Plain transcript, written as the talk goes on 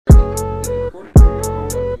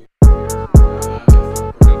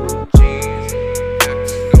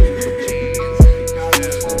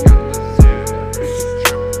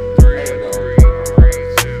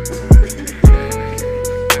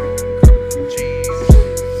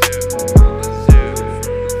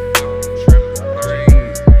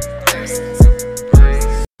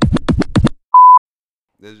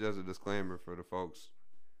just a disclaimer for the folks.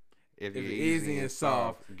 If you're easy and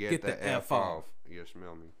soft, get the F off. You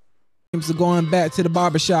smell me. So going back to the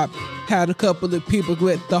barbershop, had a couple of people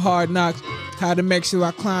with the hard knocks. Had to make sure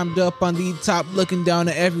I climbed up on the top, looking down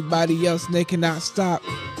at everybody else, and they cannot stop.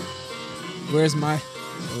 Where's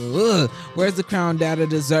the crown that I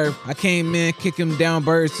deserve? I came in, kick him down,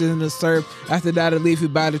 birds in the surf. After that, I leave you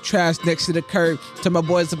by the trash next to the curb. Tell my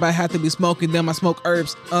boys if I have to be smoking them, I smoke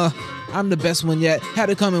herbs. I'm the best one yet. Had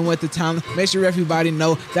to come in with the talent. Make sure everybody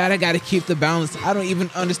know that I gotta keep the balance. I don't even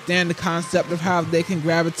understand the concept of how they can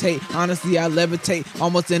gravitate. Honestly, I levitate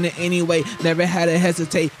almost in it anyway. Never had to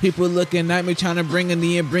hesitate. People looking at me trying to bring in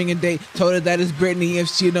the bring a date. Told her that it's Brittany if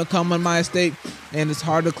she don't come on my estate. And it's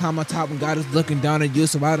hard to climb on top when God is looking down at you.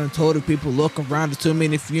 So I done told the people look around. There's too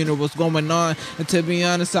many funerals going on. And to be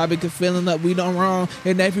honest, I be feeling that we done wrong.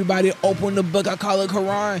 And everybody open the book, I call it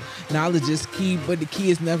Quran. Knowledge is key, but the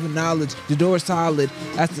key is never knowledge. The door is solid.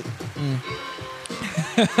 That's the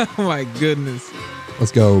oh my goodness.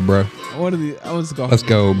 Let's go, bro. I want to go. Let's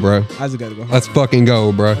go, bro. I just gotta go. Let's fucking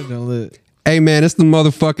go, bro. Hey, man, it's the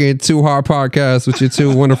motherfucking Too Hard Podcast with your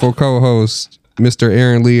two wonderful co-hosts, Mr.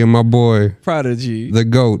 Aaron Lee and my boy Prodigy, the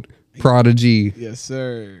GOAT, Prodigy. Yes,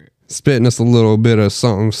 sir. Spitting us a little bit of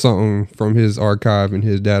something from his archive and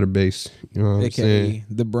his database. You know what I'm saying?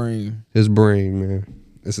 The brain. His brain, man.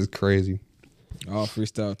 This is crazy. All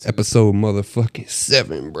freestyle too. Episode motherfucking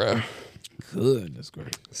 7, bro. Good. That's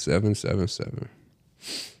great. 777.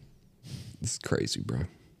 This is crazy, bro.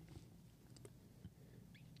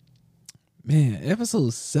 Man,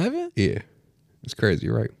 episode 7? Yeah. It's crazy,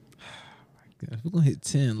 right? God, we're gonna hit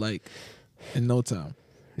 10 like in no time.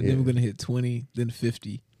 And then we're gonna hit 20, then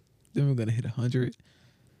 50. Then we're gonna hit 100.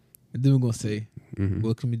 And then we're gonna say,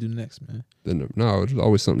 what can we do next, man? No, there's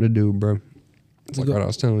always something to do, bro. It's like what I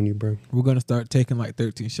was telling you, bro. We're gonna start taking like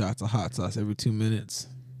 13 shots of hot sauce every 2 minutes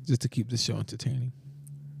just to keep the show entertaining.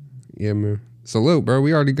 Yeah, man. So look, bro,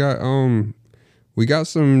 we already got we got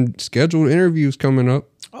some scheduled interviews coming up.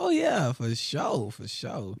 Oh yeah, for sure.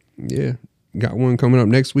 Yeah. Got one coming up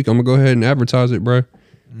next week. I'm gonna go ahead and advertise it, bro.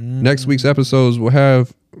 Next week's episodes will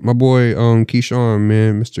have my boy Keyshawn,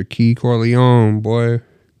 man, Mr. Key Corleone, boy.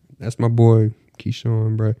 That's my boy,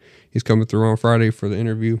 Keyshawn, bro. He's coming through on Friday for the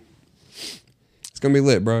interview. It's gonna be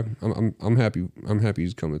lit, bro. I'm happy. I'm happy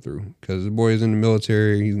he's coming through because the boy is in the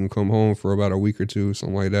military. He's gonna come home for about a week or two,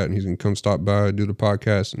 something like that, and he's gonna come stop by, do the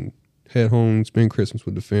podcast, and head home, spend Christmas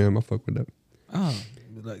with the fam. I fuck with that. Oh,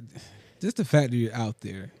 like just the fact that you're out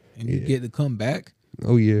there and you get to come back.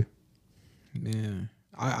 Oh yeah. Man,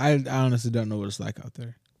 I honestly don't know what it's like out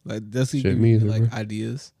there. Like does he Shit, give me you either, like bro.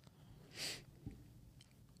 ideas?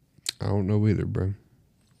 I don't know either, bro.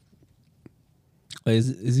 Like,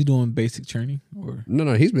 is he doing basic training or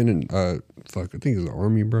No, he's been in I think he's in the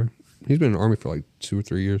Army, bro. He's been in the Army for like 2 or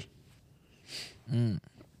 3 years. He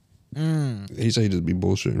said he just be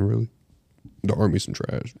bullshitting, really. The Army's some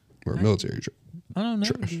trash. Or military trash. I don't know.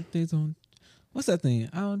 Trash. What's that thing?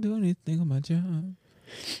 I don't do anything on my job.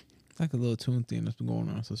 It's like a little tune thing that's been going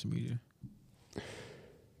on social media.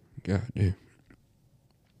 God damn.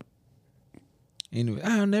 Anyway,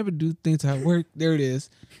 I'll never do things at work. There it is.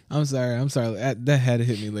 I'm sorry. That had to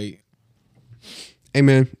hit me late. Hey,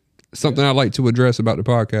 man. Something I'd like to address about the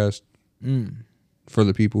podcast for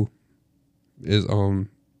the people is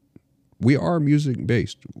we are music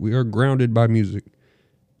based. We are grounded by music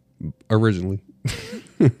originally.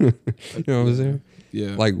 You know what I'm saying?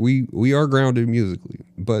 Yeah. Like we are grounded musically,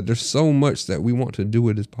 but there's so much that we want to do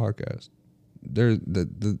with this podcast. There's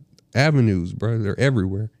the avenues, bro. They're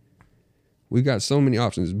everywhere. We've got so many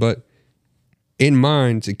options, but in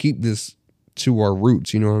mind to keep this to our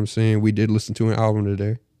roots, you know what I'm saying? We did listen to an album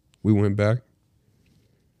today. We went back.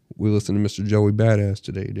 We listened to Mr. Joey Badass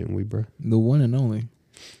today, didn't we, bro? The one and only.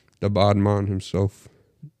 The Bodman himself.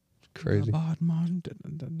 Crazy.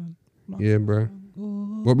 Yeah, bro.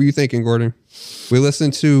 What were you thinking, Gordon? We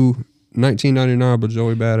listened to 1999 by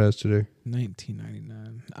Joey Badass today.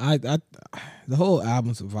 1999. I the whole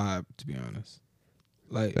album's a vibe, to be honest.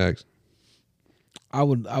 Like Facts. I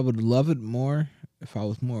would love it more if I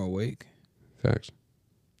was more awake. Facts.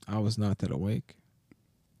 I was not that awake.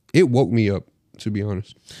 It woke me up, to be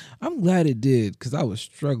honest. I'm glad it did, because I was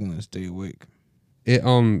struggling to stay awake. It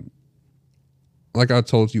like I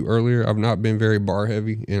told you earlier, I've not been very bar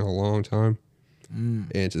heavy in a long time.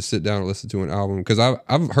 And to sit down and listen to an album, because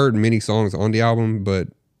I've heard many songs on the album, but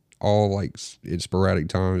all like in sporadic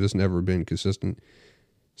times. It's never been consistent.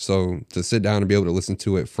 So to sit down and be able to listen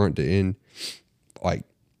to it front to end, like,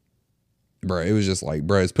 bro, it was just like,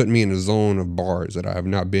 bro, it's putting me in a zone of bars that I have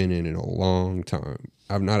not been in a long time.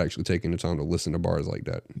 I've not actually taken the time to listen to bars like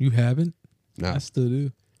that. You haven't? Nah. I still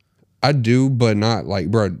do. I do, but not like,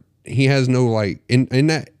 bro. He has no like in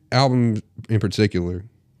that album in particular.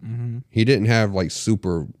 He didn't have like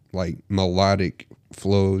super like melodic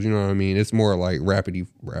flows. You know what I mean? It's more like rapidy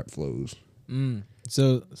rap flows.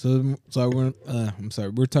 So we're I'm sorry.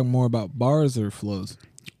 We're talking more about bars or flows.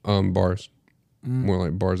 Bars, more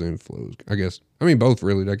like bars and flows. I guess. I mean, both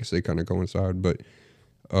really. I guess they kind of coincide, but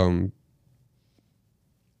I mean,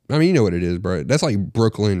 you know what it is, bro. That's like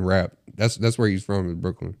Brooklyn rap. That's where he's from, is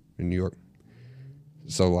Brooklyn in New York.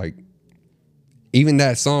 So like, even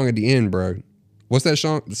that song at the end, bro. What's that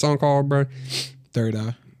song called, bro? Third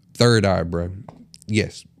Eye. Third Eye, bro.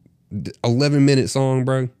 Yes, 11-minute song,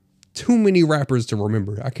 bro. Too many rappers to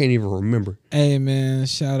remember. I can't even remember. Hey man,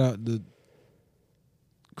 shout out to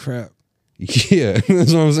crap. Yeah,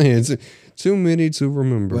 that's what I'm saying. It's too many to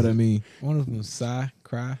remember. What I mean, one of them sigh,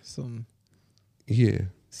 cry, something. Yeah.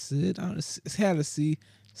 Sid, it's had a C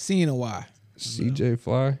and a Y. CJ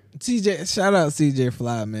Fly. Shout out CJ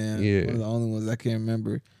Fly, man. Yeah. One of the only ones I can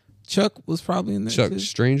remember. Chuck was probably in there. Chuck too.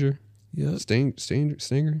 Stranger. Yep.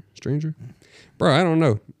 Stranger. Bro, I don't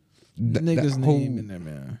know. Nigga's name in there,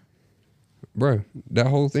 man. Bro, that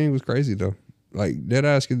whole thing was crazy though. Like, dead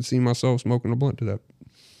ass could see myself smoking a blunt to that.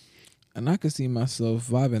 And I could see myself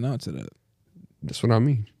vibing out to that. That's what I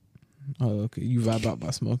mean. Oh, okay. You vibe out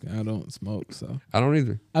by smoking. I don't smoke, so. I don't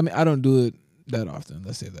either. I mean, I don't do it that often.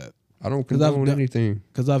 Let's say that. I don't condone anything.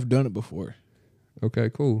 Because I've done it before. Okay,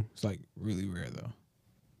 cool. It's like really rare though.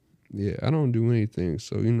 Yeah, I don't do anything.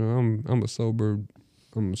 So, you know, I'm a sober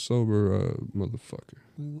motherfucker.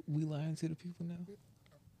 We lying to the people now?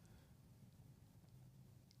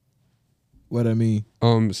 What I mean.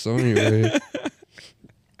 So anyway.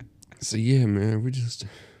 So yeah, man, we're just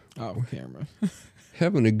camera.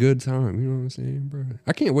 having a good time, you know what I'm saying, bro?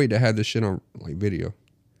 I can't wait to have this shit on like video.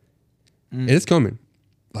 And it's coming.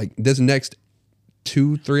 Like this next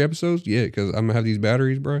 2-3 episodes, yeah, because I'm gonna have these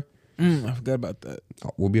batteries, bro. I forgot about that.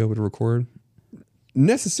 We'll be able to record.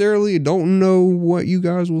 Necessarily don't know what you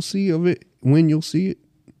guys will see of it when you'll see it,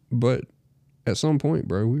 but at some point,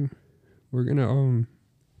 bro, we're gonna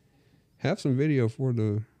have some video for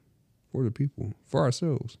the people, for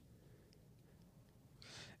ourselves.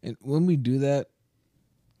 And when we do that,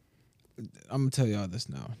 I'm gonna tell y'all this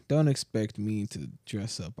now. Don't expect me to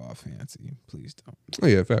dress up all fancy. Please don't. Oh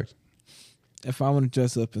yeah, facts. If I want to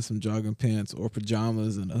dress up in some jogging pants or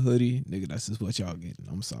pajamas and a hoodie, nigga, that's just what y'all getting.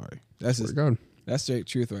 I'm sorry. That's just that's straight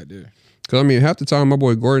truth right there. Cause I mean, half the time my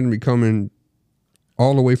boy Gordon be coming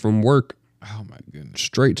all the way from work. Oh my goodness.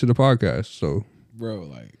 Straight to the podcast. So bro,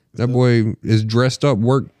 like that boy is dressed up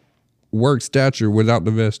work stature without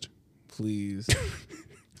the vest. Please.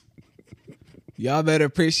 Y'all better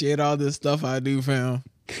appreciate all this stuff I do, fam.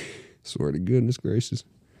 Swear to goodness gracious.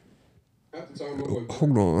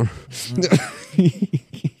 Hold on.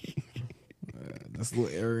 That's a little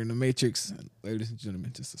error in the matrix. Ladies and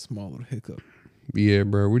gentlemen, just a small little hiccup. Yeah,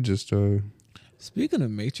 bro. We're just Speaking of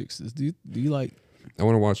matrices, do you like I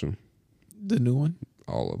want to watch them. the new one?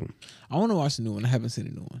 All of them. I want to watch the new one. I haven't seen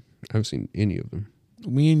the new one. I haven't seen any of them.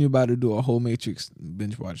 Me and you about to do a whole Matrix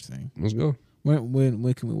binge watch thing. Let's go.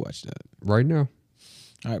 When can we watch that? Right now.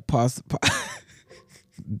 All right, pause.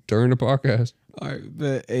 During the podcast. All right,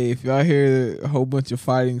 but hey, if y'all hear a whole bunch of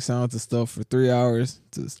fighting sounds and stuff for 3 hours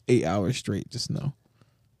to 8 hours straight, just know.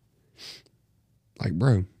 Like,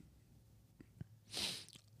 bro.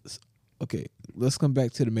 Okay, let's come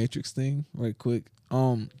back to the Matrix thing right quick.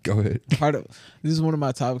 Go ahead. This is one of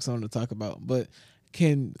my topics I want to talk about, but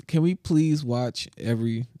can we please watch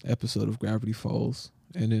every episode of Gravity Falls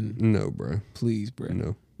and then No, bro. please, bro.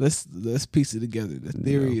 No. Let's piece it together. The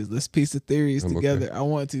theories. Let's piece the theories together. Okay. I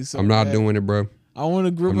want to. So I'm not doing it, bro. I want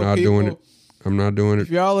a group I'm of not people. doing it. I'm not doing it. If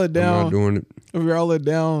y'all are down, I'm not doing it. If y'all are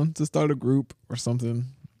down to start a group or something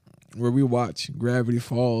where we watch Gravity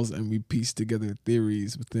Falls and we piece together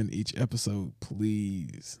theories within each episode,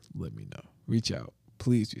 please let me know. Reach out.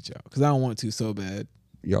 Please reach out. Because I don't want to so bad.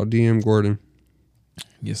 Y'all DM Gordon.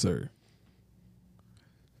 Yes, sir.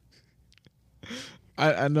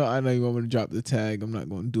 I know you want me to drop the tag. I'm not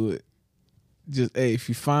going to do it. Just, hey, if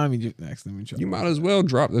you find me, just next, let me drop. You might as well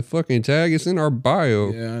drop the fucking tag. It's in our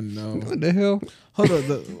bio. Yeah, I know. What the hell? Hold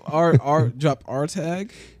on. Drop our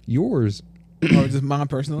tag? Yours. Or just mine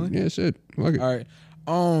personally? Yeah, shit. Fuck it. All right.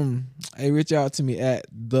 Hey, reach out to me at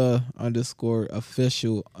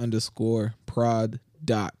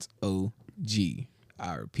the_official_prod.og.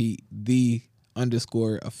 I repeat,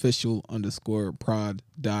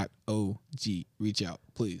 the_official_prod.og. Reach out,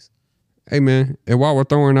 please. Hey, man. And while we're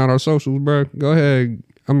throwing out our socials, bro, go ahead.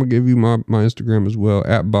 I'm going to give you my Instagram as well,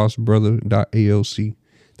 at bossbrother.aoc.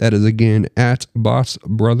 That is, again, at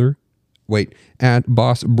bossbrother at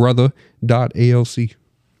bossbrother.alc.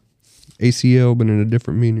 ACL, but in a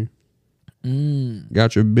different meaning.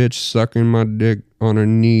 Got your bitch sucking my dick on her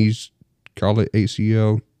knees. Call it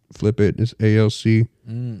ACL. Flip it. It's ALC.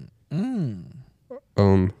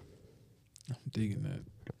 I'm digging that.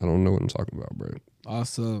 I don't know what I'm talking about, bro.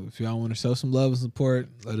 Also, if y'all want to show some love and support,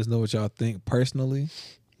 let us know what y'all think personally.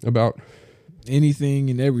 About anything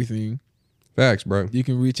and everything. Facts, bro. You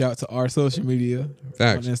can reach out to our social media.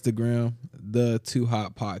 Facts. On Instagram, the Too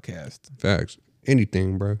Hot Podcast. Facts.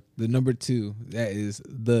 Anything, bro. The number 2, that is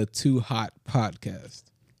the Too Hot Podcast.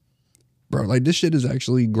 Bro, like this shit is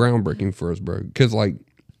actually groundbreaking for us, bro. Because like,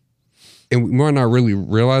 and we might not really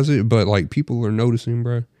realize it, but like people are noticing,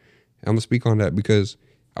 bro. I'm gonna speak on that because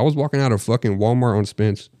I was walking out of fucking Walmart on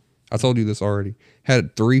Spence. I told you this already.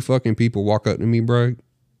 Had 3 fucking people walk up to me, bro,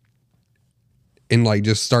 and like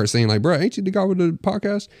just start saying like, bro, ain't you the guy with the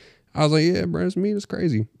podcast? I was like, yeah, bro, it's me. It's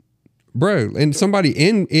crazy, bro. And somebody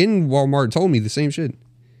in Walmart told me the same shit,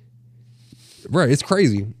 bro. It's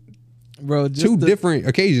crazy. Bro, Two different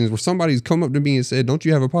occasions where somebody's come up to me and said, don't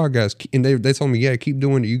you have a podcast? And they told me, yeah, keep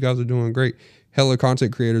doing it. You guys are doing great. Hella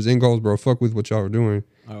content creators in goals, bro. Fuck with what y'all are doing.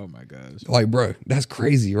 Oh my gosh. Like, bro, that's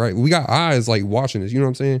crazy, right? We got eyes like watching this, you know what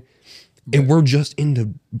I'm saying? Bro. And we're just in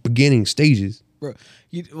the beginning stages. Bro,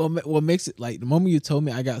 what makes it like the moment you told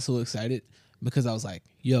me, I got so excited because I was like,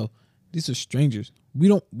 yo, these are strangers. We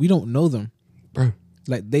don't know them. Bro.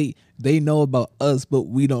 Like they know about us, but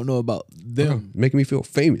we don't know about them. Bro, making me feel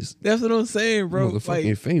famous. That's what I'm saying, bro. Motherfucking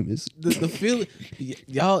like, famous. The feeling,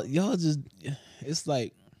 y'all just, it's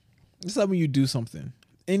like when you do something,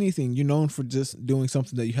 anything, you're known for just doing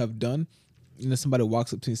something that you have done, and then somebody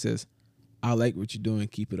walks up to you and says, I like what you're doing,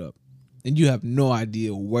 keep it up. And you have no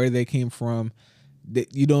idea where they came from.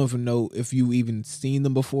 That you don't even know if you even seen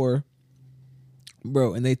them before.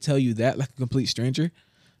 Bro, and they tell you that like a complete stranger.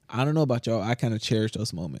 I don't know about y'all. I kind of cherish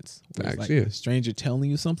those moments. Facts, like yeah. a stranger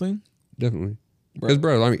telling you something. Definitely. Because,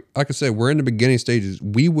 bro, like I said, we're in the beginning stages.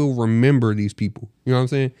 We will remember these people. You know what I'm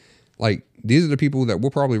saying? Like, these are the people that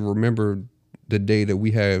we'll probably remember the day that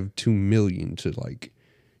we have 2 million to, like,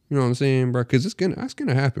 you know what I'm saying, bro? Because it's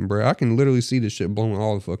gonna happen, bro. I can literally see this shit blowing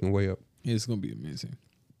all the fucking way up. Yeah, it's going to be amazing.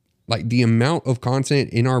 Like, the amount of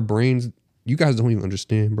content in our brains, you guys don't even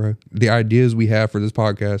understand, bro. The ideas we have for this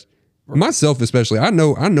podcast. Myself especially, I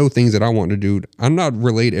know things that I want to do. I'm not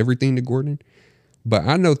relate everything to Gordon, but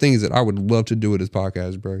I know things that I would love to do with this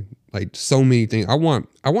podcast, bro. Like so many things. I want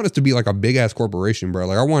us to be like a big ass corporation, bro.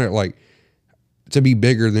 Like I want it like to be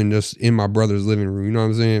bigger than just in my brother's living room. You know what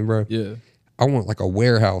I'm saying, bro? Yeah. I want like a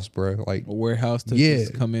warehouse, bro. Like a warehouse to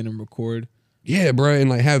just come in and record. Yeah, bro, and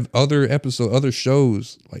like have other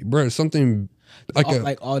shows, like bro, something like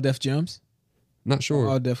like All Def Gems. Not sure.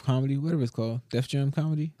 All Def Comedy, whatever it's called. Def Jam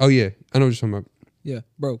Comedy. Oh, yeah. I know what you're talking about. Yeah,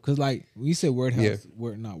 bro. Because, like, when you said Word House,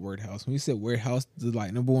 not Word House. When you said Word House, the,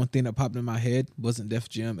 like, number one thing that popped in my head wasn't Def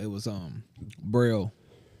Jam. It was Braille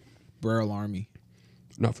Army.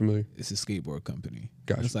 Not familiar. It's a skateboard company.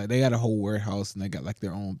 Gotcha. It's like they got a whole warehouse and they got, like,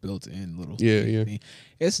 their own built-in little thing.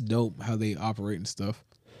 It's dope how they operate and stuff.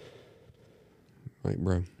 Like,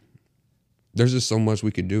 bro, there's just so much we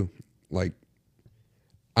could do. Like,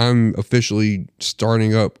 I'm officially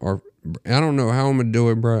starting up I don't know how I'm gonna do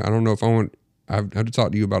it, bro. I don't know if I have to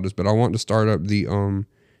talk to you about this, but I want to start up the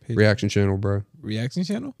reaction channel, bro. Reaction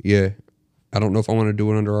channel? Yeah. I don't know if I want to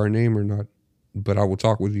do it under our name or not, but I will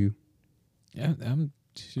talk with you. Yeah,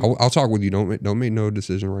 I'll talk with you. Don't make no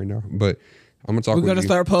decision right now, but I'm gonna talk with you. We're gonna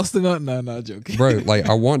start posting on no joking. Bro, like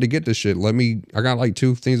I want to get this shit. I got like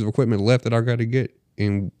 2 things of equipment left that I gotta get,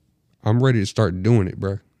 and I'm ready to start doing it,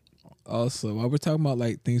 bro. Also, while we're talking about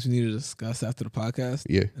like things we need to discuss after the podcast,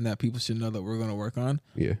 and that people should know that we're gonna work on,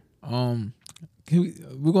 we're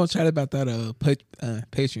gonna chat about that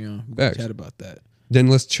Patreon. We're gonna chat about that. Then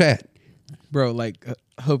let's chat, bro. Like,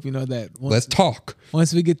 I hope you know that. Let's talk.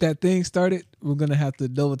 Once we get that thing started, we're gonna have to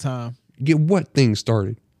double time. Get what thing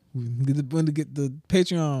started? When to get the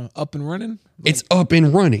Patreon up and running. Like, it's up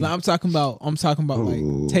and running. Like, I'm talking about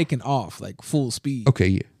like taking off, like full speed. Okay,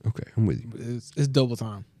 yeah, okay, I'm with you. It's double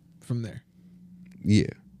time. From there. Yeah.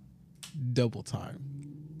 Double time.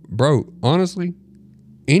 Bro, honestly,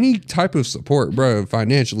 any type of support, bro,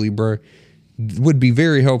 financially, bro, would be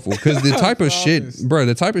very helpful. Because the type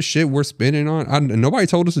of shit we're spending on, nobody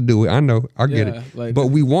told us to do it. I know. I get it. Like, but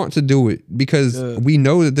we want to do it because we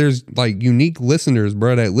know that there's like unique listeners,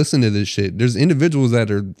 bro, that listen to this shit. There's individuals that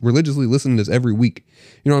are religiously listening to this every week.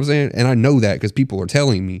 You know what I'm saying? And I know that because people are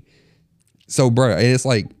telling me. So, bro, it's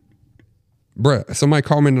like, bruh, somebody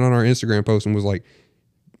commented on our Instagram post and was like,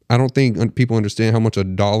 I don't think people understand how much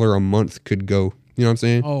 $1 a month could go You know what I'm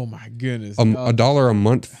saying? Oh my goodness. A dollar a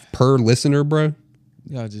month per listener, bro.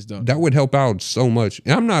 Y'all just don't. That would help out so much.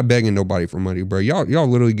 And I'm not begging nobody for money, bro. Y'all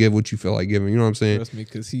literally give what you feel like giving. You know what I'm saying? Trust me,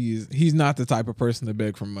 because he's not the type of person to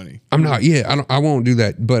beg for money. I'm not. Yeah, I won't do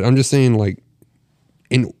that. But I'm just saying, like,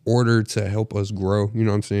 in order to help us grow, you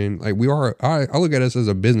know what I'm saying? Like, we are. I look at us as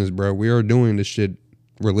a business, bro. We are doing this shit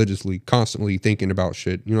religiously, constantly thinking about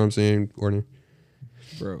shit. You know what I'm saying, Gordon?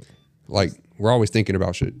 Bro, like, we're always thinking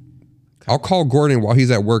about shit. I'll call Gordon while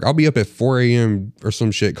he's at work. I'll be up at 4 a.m. or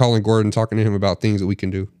some shit, calling Gordon, talking to him about things that we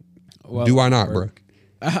can do. well, do I not, bro?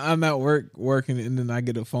 I'm at work working, and then I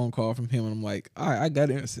get a phone call from him, and I'm like, all right, I got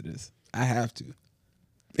to answer this. I have to.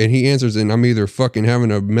 And he answers, and I'm either fucking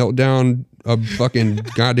having a meltdown, a fucking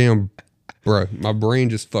goddamn, bro. My brain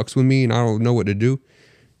just fucks with me, and I don't know what to do.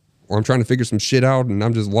 Or I'm trying to figure some shit out, and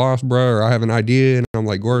I'm just lost, bro. Or I have an idea, and I'm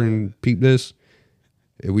like, Gordon, peep this.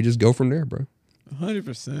 And we just go from there, bro.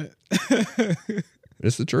 100%.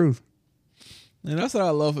 It's the truth. And that's what I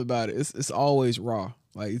love about it. It's always raw.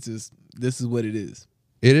 Like, it's just, this is what it is.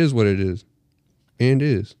 It is what it is. And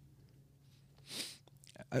is.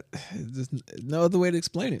 There's no other way to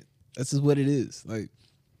explain it. That's just what it is. Like,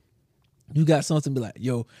 you got something to be like,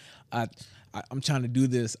 yo, I'm trying to do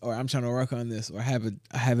this, or I'm trying to work on this, or I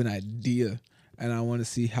have an idea, and I want to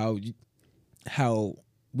see how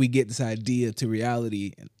we get this idea to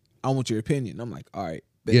reality. And I want your opinion. I'm like, all right,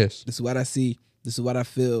 babe, yes. This is what I see. This is what I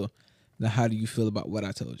feel. Now, how do you feel about what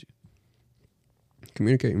I told you?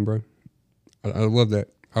 Communicating, bro. I love that.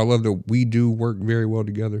 I love that we do work very well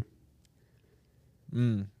together.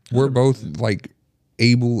 We're both like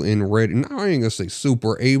able and ready. Now, I ain't gonna say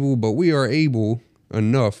super able, but we are able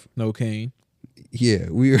enough. No Kane. Yeah,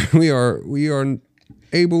 we are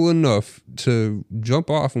able enough to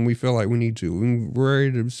jump off when we feel like we need to. We're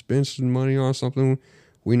ready to spend some money on something.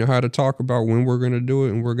 We know how to talk about when we're gonna do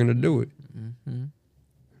it, and we're gonna do it. Mm-hmm.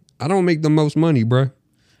 I don't make the most money, bro.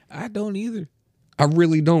 I don't either. I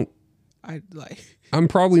really don't. I'm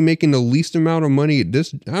probably making the least amount of money at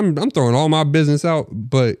this. I'm throwing all my business out,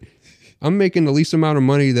 but I'm making the least amount of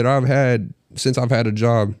money that I've had since I've had a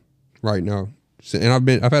job right now. And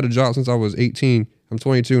I've had a job since I was 18. I'm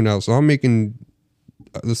 22 now, so I'm making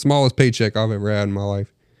the smallest paycheck I've ever had in my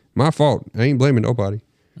life. My fault. I ain't blaming nobody.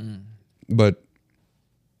 But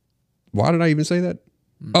why did I even say that?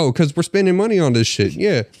 Oh, because we're spending money on this shit.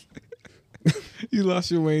 Yeah. You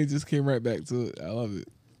lost your way and just came right back to it. I love it.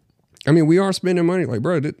 I mean, we are spending money. Like,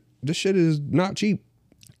 bro, this shit is not cheap.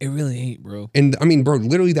 It really ain't, bro. And I mean, bro,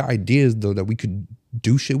 literally the idea is, though, that we could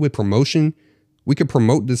do shit with promotion. We could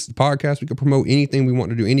promote this podcast. We could promote anything we want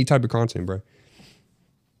to do, any type of content, bro.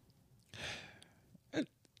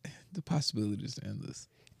 The possibility is endless.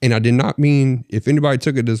 And I did not mean, if anybody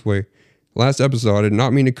took it this way, last episode, I did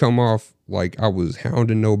not mean to come off like I was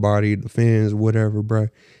hounding nobody, the fans, whatever, bro.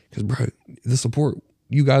 Because, bro, the support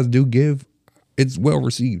you guys do give, it's well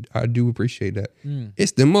received. I do appreciate that.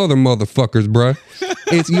 It's the motherfuckers, bro.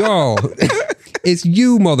 It's y'all. It's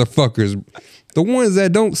you motherfuckers. The ones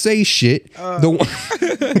that don't say shit. Here we go.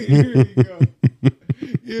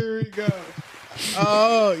 Here we go.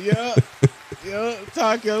 Oh, yeah. Yeah,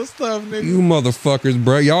 talk your stuff, nigga. You motherfuckers,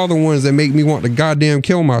 bro. Y'all the ones that make me want to goddamn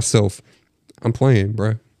kill myself. I'm playing,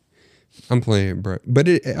 bro. But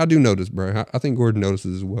I do notice, bro. I think Gordon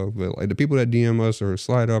notices as well. But like the people that DM us or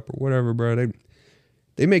slide up or whatever, bro,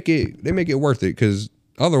 they make it worth it. Because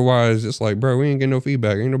otherwise, it's like, bro, we ain't getting no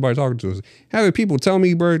feedback. Ain't nobody talking to us. Having people tell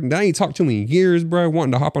me, bro, that I ain't talked to me in years, bro,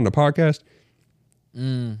 wanting to hop on the podcast,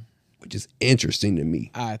 which is interesting to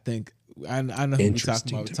me. I think I know who we're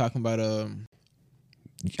talking about. We're talking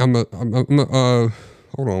about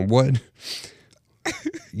hold on, what?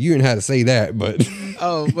 You didn't have to say that, but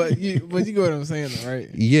but you get what I'm saying, though, right?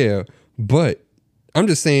 Yeah, but I'm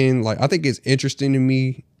just saying, like, I think it's interesting to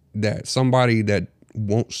me that somebody that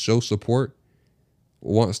won't show support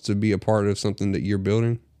wants to be a part of something that you're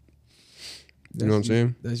building. You know what I'm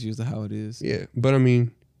saying? That's usually how it is. Yeah, but I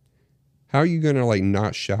mean, how are you gonna like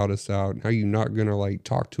not shout us out? How are you not gonna like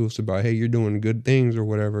talk to us about, hey, you're doing good things or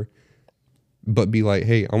whatever, but be like,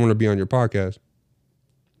 hey, I want to be on your podcast?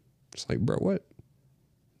 It's like, bro, what?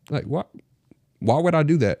 Like, what? Why would I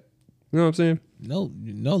do that? You know what I'm saying? No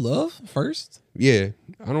love first. Yeah,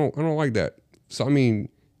 I don't like that. So I mean,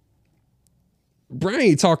 bro, I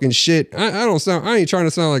ain't talking shit. I ain't trying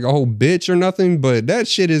to sound like a whole bitch or nothing, but that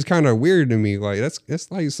shit is kind of weird to me. Like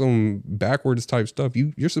that's like some backwards type stuff.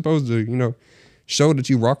 You're supposed to, you know, show that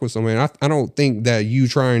you rock with someone. I don't think that you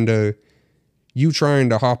trying to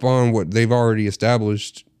hop on what they've already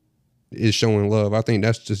established is showing love. I think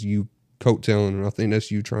that's just you coattailing, and I think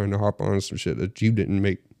that's you trying to hop on some shit that you didn't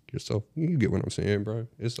make yourself. You get what I'm saying, bro?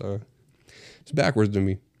 It's It's backwards to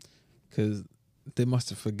me. Because they must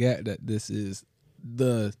have forgot that this is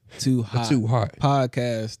the Too Hot,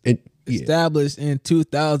 podcast established in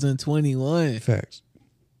 2021. Facts.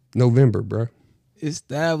 November, bro.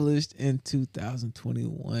 Established in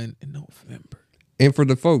 2021 in November. And for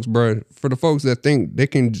the folks, bro, that think they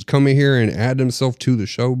can just come in here and add themselves to the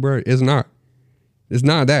show, bro, it's not. It's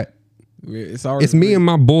not that. It's me and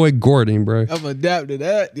my boy Gordon, bro. I've adapted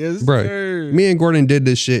that, yes, bro. Sir. Me and Gordon did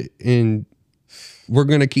this shit, and we're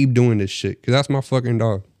gonna keep doing this shit because that's my fucking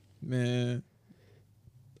dog. Man,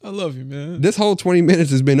 I love you, man. This whole 20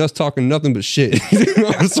 minutes has been us talking nothing but shit.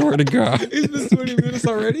 I swear to God. It's been 20 minutes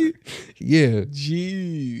already? Yeah.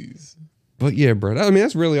 Jeez. But yeah, bro.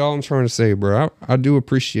 That's really all I'm trying to say, bro. I do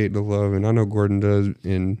appreciate the love, and I know Gordon does,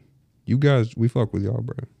 and you guys, we fuck with y'all,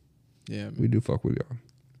 bro. Yeah, man. We do fuck with y'all.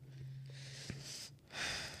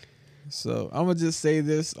 So I'm gonna just say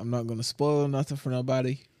this. I'm not gonna spoil nothing for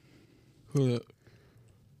nobody. Hold up.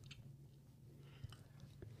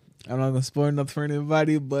 I'm not gonna spoil nothing for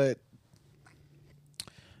anybody, but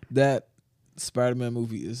that Spider-Man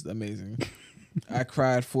movie is amazing. I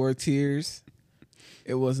cried 4 tears.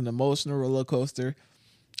 It was an emotional roller coaster.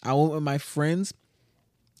 I went with my friends,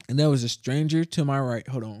 and there was a stranger to my right.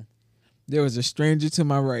 Hold on. There was a stranger to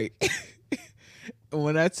my right. And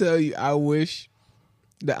when I tell you, I wish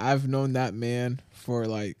that I've known that man for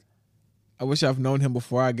I wish I've known him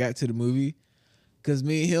before I got to the movie, because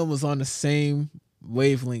me and him was on the same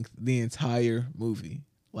wavelength the entire movie.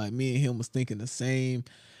 Like, me and him was thinking the same.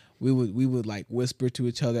 We would like whisper to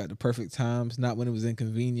each other at the perfect times, not when it was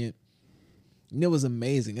inconvenient. And it was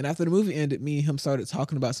amazing. And after the movie ended, me and him started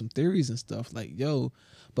talking about some theories and stuff. Like, yo,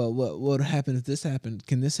 but what would happen if this happened?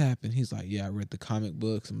 Can this happen? He's like, yeah, I read the comic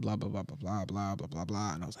books and blah, blah, blah, blah, blah, blah, blah, blah,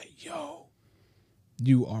 blah. And I was like, yo,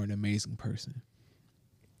 you are an amazing person.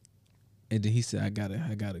 And then he said, I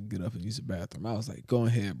gotta get up and use the bathroom. I was like, go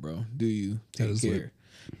ahead, bro. Do you. Take care. Lit.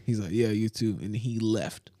 He's like, yeah, you too. And he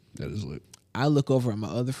left. That is lit. I look over at my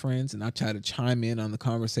other friends and I try to chime in on the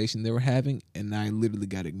conversation they were having, and I literally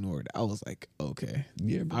got ignored. I was like, okay.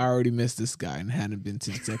 Yeah, bro. I already missed this guy and hadn't been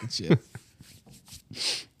to the second shift.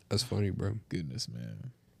 That's funny, bro. Goodness,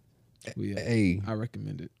 man. Yeah, hey. I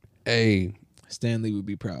recommend it. Hey. Stan Lee would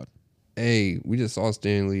be proud. Hey, we just saw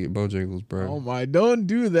Stan Lee at Bojangles, bro. Oh my, don't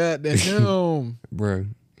do that to him. Bro,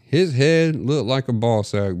 his head looked like a ball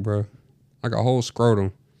sack, bro. Like a whole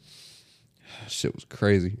scrotum. Shit was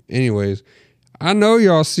crazy. Anyways, I know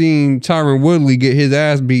y'all seen Tyron Woodley get his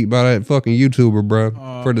ass beat by that fucking YouTuber, bro,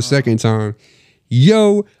 for the second time.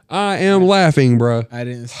 Yo, I am laughing, bro. I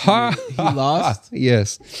didn't see it. He lost?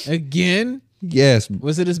 Yes. Again? Yes.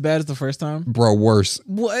 Was it as bad as the first time? Bro, worse.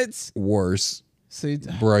 What? Worse. So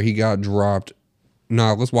bro, he got dropped.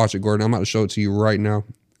 Nah, let's watch it, Gordon. I'm about to show it to you right now,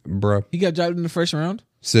 bro. He got dropped in the first round?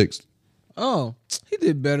 6th. Oh, he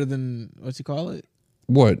did better than, what you call it?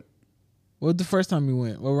 What? What the first time he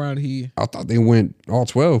went? What round he? I thought they went all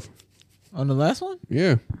 12. On the last one?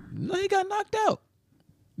 Yeah. No, he got knocked out.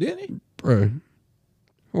 Didn't he? Bro.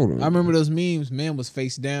 Hold on. I remember those memes. Man was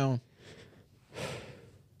face down.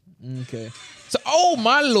 Okay. So, oh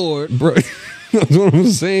my Lord. Bro. That's what I'm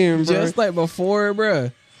saying, bro. Just like before, bro.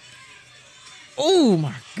 Oh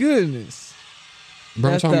my goodness.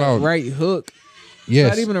 Bro, that's I'm talking about right hook.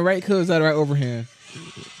 Yes. Not even a right hook, is that a right overhand?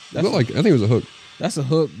 I think it was a hook. That's a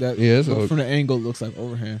hook that it's a hook. From the angle looks like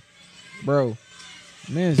overhand. Bro.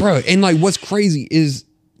 Man. Bro, and like what's crazy is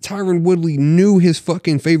Tyron Woodley knew his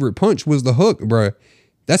fucking favorite punch was the hook, bro.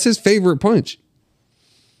 That's his favorite punch.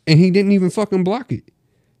 And he didn't even fucking block it.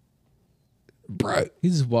 Bro. He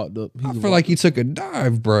just walked up. I feel like he took a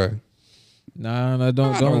dive, bro. Nah,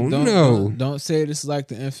 don't say this is like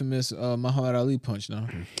the infamous Muhammad Ali punch now.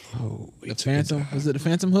 Oh, the Phantom. Was it the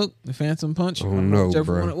Phantom hook? The Phantom punch? I don't know,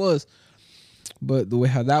 whichever bro. one it was. But the way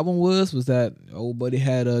how that one was that old buddy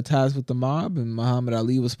had ties with the mob, and Muhammad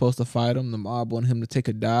Ali was supposed to fight him. The mob wanted him to take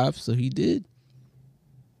a dive, so he did.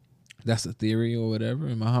 That's a theory or whatever.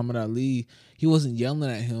 And Muhammad Ali, he wasn't yelling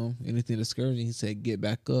at him, anything discouraging. He said, get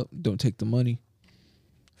back up. Don't take the money.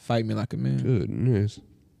 Fight me like a man. Goodness.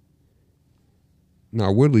 Nah,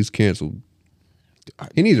 Woodley's canceled.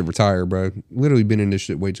 He needs to retire, bro. Literally been in this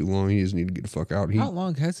shit way too long. He just need to get the fuck out. How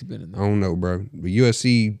long has he been in there? I don't know, bro. But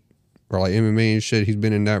UFC or like MMA and shit, he's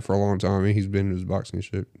been in that for a long time, and he's been in his boxing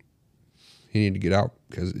shit. He need to get out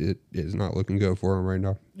because it is not looking good for him right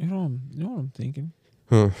now. You know what I'm thinking?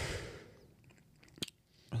 Huh.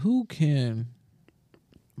 Who can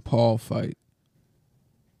Paul fight?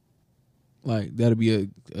 Like, that'll be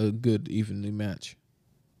a good evenly match.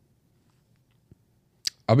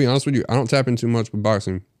 I'll be honest with you. I don't tap in too much with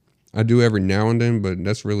boxing. I do every now and then, but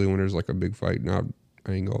that's really when there's like a big fight. Now,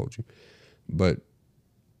 I ain't gonna hold you. but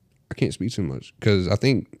I can't speak too much because I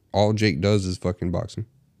think all Jake does is fucking boxing.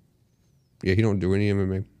 Yeah, he don't do any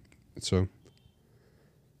MMA, so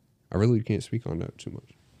I really can't speak on that too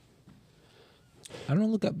much. I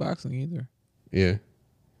don't look at boxing either. Yeah.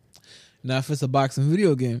 Now, if it's a boxing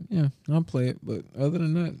video game, yeah, I'll play it. But other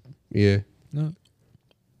than that, Yeah. no.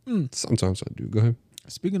 Sometimes I do. Go ahead.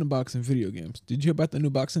 Speaking of boxing video games, did you hear about the new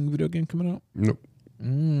boxing video game coming out? Nope.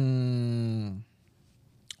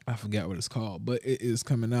 I forgot what it's called, but it is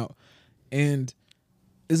coming out, and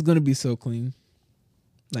it's gonna be so clean.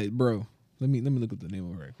 Like, bro, let me look at the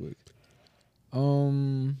name of it right quick.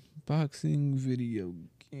 Boxing video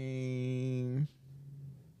game,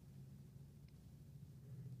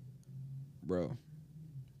 bro.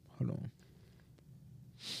 Hold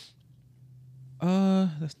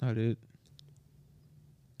on. That's not it.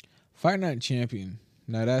 Fight Night Champion.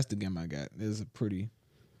 Now that's the game I got. It's a pretty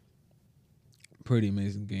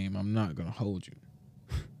amazing game. I'm not gonna hold you.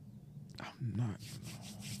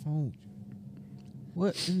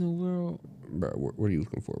 What in the world? Bro, what are you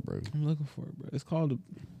looking for, bro? I'm looking for it, bro. It's called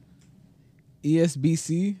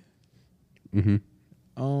ESBC. Mm-hmm.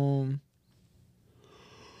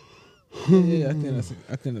 Yeah, I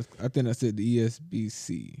think I said the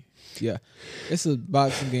ESBC. Yeah, it's a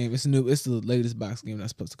boxing game. It's the latest boxing game that's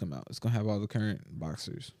supposed to come out. It's gonna have all the current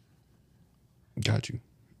boxers. Got you.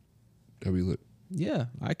 That'd be lit. Yeah,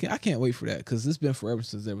 I can't wait for that because it's been forever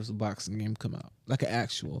since there was a boxing game come out, like an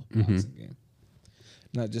actual boxing game,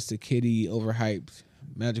 not just a kiddie overhyped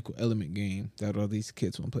magical element game that all these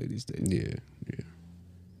kids want to play these days. Yeah.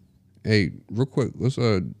 Hey, real quick, let's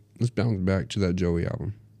bounce back to that Joey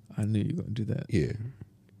album. I knew you were gonna do that. Yeah.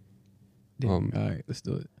 All right, let's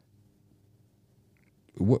do it.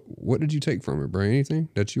 What did you take from it, bro? Anything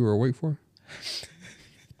that you were awake for?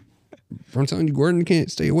 I'm telling you, Gordon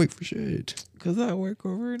can't stay awake for shit. Cause I work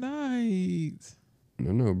overnight.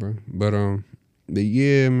 No, bro. But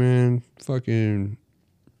yeah, man, fucking.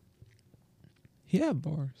 He had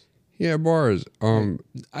bars. Yeah, bars.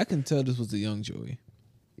 I can tell this was a young Joey.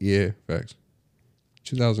 Yeah, facts.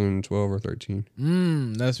 2012 or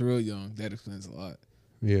 13. That's real young. That explains a lot.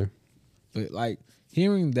 Yeah. But like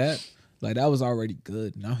hearing that, like that was already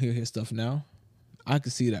good. Now hear his stuff now, I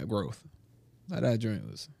could see that growth. Like that joint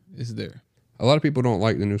it's there. A lot of people don't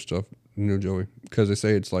like the new stuff, new Joey, because they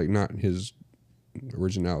say it's like not his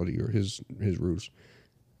originality or his roots.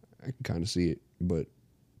 I can kind of see it, but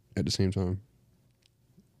at the same time,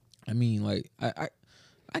 I mean, like I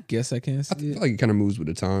guess I can see I feel it. like it kind of moves with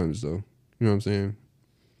the times, though. You know what I'm saying?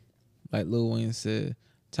 Like Lil Wayne said,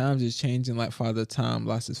 times is changing like Father Time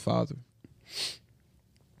lost his father.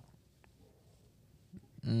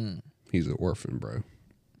 He's an orphan, bro.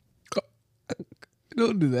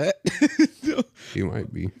 Don't do that. No. He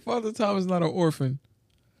might be. Father Time is not an orphan.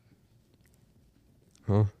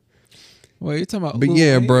 Huh? Well, you're talking about. But Lil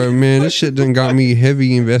yeah, Wayne? bro, man, this shit done got me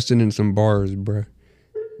heavy invested in some bars, bro.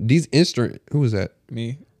 These instrument. Who was that?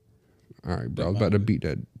 Me. All right, bro. I was about to beat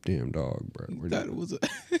that damn dog, bro. That was a.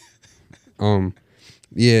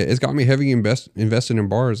 Yeah, it's got me heavy invested in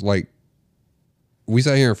bars. Like, we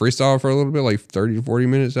sat here and freestyle for a little bit, like 30 to 40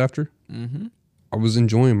 minutes after. I was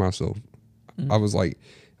enjoying myself. I was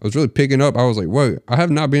really picking up. I was like, whoa, I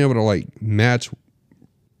have not been able to like match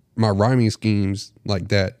my rhyming schemes like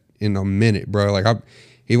that in a minute, bro. Like,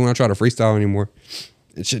 even when I try to freestyle anymore,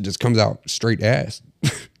 it shit just comes out straight ass.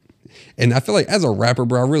 And I feel like as a rapper,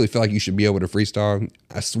 bro, I really feel like you should be able to freestyle.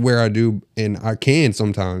 I swear I do. And I can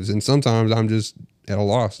sometimes. And sometimes I'm just at a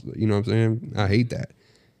loss. You know what I'm saying? I hate that.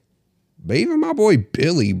 But even my boy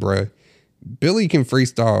Billy, bro. Billy can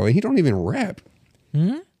freestyle and he don't even rap.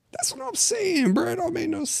 That's what I'm saying, bro. It all made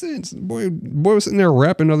no sense. Boy was sitting there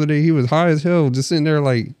rapping the other day. He was high as hell, just sitting there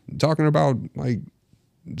like talking about like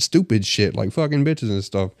stupid shit, like fucking bitches and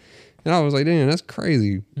stuff. And I was like, damn, that's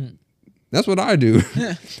crazy. That's what I do.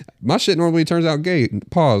 My shit normally turns out gay.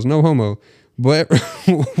 Pause. No homo. But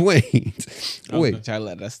wait. I was gonna try to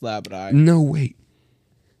let that slide, but I. No, wait.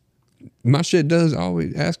 My shit does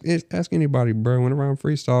always ask anybody, bro. Whenever I'm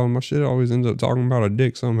freestyling, my shit always ends up talking about a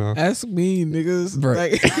dick somehow. Ask me, niggas. Bro.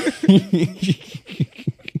 Like,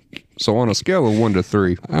 so on a scale of 1 to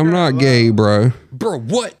 3, I'm not gay, bro. bro,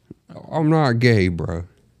 what? I'm not gay, bro.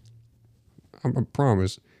 I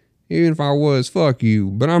promise. Even if I was, fuck you.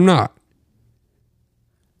 But I'm not.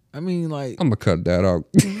 I mean, like, I'm gonna cut that out.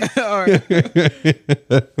 all right.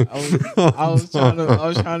 I was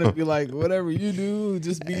trying to be like, whatever you do,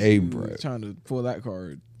 just be Hey, you. bro. Trying to pull that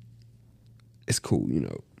card, It's cool, you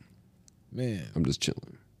know. man. I'm just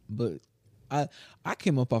chilling. But I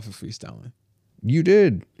came up off of freestyling, You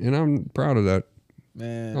did, and I'm proud of that.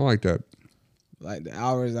 man. I like that. Like the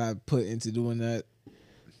hours I put into doing that.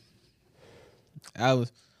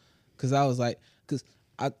 Cause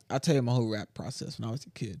I tell you my whole rap process when I was a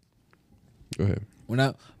kid. Go ahead.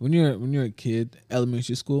 When you're a kid,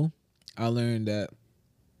 elementary school, I learned that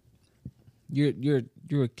you're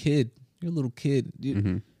a kid. You're a little kid.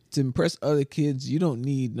 To impress other kids, you don't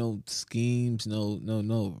need no schemes,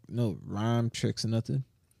 no rhyme tricks or nothing.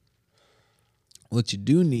 What you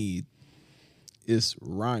do need is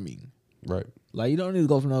rhyming. Right. Like you don't need to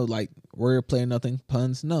go for no like wordplay, nothing,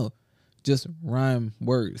 puns. No, just rhyme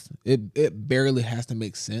words. It barely has to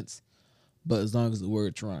make sense, but as long as the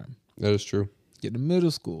words rhyme. That is true. Get to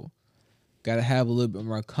middle school, gotta have a little bit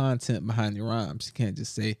more content behind your rhymes. You can't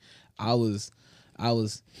just say I was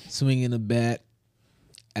swinging a bat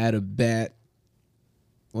at a bat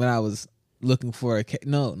when I was looking for a cat.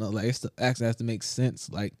 No, like it actually has to make sense.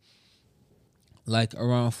 Like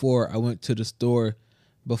around 4, I went to the store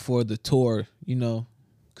before the tour,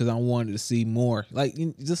 because I wanted to see more. Like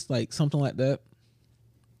just like something like that.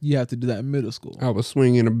 You have to do that in middle school. I was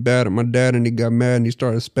swinging a bat at my dad, and he got mad, and he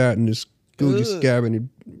started spatting his Googie scab, and he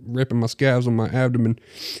ripping my scabs on my abdomen.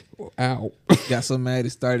 Ow! Got so mad he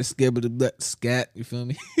started skipping the scat. You feel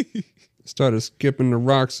me? Started skipping the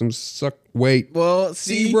rocks and suck. Wait. Well,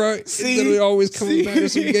 see, bro. It's literally always coming back to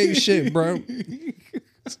some gay shit, bro.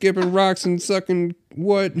 Skipping rocks and sucking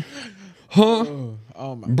what? Huh?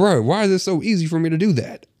 Oh my. Bro, why is it so easy for me to do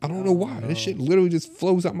that? I don't know why. This shit literally just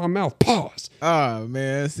flows out my mouth. Pause. Oh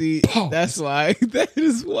man, see, Pause. that's why. That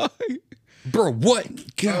is why. Bro,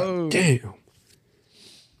 what? God damn.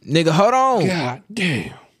 Nigga, hold on. God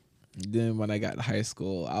damn. Then when I got to high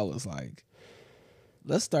school, I was like,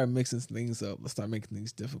 let's start mixing things up. Let's start making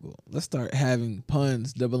things difficult. Let's start having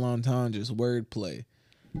puns, double entendres, wordplay.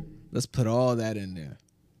 Let's put all that in there.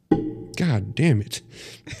 God damn it.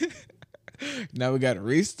 Now we got to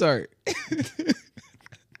restart.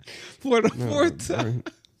 For the fourth time.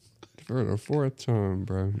 For the fourth time,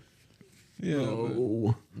 bro. Yeah.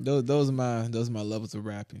 Oh. Those are my levels of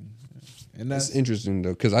rapping. And that's interesting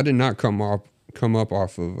though, because I did not come up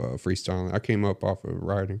off of freestyling. I came up off of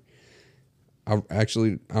writing. I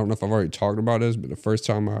don't know if I've already talked about this, but the first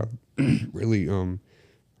time I really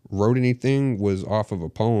wrote anything was off of a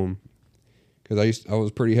poem, because I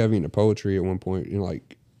was pretty heavy into poetry at one point in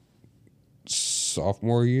like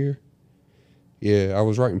sophomore year. Yeah, I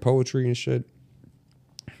was writing poetry and shit,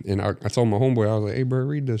 and I told my homeboy, I was like, "Hey, bro,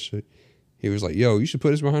 read this shit." He was like, "Yo, you should put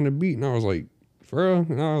this behind the beat," and I was like, "For real?"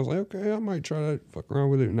 And I was like, "Okay, I might try to fuck around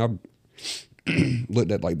with it." And I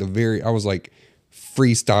looked at like I was like,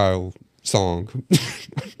 freestyle song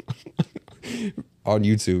on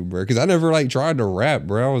YouTube, bro, because I never like tried to rap,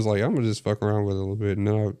 bro. I was like, I'm gonna just fuck around with it a little bit, and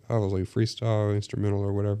then I was like freestyle instrumental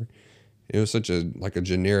or whatever. It was such a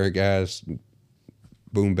generic ass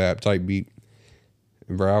boom bap type beat,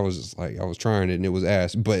 and bro, I was just like, I was trying it and it was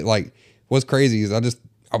ass. But like, what's crazy is I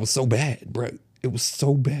was so bad, bro. It was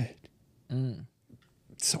so bad,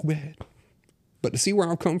 so bad. But to see where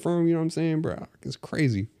I've come from, you know what I'm saying, bro, it's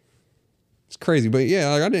crazy. It's crazy, but yeah,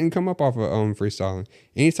 like I didn't come up off of freestyling.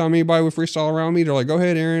 Anytime anybody would freestyle around me, they're like, "Go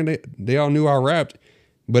ahead, Aaron." They all knew I rapped,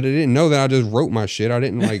 but they didn't know that I just wrote my shit. I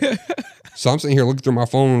didn't like. So I'm sitting here looking through my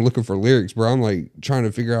phone and looking for lyrics, bro. I'm like trying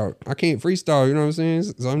to figure out. I can't freestyle, you know what I'm saying?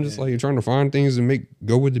 So I'm just like trying to find things and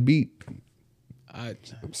go with the beat.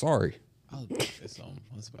 I'm sorry. I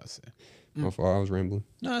was about to say. My fault. I was rambling.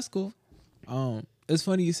 No, that's cool. It's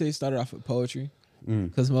funny you say you started off with poetry.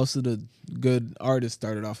 Because most of the good artists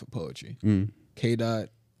started off with poetry. K-Dot,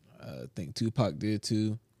 I think Tupac did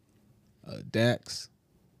too. Dax,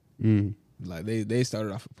 like they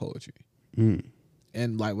started off with poetry.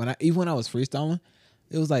 And like when I was freestyling,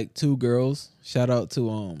 it was like 2 girls. Shout out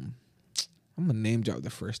to I'm gonna name drop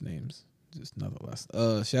their first names, just nonetheless.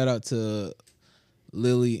 Shout out to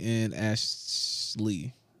Lily and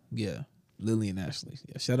Ashley. Yeah, Lily and Ashley.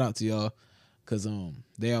 Yeah, shout out to y'all, because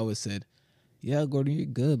they always said, "Yeah, Gordon, you're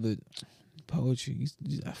good, but poetry,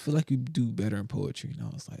 I feel like you do better in poetry." And I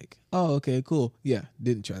was like, "Oh, okay, cool. Yeah,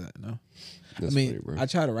 didn't try that, no." That's funny, bro. I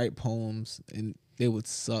tried to write poems, and they would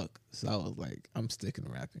suck. So I was like, I'm sticking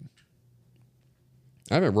to rapping.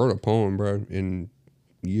 I haven't wrote a poem, bro, in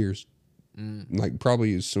years. Like,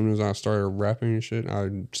 probably as soon as I started rapping and shit, I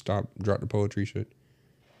dropped the poetry shit.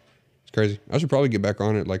 It's crazy. I should probably get back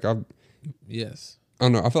on it. Like, Yes. I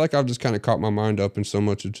don't know. I feel like I've just kind of caught my mind up in so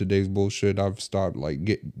much of today's bullshit. I've stopped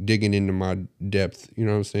like digging into my depth. You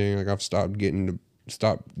know what I'm saying? Like I've stopped digging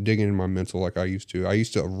in my mental like I used to. I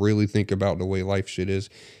used to really think about the way life shit is,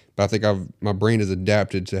 but I think my brain has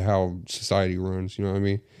adapted to how society runs. You know what I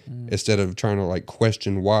mean? Instead of trying to like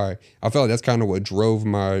question why. I felt like that's kind of what drove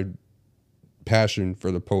my passion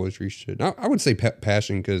for the poetry shit. I would say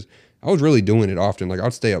passion because I was really doing it often. Like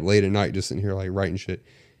I'd stay up late at night just sitting here like writing shit.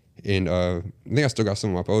 And I think I still got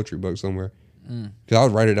some of my poetry books somewhere because I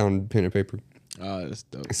would write it down on pen and paper. Oh, that's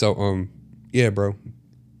dope. So yeah, bro,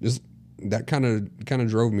 just that kind of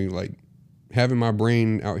drove me, like having my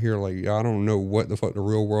brain out here. Like I don't know what the fuck the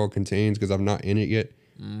real world contains because I'm not in it yet.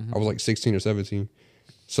 I was like 16 or 17.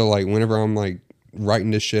 So like whenever I'm like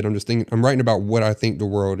writing this shit, I'm just thinking, I'm writing about what I think the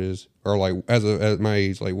world is, or like at my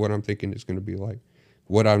age, like what I'm thinking it's gonna be like,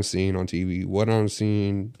 what I'm seeing on TV, what I'm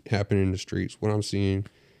seeing happening in the streets, what I'm seeing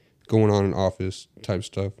going on in office type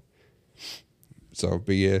stuff. So,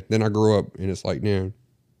 but yeah, then I grew up and it's like, damn,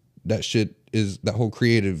 that shit is, that whole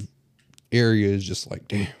creative area is just like,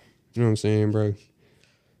 damn, you know what I'm saying, bro?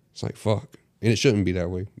 It's like, fuck. And it shouldn't be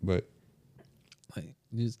that way, but. Like,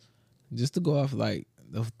 just to go off like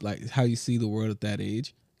how you see the world at that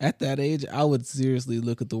age. At that age, I would seriously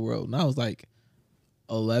look at the world. And I was like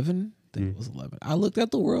 11. I think it was 11. I looked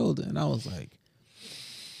at the world and I was like,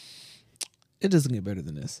 it doesn't get better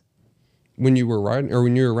than this. When you were writing or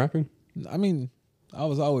when you were rapping? I mean, I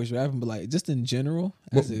was always rapping, but like just in general.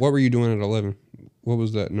 What were you doing at 11? What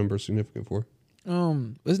was that number significant for?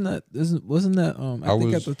 Wasn't that I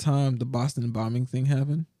think at the time the Boston bombing thing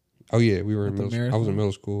happened. Oh yeah, we were in middle school. I was in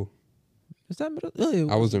middle school. Is that middle?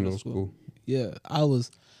 Yeah, I was in middle school. Yeah,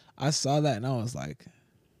 I saw that and I was like,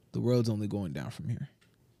 the world's only going down from here.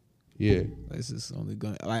 Yeah, it's just only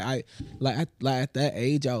going like at that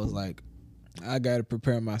age I was like, I got to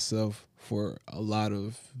prepare myself for a lot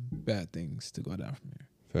of bad things to go down from here.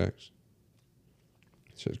 Facts.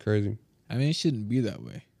 It's just crazy. I mean, it shouldn't be that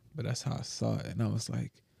way, but that's how I saw it, and I was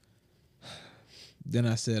like. Then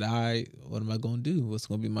I said, what am I going to do? What's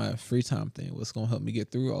going to be my free time thing? What's going to help me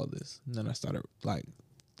get through all this? And then I started like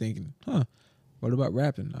thinking, what about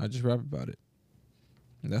rapping? I just rap about it.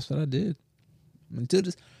 And that's what I did. And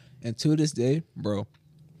to this day, bro,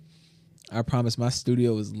 I promise my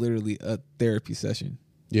studio is literally a therapy session.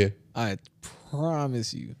 Yeah. I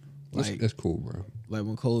promise you. That's cool, bro. Like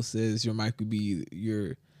when Cole says your mic could be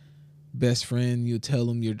your best friend, you tell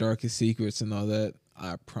him your darkest secrets and all that.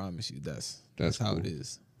 I promise you that's how it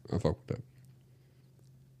is. I fuck with that.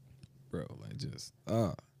 Bro, like just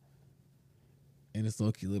and it's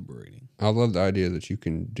low-key liberating. I love the idea that you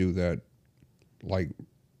can do that, like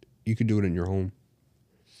you could do it in your home.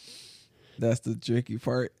 That's the tricky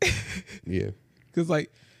part. Yeah. Cause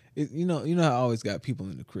like you know I always got people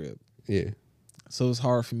in the crib. Yeah. So it's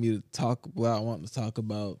hard for me to talk what I want to talk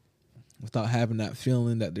about without having that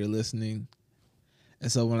feeling that they're listening.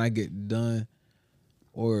 And so when I get done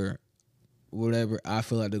or whatever, I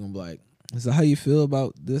feel like they're gonna be like, is that how you feel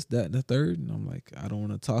about this, that, and the third? And I'm like, I don't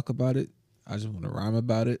want to talk about it. I just want to rhyme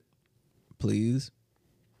about it. Please.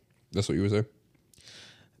 That's what you would say?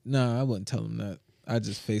 No, I wouldn't tell them that. I'll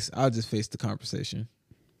just face the conversation.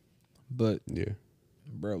 But yeah,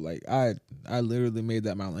 bro, like I literally made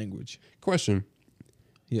that my language. Question.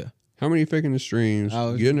 Yeah. How many faking the streams,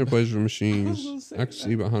 getting their pleasure machines? I can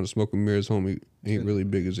see behind the smoke and mirrors, homie, ain't really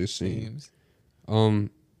big as it seems.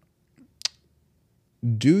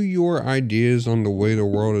 Do your ideas on the way the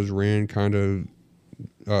world is ran kind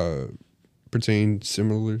of pertain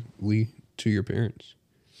similarly to your parents?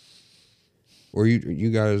 Or you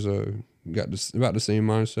guys got about the same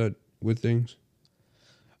mindset with things?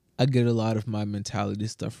 I get a lot of my mentality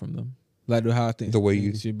stuff from them. Like how I think the way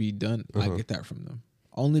things should be done, I get that from them.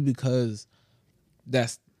 Only because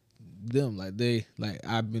that's them.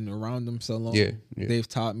 I've been around them so long. Yeah. They've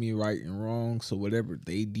taught me right and wrong. So whatever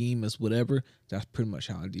they deem as whatever, that's pretty much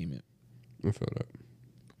how I deem it. I feel that.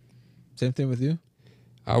 Same thing with you?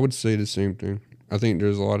 I would say the same thing. I think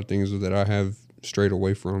there's a lot of things that I have strayed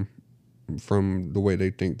away from the way they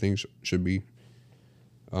think things should be.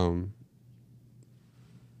 In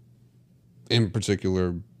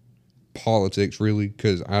particular, politics, really,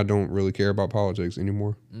 because I don't really care about politics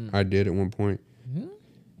anymore. I did at one point. Mm-hmm.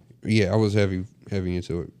 Yeah, I was heavy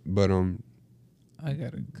into it, but I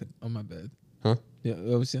gotta on my bed. Huh? Yeah,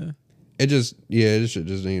 what was you saying? This shit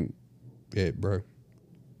just ain't it, bro.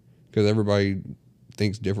 Because everybody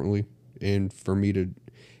thinks differently, and for me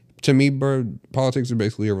to me, bro, politics are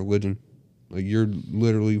basically a religion. Like you're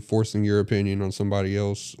literally forcing your opinion on somebody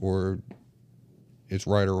else, or it's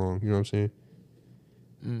right or wrong. You know what I'm saying?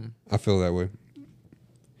 I feel that way.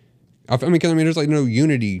 I mean, there's like no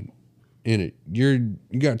unity in it. You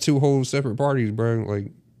got two whole separate parties, bro.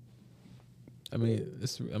 Like,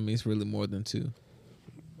 it's really more than two.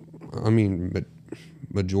 I mean, but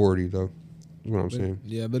majority though, is what I'm saying.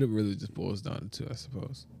 Yeah, but it really just boils down to two, I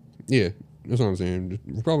suppose. Yeah, that's what I'm saying. Just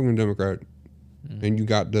Republican, Democrat, and you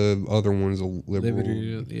got the other ones, a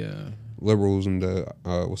liberal, liberals and the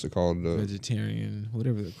what's it called? The Vegetarian,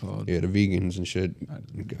 whatever they're called. the vegans and shit. I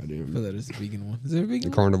Goddamn. feel that it's a vegan one. Is there a vegan The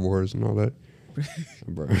one? carnivores and all that.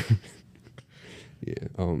 Bro. Yeah.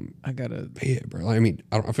 I gotta. Yeah, bro. I mean,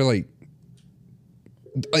 I feel like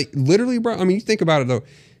literally, bro. I mean, you think about it though.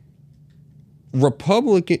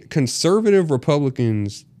 Conservative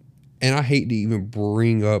Republicans, and I hate to even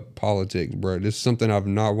bring up politics, bro. This is something I've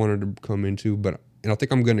not wanted to come into, and I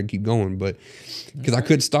think I'm gonna keep going, but because I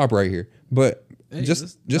could stop right here, but Hey,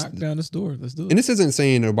 just knock down this door. Let's do it. and this isn't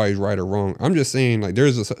saying nobody's right or wrong. I'm just saying like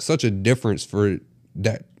there's such a difference for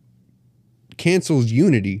that cancels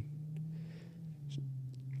unity.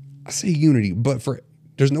 I say unity, but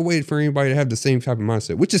there's no way for anybody to have the same type of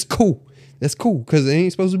mindset, which is cool. That's cool because it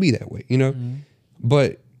ain't supposed to be that way, you know? Mm-hmm.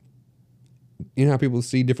 But you know how people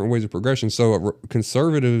see different ways of progression. So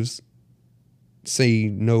conservatives say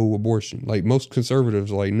no abortion. Like most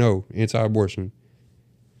conservatives are like no, anti-abortion.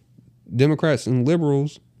 Democrats and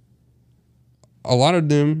liberals, a lot of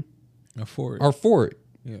them are for it.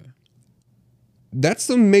 Yeah. That's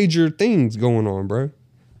some major things going on, bro.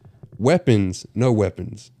 Weapons, no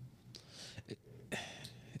weapons.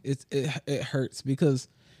 It hurts because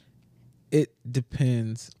it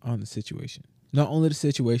depends on the situation. Not only the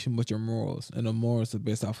situation, but your morals. And the morals are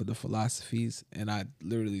based off of the philosophies. And I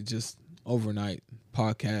literally just overnight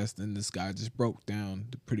podcast and this guy just broke down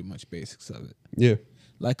the pretty much basics of it. Yeah.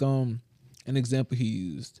 Like an example he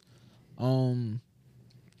used. All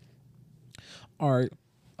right.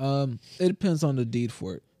 It depends on the deed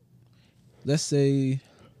for it. Let's say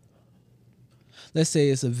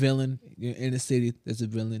it's a villain. You're in the city, there's a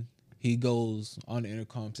villain. He goes on the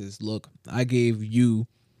intercom and says, look, I gave you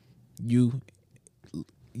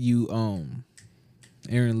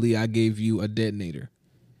Aaron Lee, I gave you a detonator.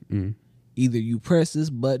 Mm. Either you press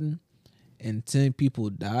this button and 10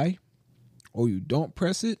 people die, or you don't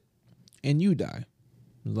press it and you die.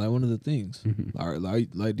 It's like one of the things. Mm-hmm.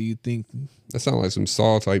 Like, do you think that sounds like some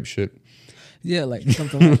Saw type shit? Yeah, like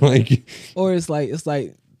something like or it's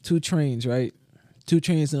like 2 trains, right? 2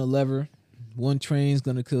 trains and a lever. One train's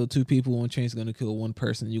gonna kill 2 people. One train's gonna kill 1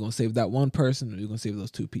 person. You're gonna save that 1 person, or you're gonna save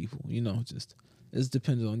those 2 people. You know, it's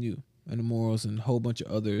dependent on you and the morals and a whole bunch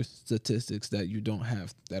of other statistics that you don't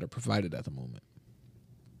have that are provided at the moment.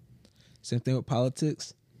 Same thing with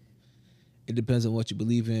politics. It depends on what you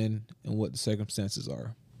believe in and what the circumstances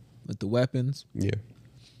are. With the weapons, yeah,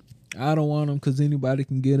 I don't want them because anybody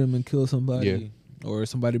can get them and kill somebody. Yeah. Or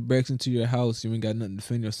somebody breaks into your house, you ain't got nothing to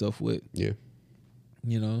defend yourself with. Yeah.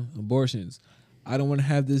 You know, abortions. I don't want to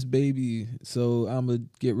have this baby, so I'm going to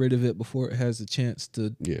get rid of it before it has a chance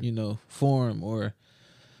to, you know, form or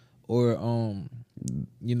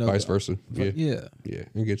you know. Vice versa. Yeah. Yeah. Yeah,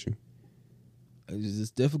 I get you. It's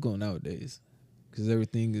difficult nowadays because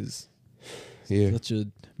everything is such a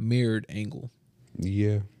mirrored angle.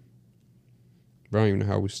 Yeah. But I don't even know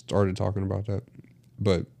how we started talking about that.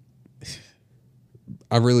 But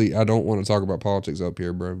I don't want to talk about politics up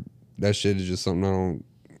here, bro. That shit is just something I don't,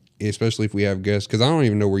 especially if we have guests, because I don't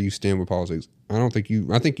even know where you stand with politics. I think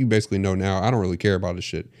you basically know now. I don't really care about this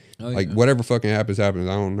shit. Oh, like, whatever fucking happens. I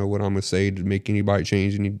don't know what I'm going to say to make anybody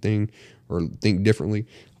change anything or think differently.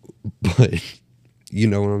 But you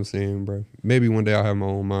know what I'm saying, bro. Maybe one day I'll have my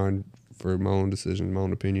own mind for my own decision, my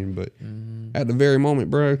own opinion. But at the very moment,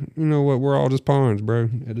 bro, you know what? We're all just pawns, bro,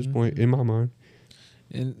 at this point, in my mind.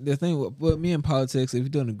 And the thing with me in politics, if you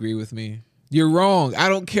don't agree with me, you're wrong. I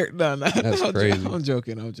don't care. No, that's crazy. I'm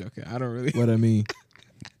joking. I don't really. What I mean.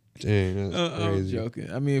 Dang, that's crazy. I'm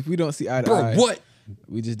joking. I mean, if we don't see eye to bro, eye. What?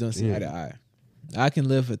 We just don't see eye to eye. I can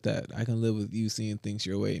live with that. I can live with you seeing things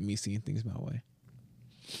your way and me seeing things my way.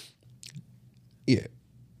 Yeah.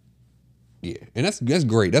 Yeah. And that's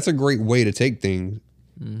great. That's a great way to take things.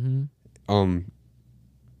 Mm-hmm.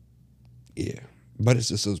 Yeah. But it's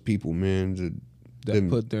just those people, man, that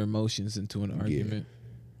put their emotions into an argument.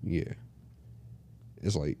 Yeah.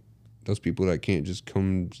 It's like those people that can't just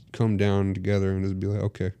come down together and just be like,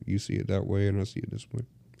 okay, you see it that way and I see it this way.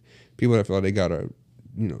 People that feel like they gotta,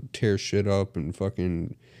 you know, tear shit up and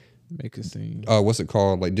fucking make a scene. What's it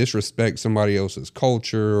called? Like disrespect somebody else's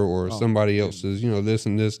culture or somebody else's, you know, this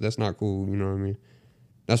and this. That's not cool. You know what I mean?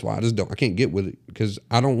 That's why I can't get with it because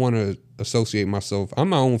I don't want to associate myself. I'm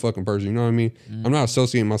my own fucking person. You know what I mean? Mm-hmm. I'm not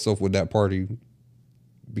associating myself with that party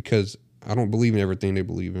because I don't believe in everything they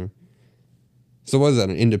believe in. So what is that,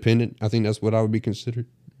 an independent? I think that's what I would be considered.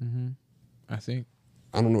 Mm-hmm. I think.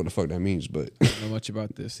 I don't know what the fuck that means, but... I don't know much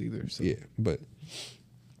about this either. So. Yeah, but...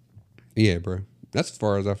 Yeah, bro. That's as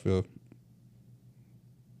far as I feel.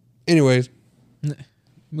 Anyways.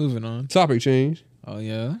 Moving on. Topic change. Oh,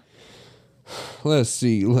 yeah? Let's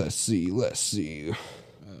see.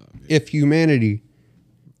 if humanity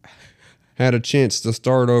had a chance to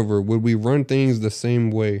start over, would we run things the same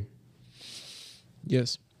way?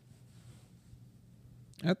 Yes.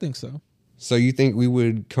 I think so. So you think we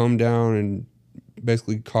would come down and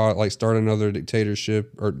basically start another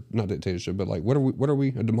dictatorship, or not dictatorship, but like what are we?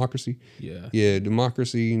 A democracy? Yeah. Yeah,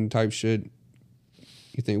 democracy and type shit.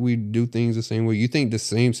 You think we'd do things the same way? You think the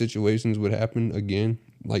same situations would happen again,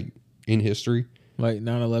 like in history? Like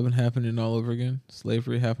 9/11 happening all over again,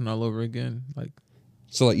 slavery happening all over again, like.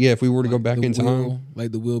 So like, yeah, if we were to go back in time,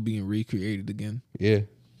 like the wheel being recreated again. Yeah.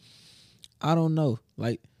 I don't know.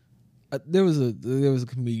 Like there was a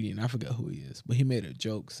comedian, I forgot who he is, but he made a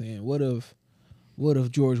joke saying, what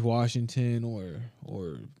if George Washington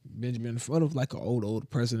or Benjamin, what if like an old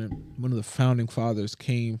president, one of the founding fathers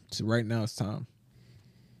came to right now it's time?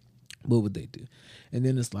 What would they do? And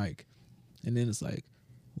then it's like,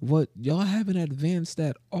 what, y'all haven't advanced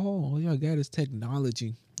at all. All y'all got is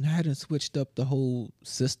technology. I hadn't switched up the whole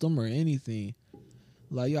system or anything.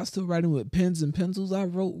 Like, y'all still writing with pens and pencils. I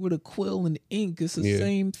wrote with a quill and ink. It's the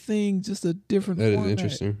same thing, just a different format. That is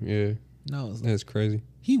interesting, yeah. No, that's crazy.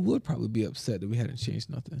 He would probably be upset that we hadn't changed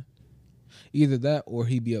nothing. Either that or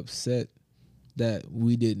he'd be upset that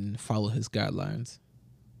we didn't follow his guidelines.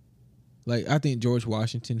 Like, I think George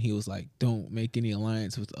Washington, he was like, don't make any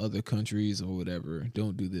alliance with other countries or whatever.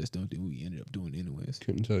 Don't do this, don't do what we ended up doing anyways.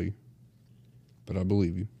 Couldn't tell you. But I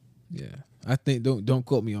believe you. Yeah. I think, don't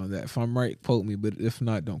quote me on that. If I'm right, quote me. But if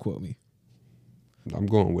not, don't quote me. I'm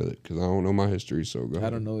going with it because I don't know my history, so go ahead. I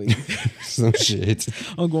don't know it. Some shit.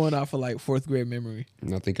 I'm going off of like 4th grade memory.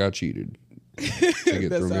 I think I cheated to get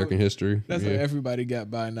through American history. That's how everybody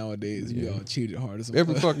got by nowadays. We all cheated hard as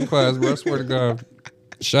every fucking class, bro. I swear to God.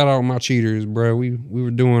 Shout out my cheaters, bro. We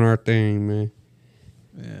were doing our thing, man.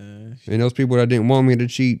 Yeah. And those people that didn't want me to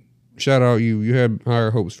cheat, shout out you. You had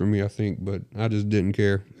higher hopes for me, I think, but I just didn't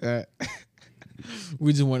care.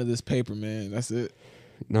 We just wanted this paper, man. That's it.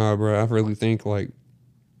 Nah, bro. I really think like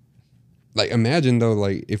imagine though,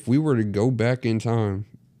 like if we were to go back in time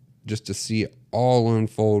just to see it all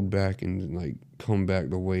unfold back and like come back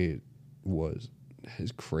the way it was. That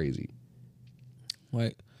is crazy.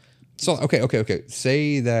 Like. So, okay.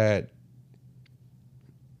 Say that,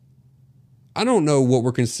 I don't know what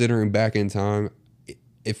we're considering back in time.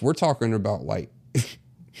 If we're talking about like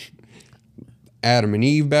Adam and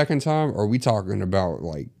Eve back in time, or are we talking about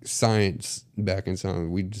like science back in time?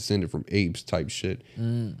 We descended from apes type shit.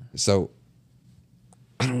 So,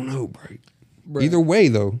 I don't know, bro. Either way,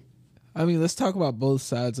 though. I mean, let's talk about both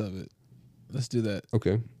sides of it. Let's do that.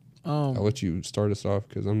 Okay. I'll let you start us off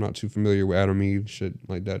because I'm not too familiar with Adam and Eve, shit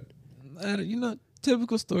like that. You know,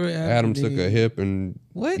 typical story. Adam took a hip and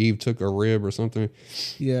Eve took a rib or something.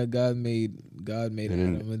 Yeah, God made Adam,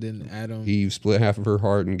 and then Adam. Eve split half of her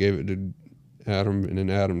heart and gave it to Adam, and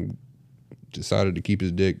then Adam decided to keep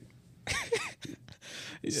his dick.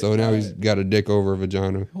 So now he's got a dick over a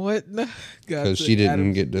vagina. What? Because she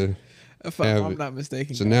didn't get to if I'm not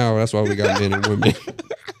mistaken. So now that's why we got men and women.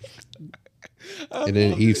 And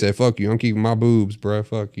then Eve said, fuck you, I'm keeping my boobs, bro.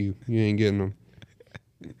 Fuck you. You ain't getting them.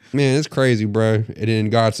 Man, it's crazy, bro. And then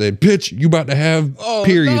God said, bitch, you about to have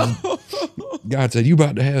periods. No. God said, you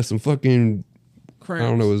about to have some fucking, cramps. I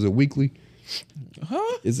don't know, is it weekly?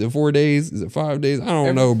 Huh? Is it 4 days? Is it 5 days? I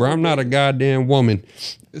don't know, bro. I'm not a goddamn woman.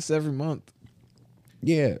 It's every month.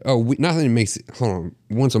 Yeah. Oh, nothing makes it. Hold on.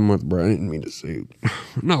 Once a month, bro. I didn't mean to say it.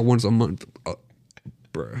 Not once a month,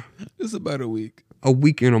 bro. It's about a week. A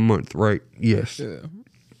week and a month, right? Yes. Yeah.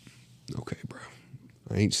 Okay, bro.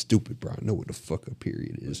 I ain't stupid, bro. I know what the fuck a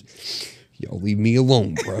period is. Y'all leave me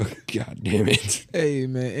alone, bro. God damn it. Hey,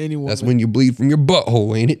 man. Anyone. That's when you bleed from your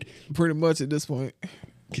butthole, ain't it? Pretty much at this point.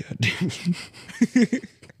 God damn it.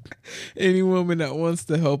 Any woman that wants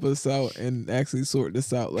to help us out and actually sort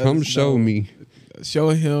this out, let come us show know. Me. Show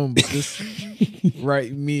him. Just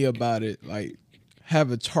write me about it. Like,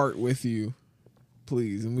 have a chart with you,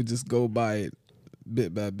 please. And we just go by it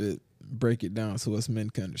bit by bit. Break it down so us men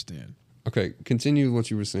can understand. Okay, continue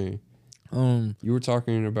what you were saying. You were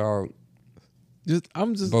talking about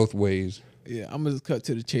I'm just both ways. Yeah, I'm gonna just cut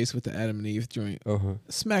to the chase with the Adam and Eve joint.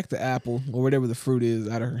 Smack the apple or whatever the fruit is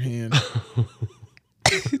out of her hand.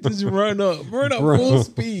 Just run up full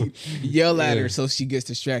speed. Yell at her so she gets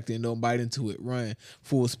distracted and don't bite into it. Run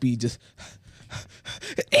full speed. Just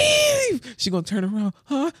Eve. She gonna turn around,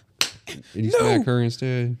 huh? And you smack her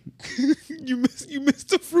instead. you missed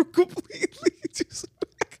the fruit completely.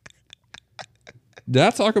 Did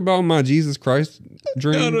I talk about my Jesus Christ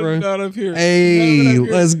dream, bro? Not up here. Hey,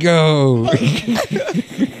 let's go.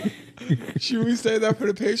 Should we say that for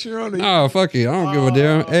the Patreon? Oh, fuck it. I don't give a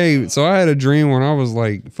damn. Hey, so I had a dream when I was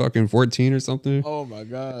like fucking 14 or something. Oh my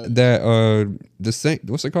god. That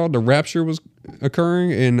what's it called? The rapture was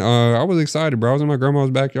occurring, and I was excited, bro. I was in my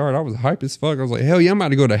grandma's backyard. I was hype as fuck. I was like, hell yeah, I'm about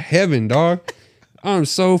to go to heaven, dog. I'm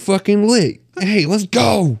so fucking lit. Hey, let's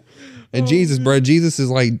go. And Jesus, bro, Jesus is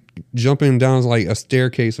like jumping down like a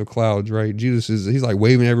staircase of clouds, right? He's like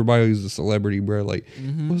waving at everybody. He's a celebrity, bro. Like,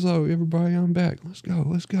 what's up, everybody? I'm back. Let's go.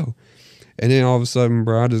 Let's go. And then all of a sudden,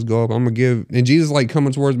 bro, I just go up. I'm going to and Jesus like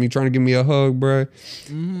coming towards me, trying to give me a hug, bro.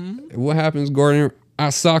 What happens, Gordon? I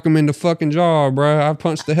sock him in the fucking jaw, bro. I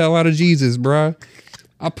punched the hell out of Jesus, bro.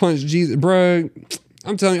 I punched Jesus, bro.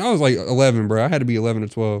 I'm telling you, I was like 11, bro. I had to be 11 or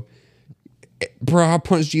 12. Bro, I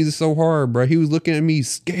punched Jesus so hard, bro. He was looking at me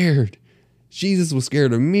scared. Jesus was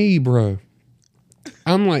scared of me, bro.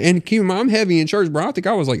 I'm like, and keep in mind, I'm heavy in church, bro. I think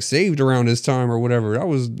I was like saved around this time or whatever. I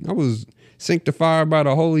was sanctified by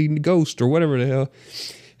the Holy Ghost or whatever the hell.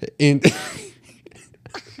 And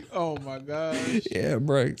oh my gosh. Yeah,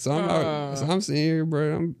 bro. So I'm sitting here,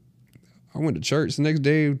 bro. I went to church the next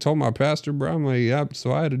day, told my pastor, bro. I'm like, yeah,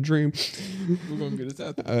 so I had a dream. We're gonna get this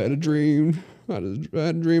out there. I had a dream. I had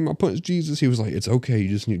a dream. I punched Jesus. He was like, it's okay. You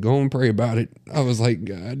just need to go and pray about it. I was like,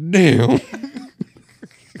 God damn.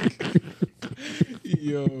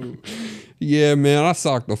 Yo. Yeah, man. I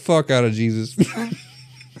socked the fuck out of Jesus.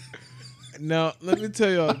 Now, let me tell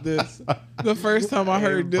y'all this. The first time I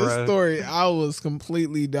heard this story, I was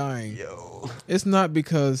completely dying. Yo. It's not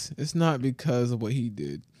because of what he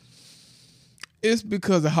did. It's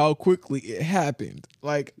because of how quickly it happened.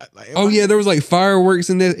 Like oh yeah, there was like fireworks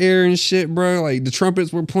in the air and shit, bro. Like the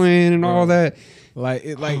trumpets were playing and all that. Like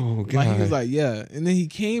he was like, yeah. And then he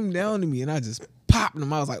came down to me and I just popped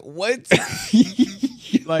him. I was like, what?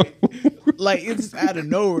 like it's out of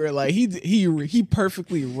nowhere. Like he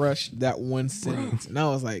perfectly rushed that one sentence. And I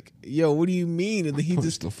was like, yo, what do you mean? And then he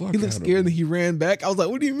looked scared and he ran back. I was like,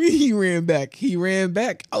 what do you mean he ran back? He ran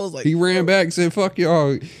back. I was like, he ran back, said, fuck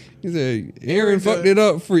y'all. He said, Aaron fucked it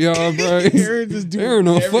up for y'all, bro. Aaron just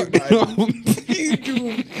doomed fucked it up. He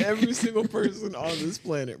doomed every single person on this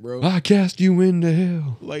planet, bro. I cast you into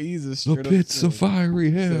hell. Like he's a straight the pits of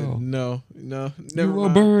fiery hell. Said, no, never you will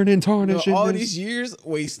burn and tarnish. No, all these years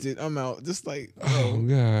wasted. I'm out. Just like, bro. Oh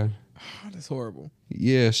God, that's horrible.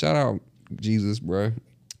 Yeah, shout out Jesus, bro.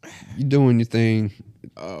 You doing your thing.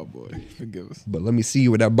 Oh boy, forgive us. But let me see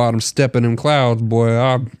you with that bottom step in them clouds, boy.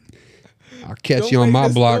 I'll catch you on my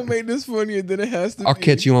block. Don't make this funnier than it has to be. I'll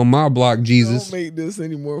catch you on my block, Jesus. Don't make this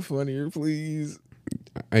any more funnier, please.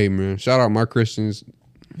 Hey, man. Shout out my Christians.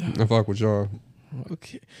 I fuck with y'all.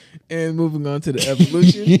 Okay. And moving on to the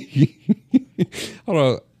evolution.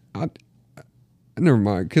 Hold on. Never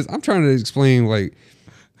mind. Because I'm trying to explain, like,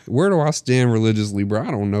 where do I stand religiously, bro? I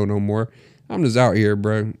don't know no more. I'm just out here,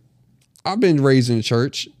 bro. I've been raised in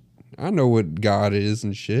church. I know what God is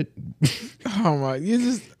and shit. Oh my,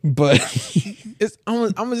 but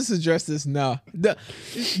I'm gonna just address this now.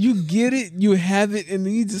 You get it, you have it, and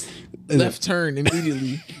then you just left turn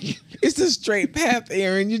immediately. It's a straight path,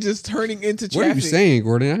 Aaron. You're just turning into traffic. What are you saying,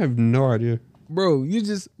 Gordon? I have no idea. Bro,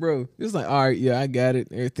 it's like, all right, yeah, I got it.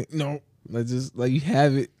 Everything. No, like you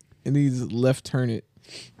have it, and then you just left turn it.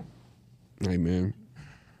 Hey man,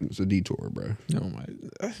 it's a detour, bro. Oh my,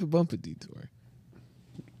 that's a bumper detour.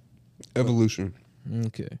 Evolution.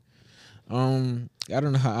 Okay. I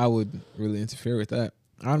don't know how I would really interfere with that.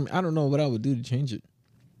 I don't know what I would do to change it.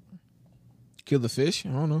 Kill the fish? I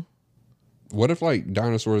don't know. What if like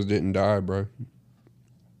dinosaurs didn't die, bro?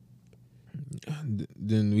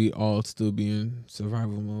 Then we all still be in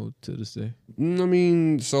survival mode to this day. I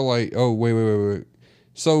mean, so like, oh wait.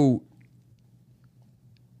 So,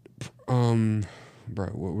 bro,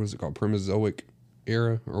 what was it called? Proterozoic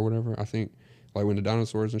era or whatever. I think. Like when the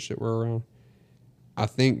dinosaurs and shit were around. I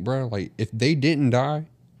think, bro, like if they didn't die,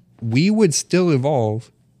 we would still evolve.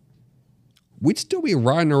 We'd still be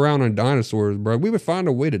riding around on dinosaurs, bro. We would find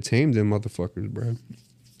a way to tame them motherfuckers, bro.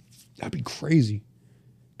 That'd be crazy.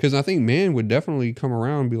 Because I think man would definitely come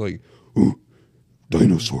around and be like, ooh,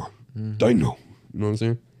 dinosaur, dino. You know what I'm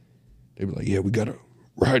saying? They'd be like, yeah, we gotta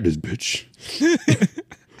ride this bitch.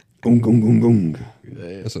 Gung, gung, gung, gung.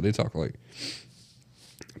 Yeah. That's what they talk like.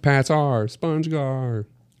 Patar, SpongeGar.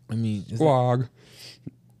 I mean, Squog.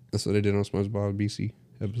 That's what they did on SpongeBob BC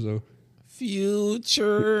episode.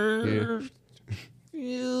 Future. Yeah.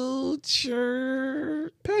 Future.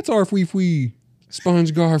 Patar, fwee fwee.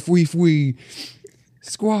 SpongeGar, fwee fwee.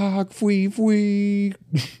 Squog, fwee fwee.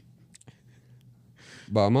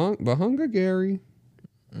 Bahunga Gary.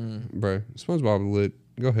 Bro, SpongeBob lit.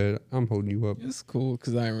 Go ahead. I'm holding you up. It's cool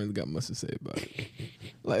because I ain't really got much to say about it.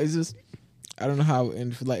 Like, it's just... I don't know how.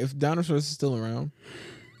 And if dinosaurs are still around,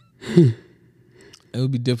 it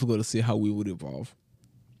would be difficult to see how we would evolve.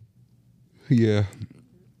 Yeah,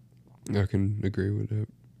 I can agree with that.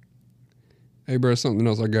 Hey, bro, something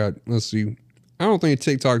else I got. Let's see. I don't think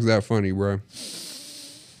TikTok's that funny, bro.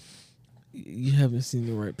 You haven't seen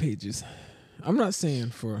the right pages. I'm not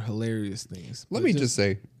saying for hilarious things. Let me just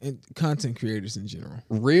say, content creators in general.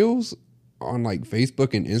 Reels on like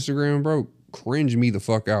Facebook and Instagram, bro, cringe me the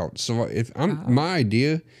fuck out. So if my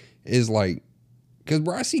idea is like, because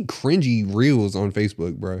bro, I see cringy reels on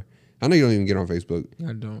Facebook, bro. I know you don't even get on Facebook.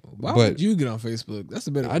 I don't. Why would you get on Facebook? That's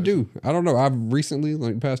a better question. I do. I don't know. I've recently,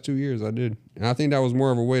 like the past 2 years, I did. And I think that was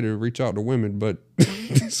more of a way to reach out to women, but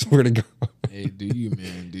swear to God. Hey, do you,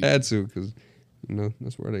 man? I had to, because, you know,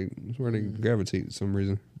 that's where they gravitate for some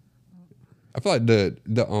reason. I feel like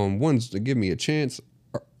the ones that give me a chance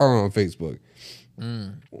are on Facebook.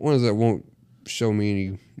 Ones that won't show me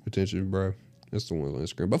any attention, bro. That's the ones on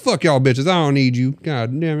Instagram. But fuck y'all bitches. I don't need you.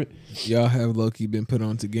 God damn it. Y'all have low-key been put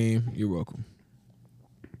onto game. You're welcome.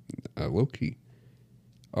 Low-key.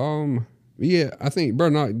 Yeah, I think, bro,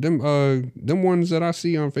 them ones that I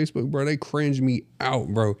see on Facebook, bro, they cringe me out,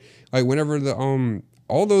 bro. Like whenever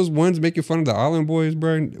all those ones making fun of the Island Boys,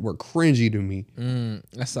 bro, were cringy to me.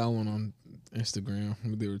 I saw one on Instagram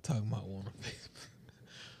where they were talking about one on Facebook.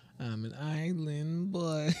 I'm an island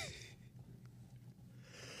boy.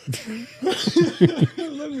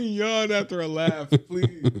 Let me yawn after a laugh,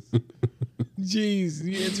 please. Jeez,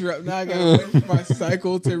 you interrupt. Now I gotta wait for my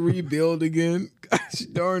cycle to rebuild again. Gosh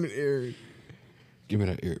darn it, Eric. Give me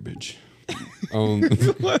that Eric, bitch.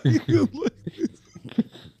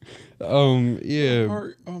 Yeah.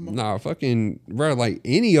 Nah, fucking, bro, like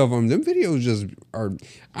any of them videos just are.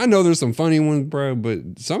 I know there's some funny ones, bro, but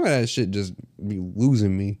some of that shit just be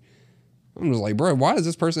losing me. I'm just like, bro, why does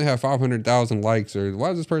this person have 500,000 likes, or why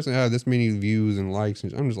does this person have this many views and likes?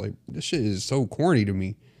 I'm just like, this shit is so corny to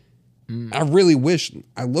me. I really wish,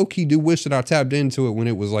 I low-key do wish that I tapped into it when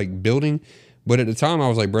it was like building, but at the time I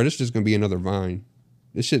was like, bro, this is just gonna be another Vine.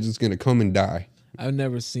 This shit is gonna come and die. I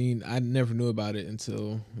never knew about it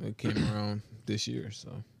until it came around this year.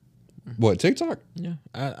 So, what, TikTok? Yeah,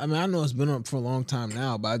 I mean, I know it's been up for a long time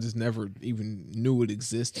now, but I just never even knew it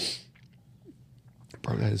existed.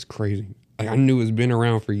 Bro, that is crazy. Like, I knew it's been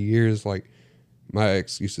around for years. Like, my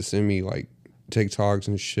ex used to send me like TikToks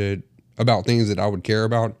and shit about things that I would care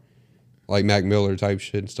about, like Mac Miller type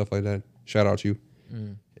shit and stuff like that. Shout out to you.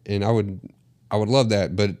 And I would love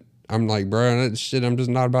that, but I'm like, bro, that shit, I'm just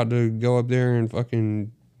not about to go up there and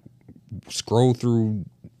fucking scroll through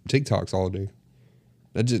TikToks all day.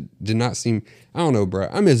 That just did not seem, I don't know, bro.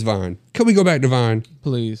 I miss Vine. Can we go back to Vine?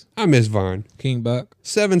 Please. I miss Vine. King Buck.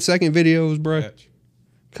 7-second videos, bro.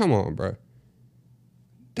 Come on, bro.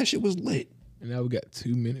 That shit was lit. And now we got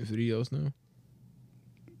 2-minute videos now.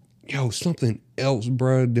 Yo, something else,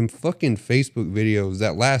 bro. Them fucking Facebook videos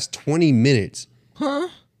that last 20 minutes. Huh?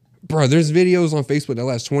 Bro, there's videos on Facebook that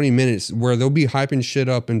last 20 minutes where they'll be hyping shit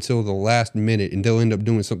up until the last minute and they'll end up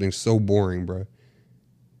doing something so boring, bro.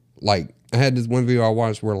 Like, I had this one video I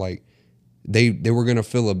watched where, like, they were going to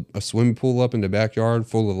fill a swimming pool up in the backyard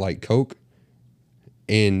full of, like, Coke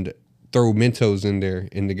and throw Mentos in there,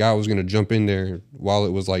 and the guy was going to jump in there while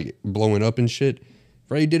it was, like, blowing up and shit.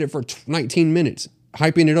 Freddie did it for 19 minutes,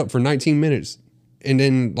 hyping it up for 19 minutes. And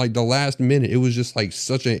then, like, the last minute, it was just, like,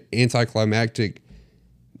 such an anticlimactic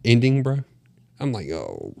ending, bro. I'm like,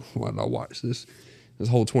 oh, why did I watch this? This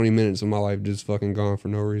whole 20 minutes of my life just fucking gone for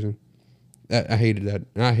no reason. I hated that.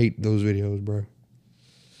 I hate those videos, bro.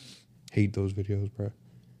 Hate those videos, bro.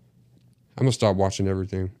 I'm gonna stop watching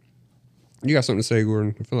everything. You got something to say,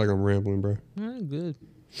 Gordon? I feel like I'm rambling, bro. Good.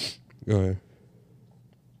 Go ahead.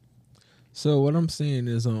 So what I'm saying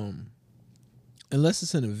is, unless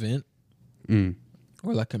it's an event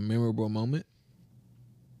or like a memorable moment,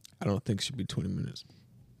 I don't think it should be 20 minutes.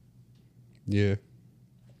 Yeah.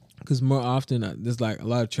 Because more often, there's like a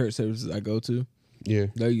lot of church services I go to. Yeah.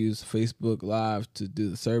 They'll use Facebook Live to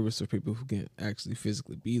do the service for people who can't actually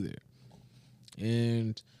physically be there.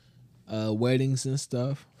 And weddings and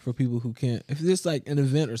stuff for people who can't. If it's like an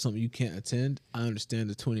event or something you can't attend, I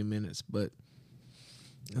understand the 20 minutes. But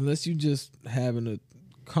unless you just having a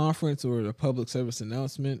conference or a public service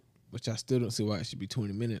announcement, which I still don't see why it should be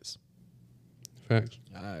 20 minutes. Facts.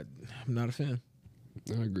 I'm not a fan.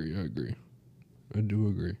 I agree. I do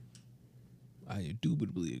agree. I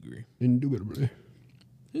indubitably agree. Indubitably.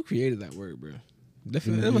 Who created that word, bro?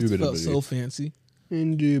 Definitely, that must have felt so fancy.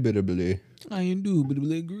 Indubitably. I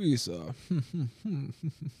indubitably agree, sir.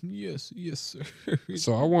 Yes, sir.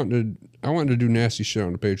 So I want to do nasty shit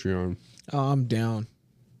on the Patreon. Oh, I'm down.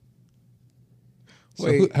 So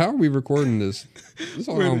Wait. how are we recording this? That's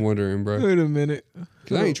all I'm wondering, bro. Wait a minute.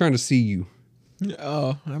 Because I ain't trying to see you.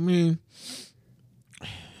 Oh, I mean,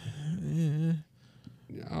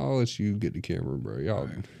 I'll let you get the camera, bro. Y'all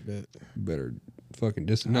bet. better fucking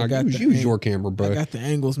use the your camera, bro. I got the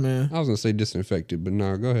angles, man. I was gonna say disinfected, but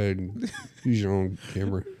no, go ahead and use your own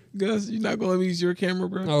camera. Gus, you're not gonna let me use your camera,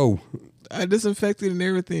 bro? Oh, I disinfected and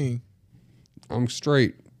everything. I'm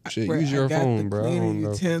straight. Shit, Bruh, use your I got phone, the bro. I cleaning don't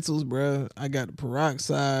know. utensils, bro. I got the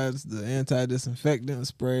peroxides, the anti-disinfectant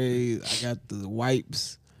sprays. I got the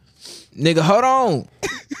wipes. Nigga, hold on.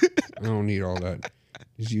 I don't need all that.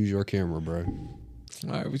 Just use your camera, bro.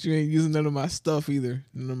 All right, but you ain't using none of my stuff either.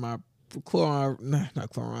 None of my not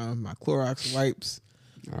Chlorine, my Clorox wipes.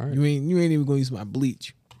 All right. You ain't even gonna use my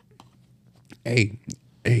bleach. Hey,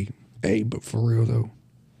 but for real though,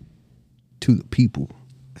 to the people,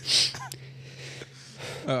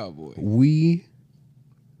 Oh boy, we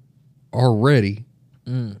are ready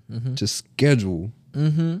to schedule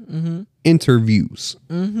interviews.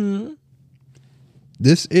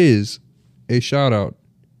 This is a shout out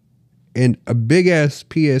and a big ass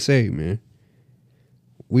PSA, man.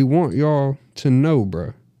 We want y'all to know,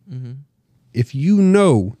 bro. If you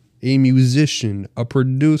know a musician, a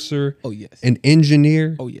producer, oh yes, an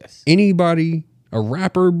engineer, oh yes, anybody, a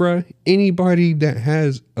rapper, bruh, anybody that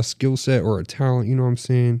has a skill set or a talent, you know what I'm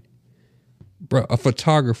saying? Bruh, a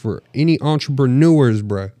photographer, any entrepreneurs,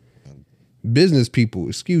 bruh, business people,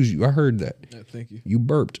 excuse you, I heard that. yeah, thank you. You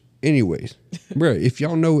burped. Anyways, bruh, if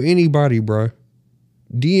y'all know anybody, bruh,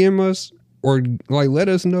 DM us or like let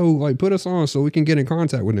us know, like put us on so we can get in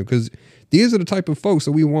contact with them because these are the type of folks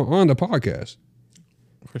that we want on the podcast.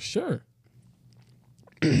 For sure.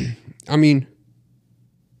 I mean,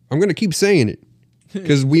 I'm going to keep saying it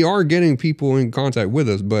because we are getting people in contact with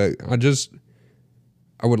us, but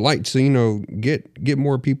I would like to, you know, get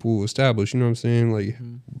more people established, you know what I'm saying? Like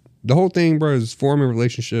the whole thing, bro, is forming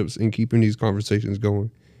relationships and keeping these conversations going.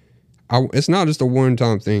 It's not just a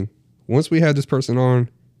one-time thing. Once we have this person on,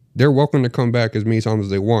 they're welcome to come back as many times as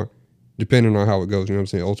they want, depending on how it goes, you know what I'm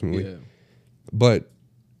saying, ultimately. Yeah. But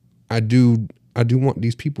I do want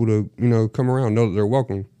these people to, you know, come around, know that they're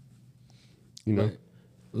welcome. You know?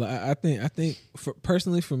 Right. I think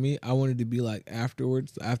personally for me, I wanted to be like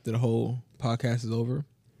afterwards, after the whole podcast is over.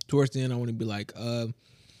 Towards the end, I want to be like,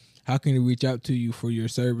 how can we reach out to you for your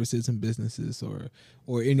services and businesses or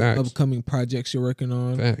any upcoming projects you're working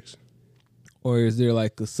on? Facts. Or is there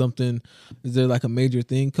like is there like a major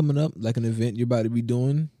thing coming up, like an event you're about to be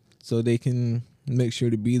doing so they can make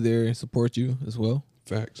sure to be there and support you as well?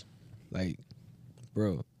 Facts. Like,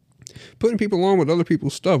 bro, putting people on with other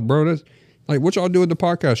people's stuff, bro. That's like what y'all do with the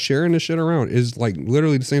podcast, sharing this shit around is like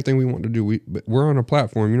literally the same thing we want to do. We're on a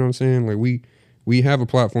platform, you know what I'm saying? Like we have a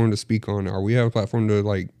platform to speak on, or we have a platform to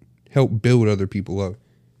like help build other people up.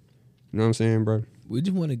 You know what I'm saying, bro? We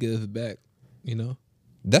just want to give back, you know?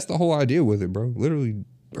 That's the whole idea with it, bro. Literally,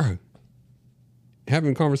 bro.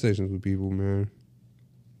 Having conversations with people, man,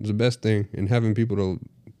 is the best thing. And having people to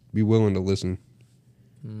be willing to listen.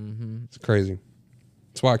 It's crazy.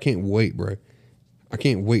 That's why I can't wait, bro. I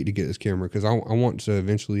can't wait to get this camera because I want to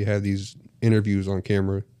eventually have these interviews on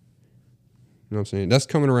camera. You know what I'm saying? That's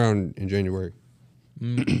coming around in January,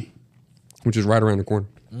 which is right around the corner.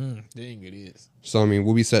 Dang, it is. So, I mean,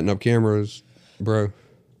 we'll be setting up cameras, bro,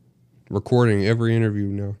 recording every interview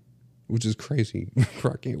now, which is crazy.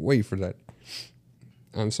 I can't wait for that.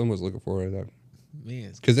 I'm so much looking forward to that.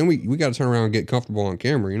 Man, because then we got to turn around and get comfortable on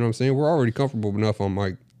camera. You know what I'm saying? We're already comfortable enough on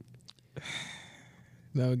mic.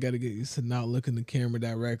 Now we got to get used to not looking the camera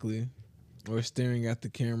directly or staring at the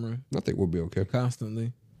camera. I think we'll be okay.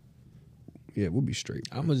 Constantly. Yeah, we'll be straight.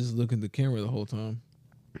 I'm going to just look at the camera the whole time.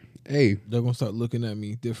 Hey. They're going to start looking at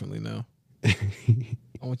me differently now. I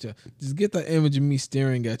want you to just get that image of me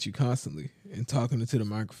staring at you constantly and talking into the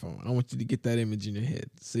microphone. I want you to get that image in your head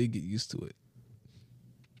so you get used to it.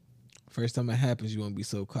 First time it happens, you won't be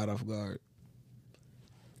so caught off guard.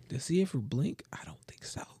 Does he ever blink? I don't think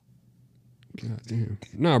so. God damn.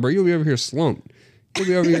 Nah, bro, you'll be over here slumped. You'll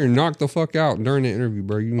be over here knocked the fuck out during the interview,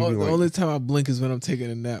 bro. You the only time I blink is when I'm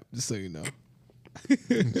taking a nap, just so you know.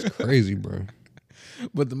 It's crazy, bro.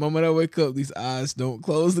 But the moment I wake up, these eyes don't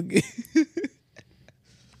close again.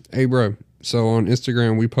 Hey, bro. So on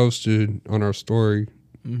Instagram, we posted on our story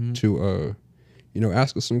to,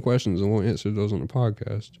 ask us some questions and we'll answer those on the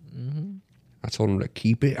podcast. I told them to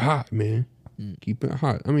keep it hot, man. Keep it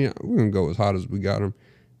hot. I mean, we're gonna go as hot as we got them.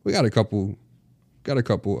 We got a couple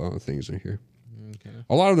things in here. Okay.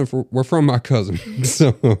 A lot of them were from my cousin,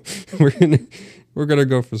 so we're gonna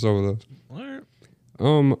go for some of those.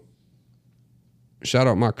 All right. Shout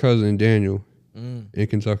out my cousin Daniel in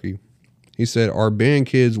Kentucky. He said, "Are band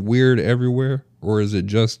kids weird everywhere, or is it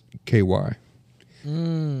just KY?"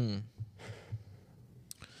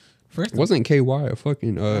 First, Wasn't KY a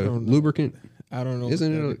fucking lubricant? I don't know.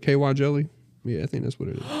 Isn't it a KY jelly? Yeah, I think that's what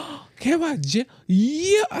it is. KY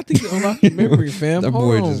yeah, I think it unlocked the memory, fam. That Hold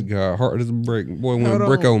boy on. just got hard as a brick. Boy went Hold on.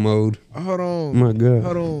 bricko mode. Hold on. My God.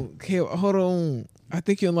 Hold on. Hold on. I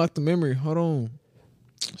think you unlocked the memory. Hold on.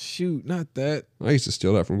 Shoot, not that. I used to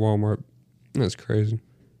steal that from Walmart. That's crazy.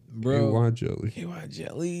 Bro. KY jelly. KY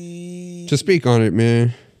jelly. To speak on it,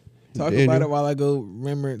 man. Talk Daniel, about it while I go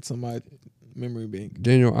remember it to my memory bank.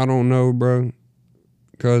 Daniel, I don't know, bro.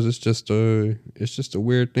 Cause it's just a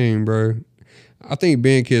weird thing, bro. I think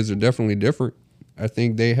band kids are definitely different. I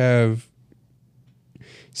think they have.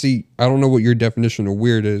 See, I don't know what your definition of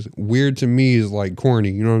weird is. Weird to me is like corny.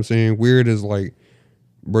 You know what I'm saying? Weird is like,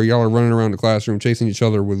 bro, y'all are running around the classroom chasing each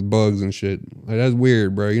other with bugs and shit. Like, that's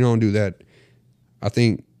weird, bro. You don't do that. I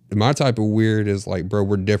think my type of weird is like, bro,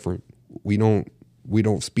 we're different. We don't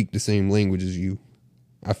speak the same language as you.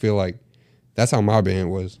 I feel like that's how my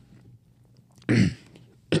band was.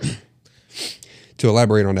 To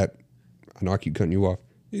elaborate on that, I know I keep cutting you off,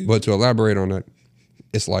 but to elaborate on that,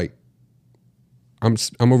 it's like I'm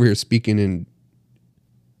over here speaking in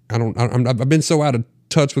I've been so out of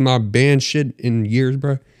touch with my band shit in years,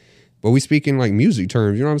 bro. But we speak in like music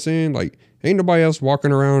terms, you know what I'm saying? Like ain't nobody else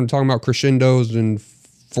walking around talking about crescendos and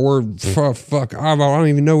fuck. I don't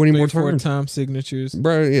even know any more terms. Time signatures,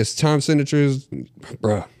 bro. It's time signatures,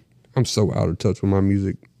 bro. I'm so out of touch with my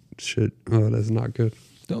music shit. Oh, that's not good.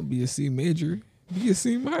 Don't be a C major. Be a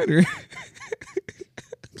C minor.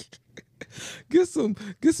 Get some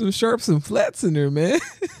sharps and flats in there, man.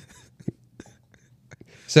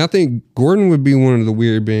 See, I think Gordon would be one of the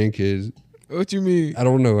weird band kids. What you mean? I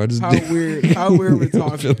don't know. I just how weird we're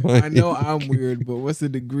talking. Like, I know I'm weird, but what's the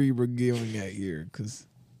degree we're going at here? Because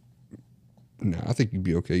I think you'd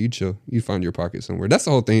be okay. You chill. You find your pocket somewhere. That's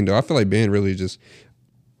the whole thing, though. I feel like band really is just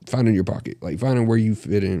finding your pocket, like finding where you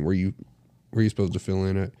fit in, where you're supposed to fill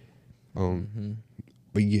in at.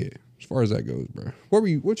 But yeah, as far as that goes, bro.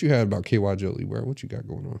 What you had about KY jelly, bro? What you got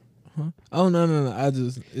going on? Huh? Oh no. It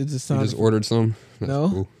just sounded. You just ordered some. That's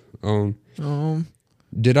no. Cool.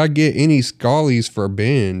 Did I get any schollies for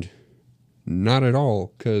band? Not at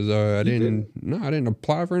all, cause I didn't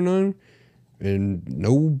apply for none, and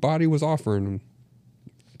nobody was offering them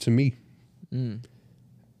to me.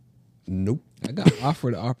 Nope. I got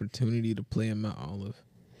offered the opportunity to play in Mount Olive.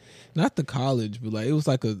 Not the college, but like it was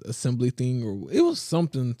like a assembly thing, or it was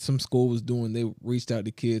something some school was doing. They reached out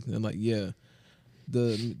to kids and they're like, yeah.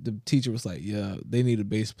 The teacher was like, yeah, they need a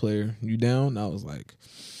bass player. You down? I was like,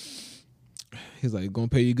 he's like, gonna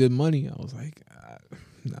pay you good money. I was like,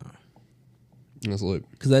 nah. That's lit.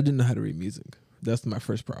 Because I didn't know how to read music. That's my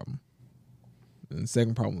first problem. And the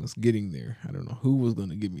second problem was getting there. I don't know who was going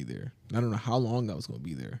to get me there. I don't know how long I was going to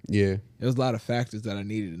be there. Yeah. There was a lot of factors that I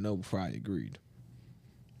needed to know before I agreed.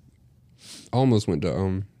 I almost went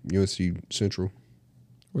to USC Central.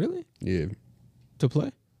 Really? Yeah. To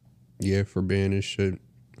play? Yeah, for band and shit.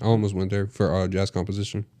 I almost went there for jazz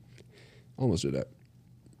composition. Almost did that.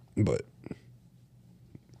 But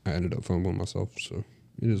I ended up fumbling myself, so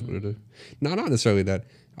it is what it is. No, not necessarily that.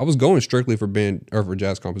 I was going strictly for band or for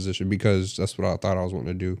jazz composition because that's what I thought I was wanting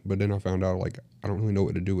to do. But then I found out like I don't really know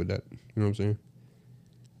what to do with that. You know what I'm saying?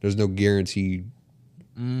 There's no guaranteed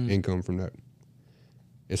income from that.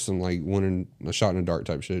 It's some like a shot in the dark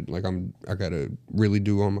type shit. Like I gotta really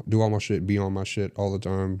do all my shit, be on my shit all the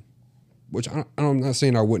time. Which I'm not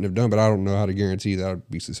saying I wouldn't have done, but I don't know how to guarantee that I'd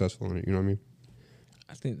be successful in it. You know what I mean?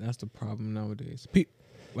 I think that's the problem nowadays.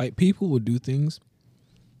 People will do things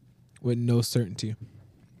with no certainty.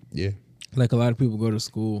 Yeah. Like a lot of people go to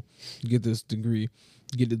school, get this degree,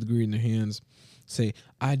 get the degree in their hands, say,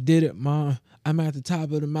 I did it, Ma. I'm at the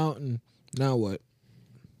top of the mountain. Now what?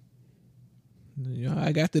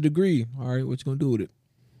 I got the degree. All right, what you gonna do with it?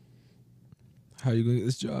 How you gonna get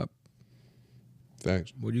this job?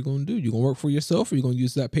 Facts. What are you gonna do? You gonna work for yourself, or you gonna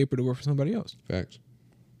use that paper to work for somebody else? Facts.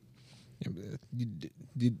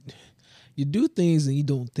 You do things and you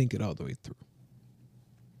don't think it all the way through.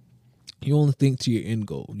 You only think to your end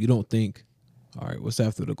goal. You don't think, all right, what's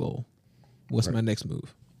after the goal? What's my next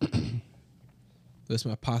move? What's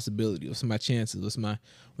my possibility? What's my chances? What's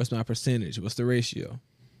my percentage? What's the ratio?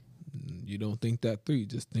 You don't think that through. You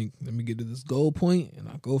just think, let me get to this goal point and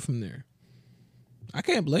I'll go from there. I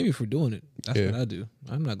can't blame you for doing it. That's what I do.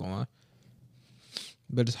 I'm not gonna lie.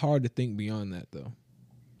 But it's hard to think beyond that though.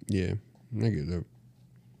 Yeah, I get that.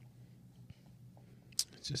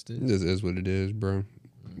 It just is. This is what it is, bro.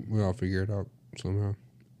 We all figure it out somehow.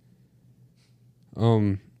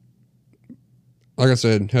 like I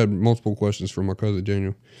said, had multiple questions from my cousin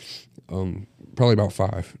Daniel. Probably about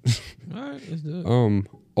 5. All right, let's do it.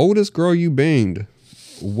 Oldest girl you banged.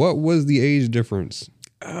 What was the age difference?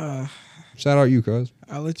 Shout out you, cuz.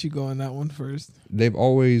 I'll let you go on that one first. They've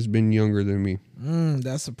always been younger than me.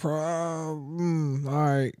 That's a problem. All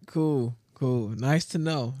right, cool. Nice to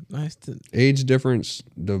know. Age difference,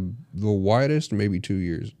 the widest, maybe 2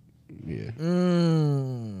 years. Yeah.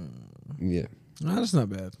 Yeah. No, that's not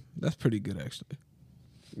bad. That's pretty good, actually.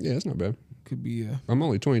 Yeah, it's not bad. Could be. I'm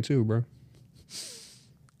only 22, bro.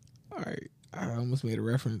 All right. I almost made a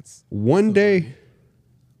reference. One day.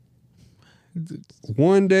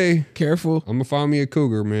 Careful. I'm gonna find me a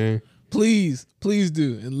cougar, man. Please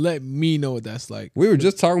do, and let me know what that's like. We were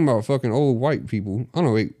just talking about fucking old white people. Oh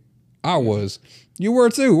no, wait. I was. You were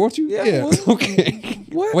too, weren't you? Yeah. Okay.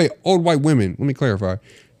 What? Wait, old white women. Let me clarify.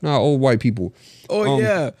 Nah, old white people. Oh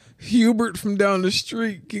yeah, Hubert from down the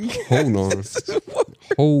street. Can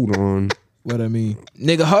Hold on. What I mean,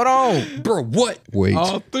 nigga, hold on, bro. What? Wait.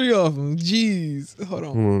 All 3 of them. Jeez, hold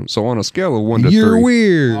on. So on a scale of 1 to 3, you're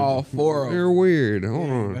weird. All 4 of them. You're weird. Hold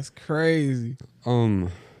on. That's crazy.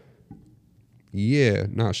 Yeah.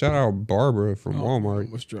 Nah. Shout out Barbara from Walmart. I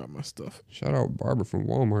almost dropped my stuff. Shout out Barbara from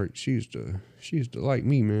Walmart. She used to like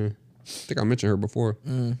me, man. I think I mentioned her before.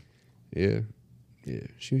 Yeah.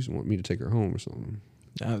 She used to want me to take her home or something.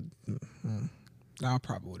 I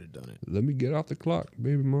probably would have done it. Let me get off the clock,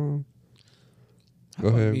 baby mom. How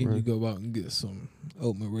about me and you go out and get some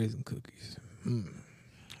oatmeal raisin cookies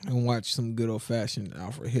and watch some good old fashioned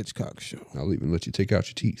Alfred Hitchcock show. I'll even let you take out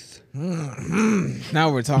your teeth.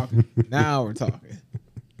 Now we're talking.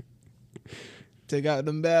 Take out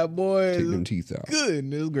them bad boys. Take them teeth out.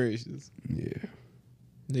 Goodness gracious. Yeah.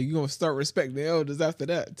 Now you're going to start respecting the elders after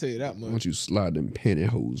that. I'll tell you that much. Why don't you slide them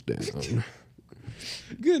pantyhose down?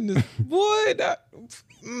 Goodness. Boy,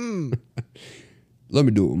 Let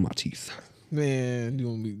me do it with my teeth. Man, you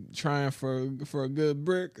gonna be trying for a good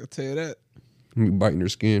brick? I'll tell you that. Me biting her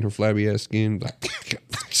skin, her flabby ass skin. Like,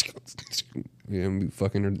 yeah, I'm be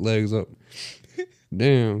fucking her legs up.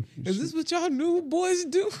 Damn. Is this what y'all new boys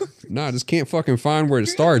do? Nah, I just can't fucking find where it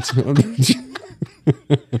starts.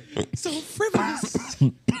 So frivolous.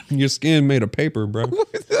 Your skin made of paper, bro. What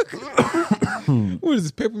is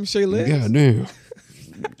this, paper mache legs? God damn.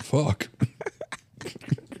 Fuck.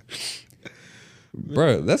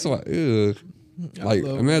 Bro, that's why. Like,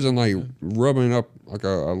 imagine like rubbing up like a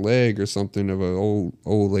leg or something of an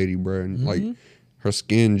old lady, bro, and like her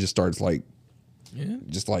skin just starts like,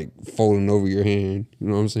 just like folding over your hand. You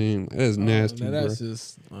know what I'm saying? That's nasty, bro. That's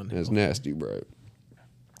just unhealthy. That's nasty, bro.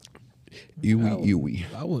 Ewy.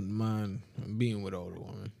 I wouldn't mind being with an older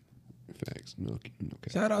woman. Facts. No, okay.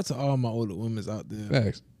 Shout out to all my older women out there.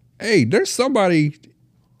 Facts. Hey, there's somebody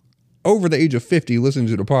over the age of 50 listening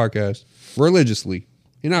to the podcast religiously,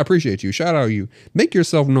 and I appreciate you. Shout out you. Make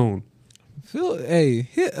yourself known.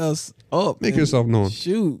 Hit us up. Make yourself known.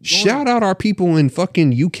 Shoot. Shout out our people in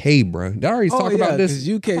fucking UK, bro. They already talk about this.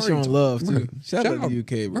 UK showing love too. Shout out to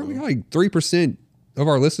UK, bro. We got like 3% of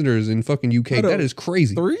our listeners in fucking UK. That is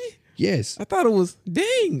crazy. 3? Yes. I thought it was.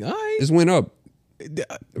 Dang. All right. This went up.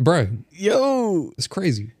 Bro. Yo. It's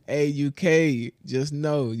crazy. Hey, UK, just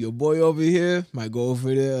know your boy over here might go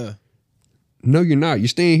over there. No, you're not. You're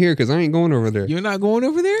staying here because I ain't going over there. You're not going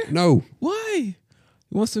over there? No. Why?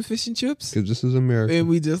 You want some fish and chips? Because this is America. And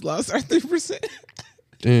we just lost our 3%.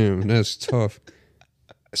 Damn, that's tough.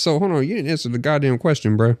 So, hold on. You didn't answer the goddamn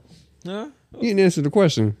question, bro. Huh? You didn't answer the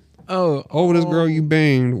question. Oldest girl you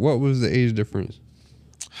banged, what was the age difference?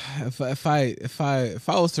 If I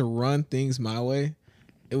was to run things my way,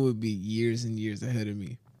 it would be years and years ahead of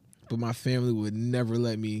me. But my family would never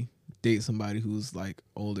let me date somebody who's like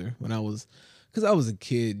older. Because I was a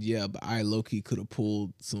kid, yeah, but I low-key could have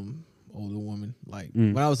pulled some older woman. Like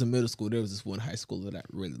when I was in middle school, there was this one high schooler that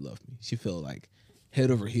really loved me. She felt like head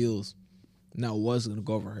over heels. And I was gonna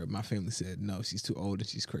go over her. My family said no, she's too old and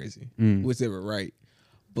she's crazy, which they were right.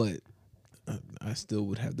 But I still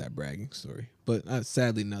would have that bragging story. But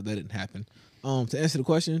sadly, no, that didn't happen. To answer the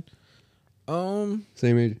question,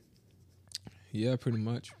 Same age? yeah, pretty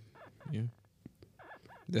much. Yeah,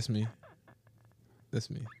 that's me. Let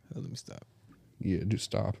me stop. Yeah, do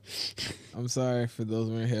stop. I'm sorry for those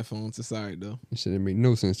wearing headphones. It's all right, though. It shit didn't make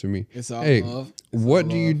no sense to me. It's all hey, love. What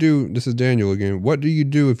do you do? This is Daniel again. What do you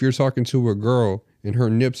do if you're talking to a girl and her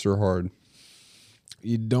nips are hard?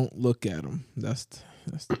 You don't look at them. That's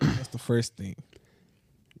the first thing.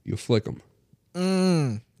 You flick them.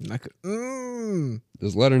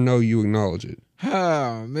 Just let her know you acknowledge it.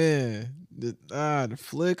 Oh, man. The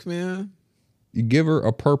flick, man. You give her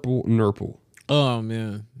a purple nurple. Oh,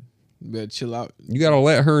 man. You better chill out. You gotta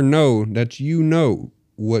let her know that you know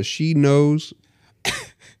what she knows.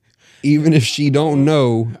 Even if she don't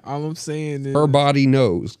know, all I'm saying is her body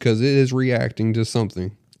knows because it is reacting to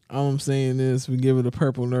something. All I'm saying is we give it a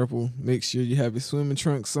purple nurple. Make sure you have your swimming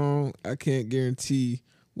trunks on. I can't guarantee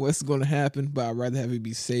what's going to happen, but I'd rather have it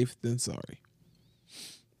be safe than sorry.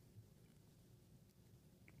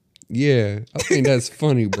 Yeah, I think that's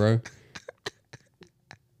funny, bro.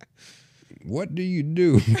 What do you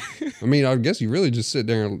do? I mean, I guess you really just sit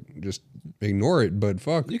there and just ignore it, but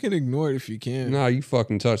fuck. You can ignore it if you can. Nah, you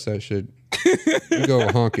fucking touch that shit. You go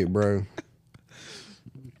honk it, bro.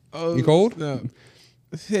 Oh, you cold? No.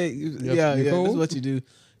 Hey, yeah, cold? That's what you do.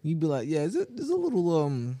 You be like, yeah, is it a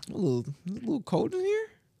little cold in here?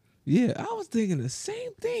 Yeah, I was thinking the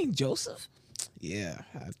same thing, Joseph. Yeah,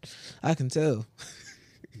 I can tell.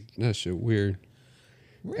 That shit weird.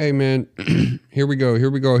 Hey, man, here we go.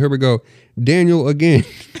 Daniel again.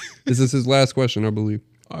 This is his last question, I believe.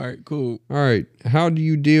 All right, cool. All right. How do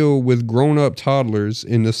you deal with grown-up toddlers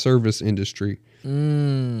in the service industry?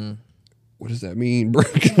 What does that mean, bro?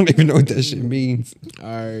 I don't even know what that shit means. All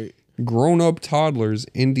right. Grown-up toddlers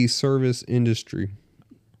in the service industry.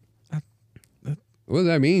 What does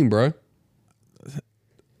that mean, bro?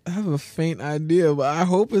 I have a faint idea, but I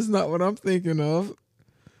hope it's not what I'm thinking of.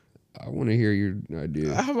 I want to hear your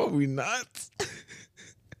idea. How about we not?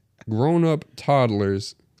 Grown-up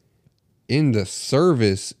toddlers in the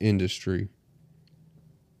service industry.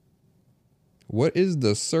 What is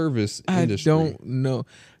the service industry? I don't know.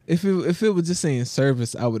 If it was just saying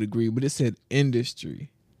service, I would agree, but it said industry.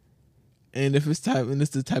 And if it's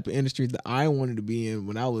the type of industry that I wanted to be in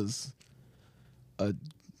when I was a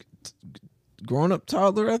grown-up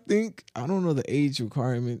toddler, I think. I don't know the age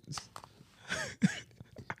requirements.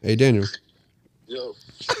 Hey, Daniel. Yo.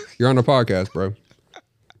 You're on the podcast, bro.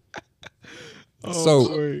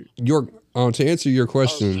 So your to answer your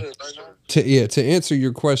question, to answer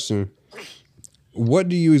your question, what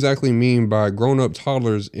do you exactly mean by grown-up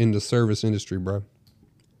toddlers in the service industry, bro?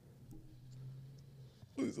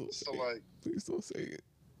 Please don't say it.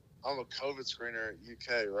 I'm a COVID screener at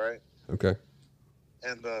UK, right? Okay.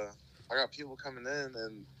 And I got people coming in,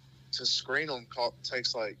 and to screen them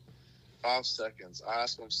takes like 5 seconds. I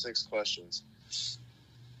ask them 6 questions,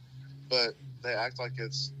 but they act like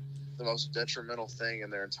it's the most detrimental thing in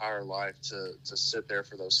their entire life to sit there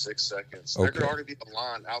for those 6 seconds. Okay. There could already be a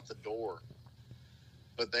line out the door,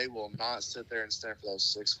 but they will not sit there and stand for those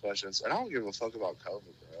 6 questions. And I don't give a fuck about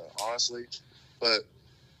COVID, bro, honestly. But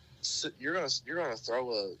you're gonna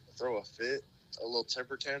throw a fit, a little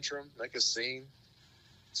temper tantrum, make a scene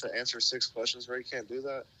to answer 6 questions where you can't do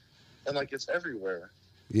that, and like it's everywhere.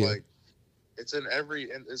 Yeah. Like it's in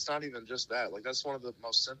every, and it's not even just that. Like that's one of the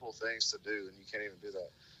most simple things to do, and you can't even do that.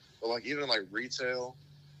 But like even like retail,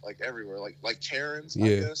 like everywhere, like Karens, yeah.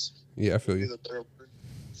 I guess. Yeah, I feel you. Okay.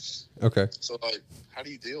 Okay. So like, how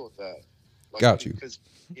do you deal with that? Like, Got you. Because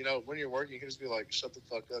when you're working, you can just be like, "Shut the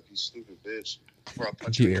fuck up, you stupid bitch," before I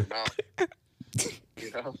punch you in your mouth.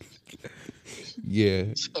 Yeah,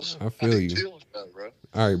 So, I feel you. Deal with that, bro.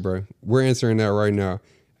 All right, bro. We're answering that right now.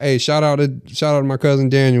 Hey, shout out to my cousin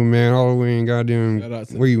Daniel, man, all the way in goddamn.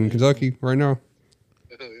 Where you in Kentucky right now?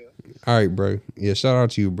 Hell yeah. All right, bro. Yeah, shout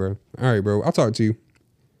out to you, bro. All right, bro. I'll talk to you.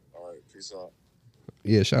 All right, peace out.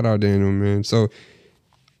 Yeah, shout out Daniel, man. So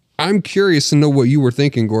I'm curious to know what you were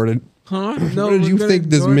thinking, Gordon. Huh? No, what did you think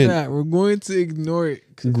this meant? That. We're going to ignore it.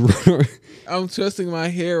 I'm trusting my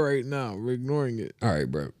hair right now. We're ignoring it. All right,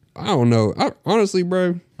 bro. I don't know. Honestly,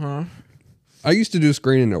 bro. Huh? I used to do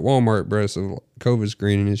screening at Walmart, bro. So COVID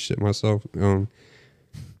screening and shit myself. It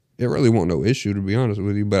really wasn't no issue, to be honest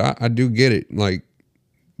with you. But I do get it. Like,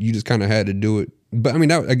 you just kind of had to do it. But I mean,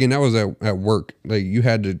 that was at work. Like, you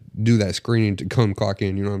had to do that screening to come clock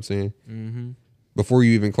in. You know what I'm saying? Mm-hmm. Before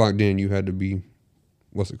you even clocked in, you had to be,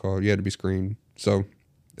 what's it called? You had to be screened. So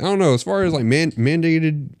I don't know. As far as like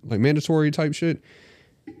mandated, like mandatory type shit,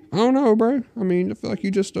 I don't know, bro. I mean, I feel like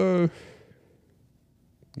you just get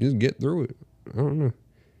through it. I don't know.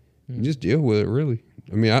 You just deal with it, really.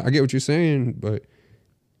 I mean, I get what you're saying, but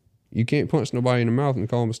you can't punch nobody in the mouth and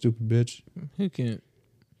call them a stupid bitch. Who can't?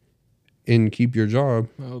 And keep your job.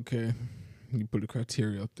 Okay. You put a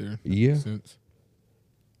criteria up there. Yeah. Sense.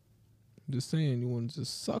 Just saying, you want to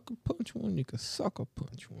just sucker punch one, you can sucker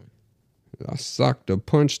punch one. I socked a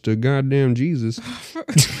punch to goddamn Jesus.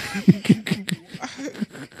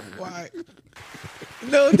 Why?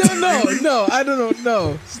 No, I don't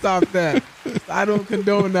know. Stop that. I don't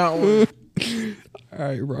condone that one. All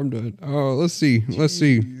right, bro, I'm done. Oh, let's see.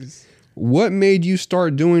 What made you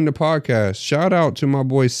start doing the podcast? Shout out to my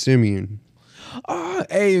boy Simeon. Oh,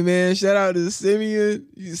 hey man, shout out to Simeon.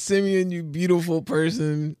 Simeon, you beautiful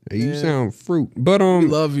person. Hey, you man. sound fruit. But We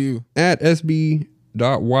love you. at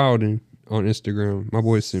sb.wilden on Instagram. My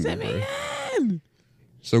boy Simeon. Bro.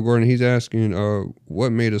 So Gordon, he's asking,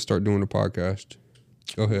 what made us start doing the podcast?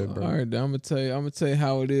 Go ahead, bro. All right, I'm gonna tell you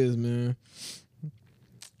how it is, man.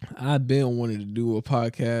 I've been wanting to do a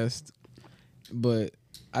podcast, but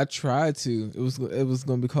I tried to. It was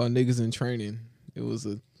gonna be called Niggas in Training. It was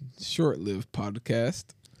a short-lived podcast,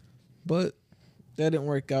 but that didn't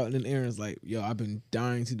work out. And then Aaron's like, "Yo, I've been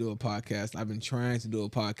dying to do a podcast. I've been trying to do a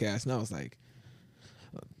podcast." And I was like,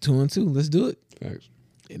 2 and 2, let's do it. Thanks.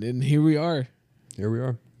 And then here we are. Here we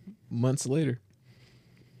are. Months later.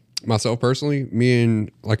 Myself personally, me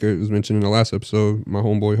and, like it was mentioned in the last episode, my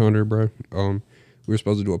homeboy Hunter, bro. We were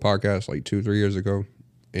supposed to do a podcast like 2-3 years ago,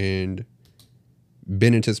 and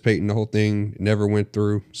been anticipating the whole thing, never went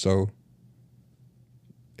through. So,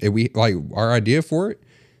 our idea for it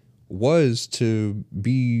was to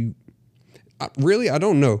be. Really, I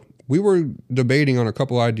don't know. We were debating on a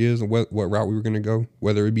couple ideas of what route we were going to go,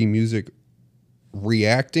 whether it be music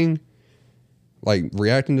reacting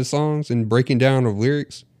to songs and breaking down of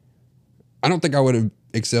lyrics. I don't think I would have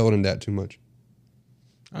excelled in that too much.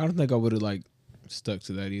 I don't think I would have stuck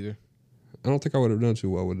to that either. I don't think I would have done too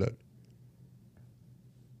well with that.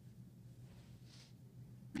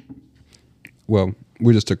 Well,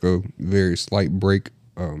 we just took a very slight break.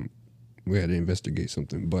 We had to investigate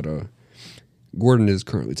something, but Gordon is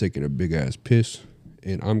currently taking a big ass piss,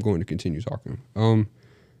 and I'm going to continue talking.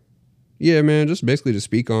 Yeah, man, just basically to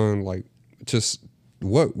speak on just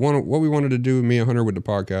what we wanted to do, me and Hunter, with the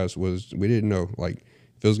podcast was we didn't know if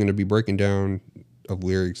it was going to be breaking down of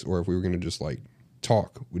lyrics or if we were going to just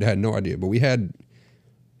talk. We had no idea, but we had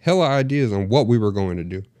hella ideas on what we were going to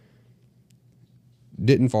do.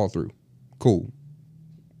 Didn't fall through. Cool.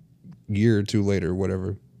 Year or two later,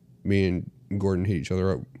 whatever, me and Gordon hit each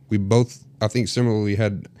other up. We both, I think, similarly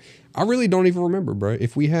had. I really don't even remember, bro,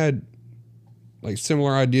 if we had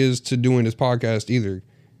similar ideas to doing this podcast either.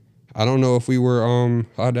 I don't know if we were. I'll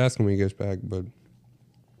have to ask him when he gets back, but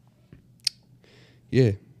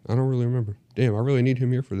yeah, I don't really remember. Damn, I really need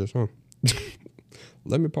him here for this, huh?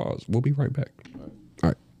 Let me pause. We'll be right back. All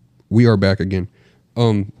right. We are back again.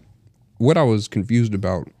 What I was confused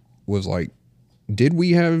about was did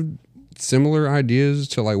we have similar ideas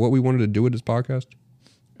to what we wanted to do with this podcast?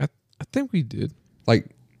 I think we did.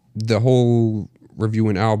 The whole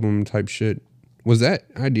reviewing album type shit. Was that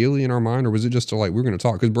ideally in our mind, or was it just to we're going to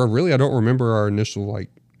talk? Because, bro, really, I don't remember our initial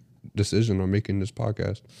decision on making this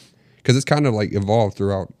podcast. Because it's kind of evolved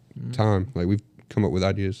throughout time. We've come up with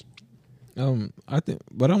ideas. I think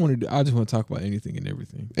what I want to do, I just want to talk about anything and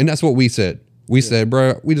everything. And that's what we said. We said,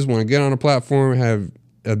 bro, we just want to get on a platform, have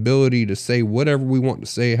ability to say whatever we want to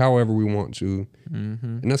say, however we want to.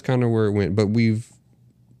 Mm-hmm. And that's kind of where it went. But we've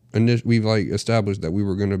established that we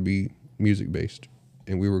were going to be music based,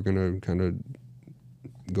 and we were going to kind of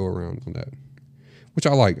go around on that, which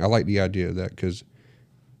I like. I like the idea of that because,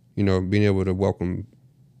 being able to welcome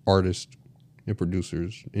artists and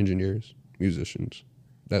producers, engineers, musicians,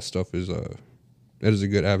 that stuff is that is a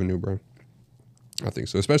good avenue, bro. I think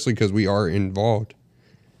so, especially because we are involved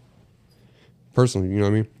personally. You know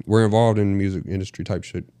what I mean? We're involved in the music industry type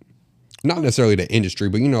shit. Not necessarily the industry,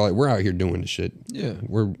 but we're out here doing the shit. Yeah,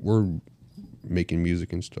 we're making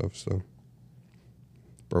music and stuff. So,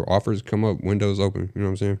 bro, offers come up, windows open. You know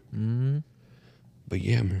what I'm saying? Mm-hmm. But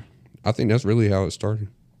yeah, man, I think that's really how it started.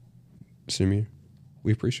 Simeon,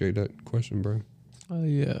 we appreciate that question, bro. Oh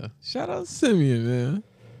yeah, shout out Simeon, man.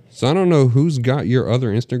 So I don't know who's got your other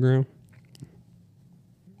Instagram.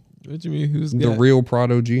 What you mean? Who's the got? Real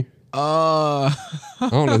Prodigy? I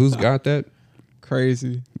don't know who's got that.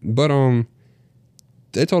 Crazy. But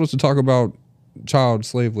they told us to talk about child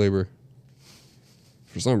slave labor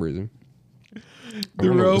for some reason.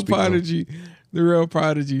 The Real Prodigy. The Real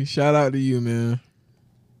Prodigy. Shout out to you, man.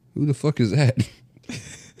 Who the fuck is that?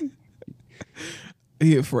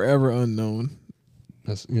 He forever unknown.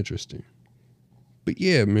 That's interesting. But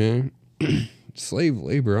yeah, man. Slave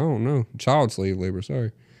labor, I don't know. Child slave labor,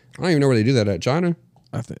 sorry. I don't even know where they do that at. China?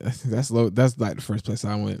 I think that's low. That's the first place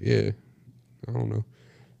I went. Yeah. I don't know.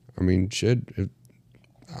 I mean, shit. I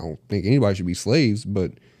don't think anybody should be slaves,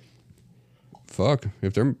 but fuck.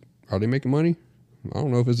 Are they making money? I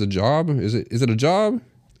don't know if it's a job. Is it a job?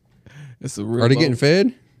 It's a real. Are they getting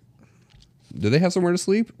fed? Do they have somewhere to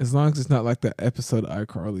sleep? As long as it's not like that episode of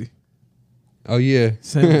iCarly. Oh yeah.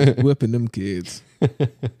 Same whipping them kids.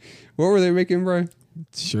 What were they making, bro?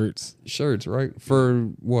 Shirts, right? For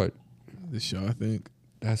what? The show, I think.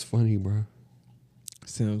 That's funny, bro.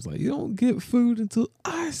 Sam's like, you don't get food until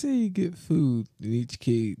I say you get food. And each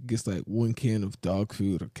kid gets like one can of dog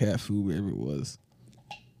food or cat food, whatever it was.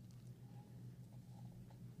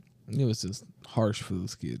 It was just harsh for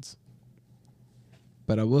those kids.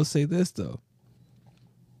 But I will say this though.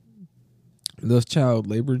 Those child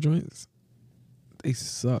labor joints, they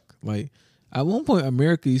suck. Like at one point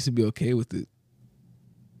America used to be okay with it.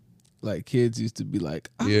 Like kids used to be like,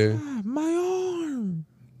 my arm.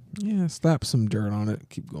 Yeah, slap some dirt on it.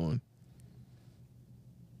 Keep going.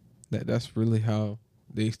 That's really how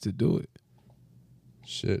they used to do it.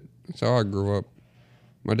 Shit. That's how I grew up.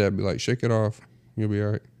 My dad be like, shake it off. You'll be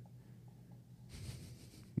all right.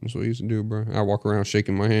 That's what he used to do, bro. I walk around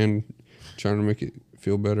shaking my hand, trying to make it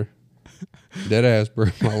feel better. Dead ass, bro.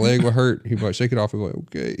 My leg would hurt. He'd be like, shake it off. I'd be like,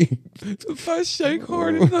 okay. If I shake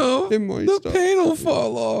hard enough, the pain will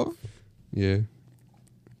fall off. Yeah.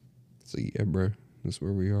 So, yeah, bro. That's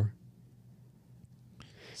where we are.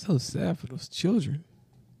 So sad for those children.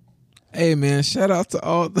 Hey, man, shout out to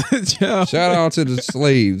all the child. Shout out to the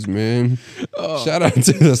slaves, man. Shout out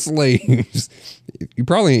to the slaves. You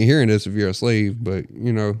probably ain't hearing this if you're a slave, but,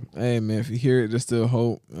 you know. Hey, man, if you hear it, there's still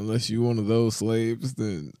hope. Unless you're one of those slaves,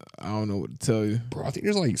 then I don't know what to tell you. Bro, I think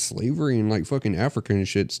there's, like, slavery in, like, fucking Africa and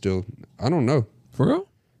shit still. I don't know. For real?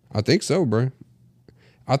 I think so, bro.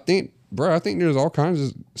 I think there's all kinds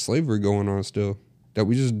of slavery going on still that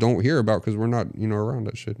we just don't hear about because we're not, around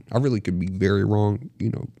that shit. I really could be very wrong,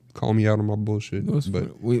 call me out on my bullshit.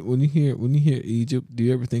 But when you hear Egypt, do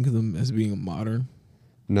you ever think of them as being modern?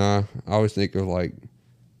 Nah, I always think of like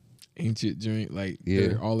ancient joint, like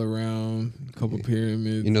they're all around, a couple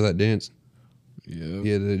pyramids. You know that dance?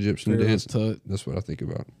 Yeah, the Egyptian dance. Tut. That's what I think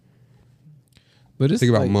about. But it's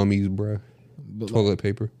think about mummies, bro. Toilet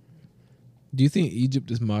paper. Do you think Egypt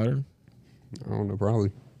is modern? I don't know,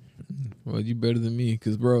 probably. Well, you better than me,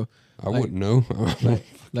 cause bro, I wouldn't know.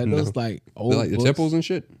 Those like old, they're like the books. temples and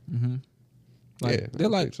shit. Mm-hmm. Like, yeah, they're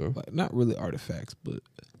like not really artifacts, but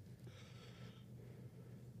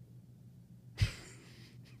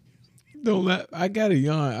don't let. I got a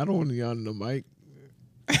yawn. I don't want to yawn in the mic.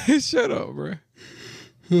 Shut up, bro.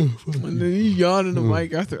 And then you yawn in the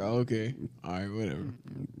mic after. Oh, okay, all right, whatever,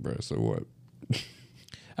 bro. So what?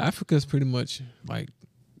 Africa's pretty much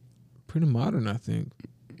pretty modern, I think.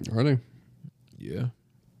 Are they? Yeah.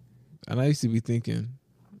 And I used to be thinking,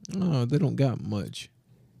 oh, they don't got much.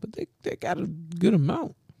 But they got a good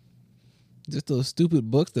amount. Just those stupid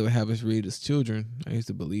books that would have us read as children. I used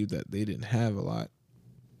to believe that they didn't have a lot.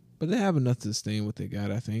 But they have enough to sustain what they got,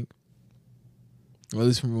 I think. Or at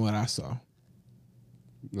least from what I saw.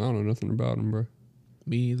 I don't know nothing about them, bro.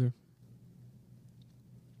 Me either.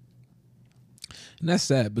 And that's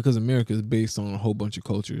sad because America is based on a whole bunch of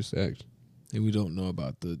cultures. Facts. And we don't know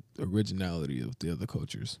about the originality of the other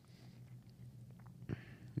cultures.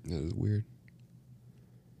 That is weird.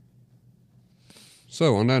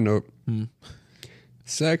 So, on that note,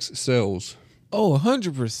 sex sells. Oh,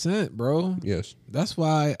 100%, bro. Yes. That's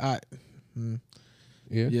why Yeah?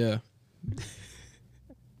 Yeah.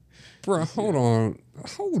 Bro, hold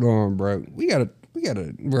on, bro. We gotta,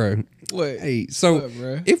 bro. What? Hey, so what,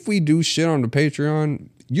 bro? If we do shit on the Patreon,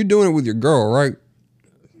 you're doing it with your girl, right?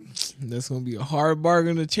 That's gonna be a hard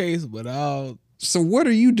bargain to chase, but So what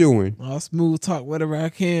are you doing? I'll smooth talk whatever I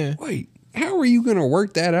can. Wait, how are you gonna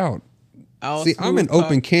work that out? See, I'm an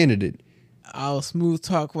open candidate. I'll smooth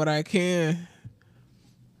talk what I can.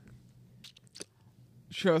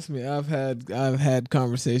 Trust me, I've had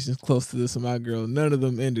conversations close to this with my girl. None of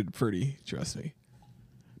them ended pretty. Trust me.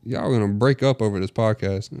 Y'all gonna break up over this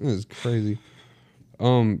podcast. This is crazy.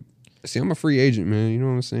 See, I'm a free agent, man. You know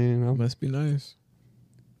what I'm saying? Must be nice.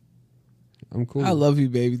 I'm cool. I love you,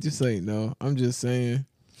 baby. Just so you know. I'm just saying.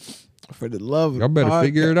 For the love of y'all better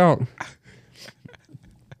figure it out.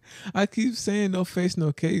 I keep saying no face,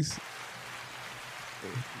 no case.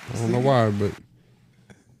 I don't know why, but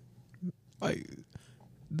like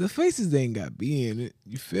the faces ain't got be in it.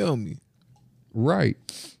 You feel me? Right.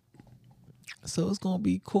 So it's gonna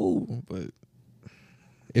be cool, but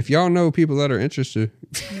if y'all know people that are interested,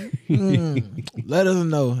 let us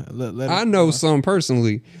know. I know some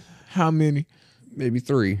personally. How many? Maybe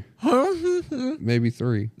 3. Maybe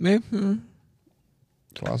 3. Maybe.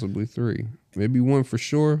 Possibly 3. Maybe 1 for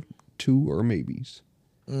sure. 2 or maybes.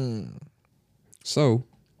 So,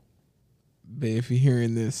 babe, if you're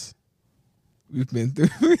hearing this, we've been through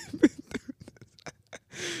this.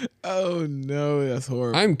 Oh no, that's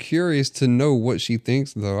horrible. I'm curious to know what she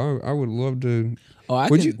thinks, though. I would love to. Oh,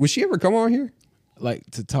 would she ever come on here? Like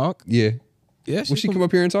to talk? Yeah. Yeah. Would she come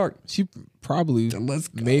up here and talk? She probably. Let's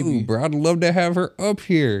go, maybe, bro. I'd love to have her up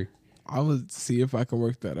here. I would see if I can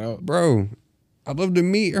work that out, bro. I'd love to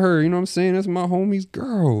meet her. You know what I'm saying? That's my homie's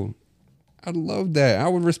girl. I'd love that. I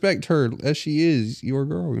would respect her as she is your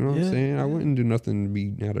girl. You know what I'm saying? I wouldn't do nothing to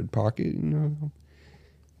be out of pocket. You know,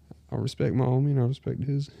 I respect my homie and I respect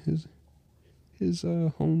his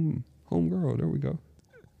home girl. There we go.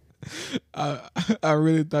 I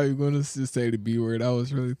really thought you were going to say the B word. I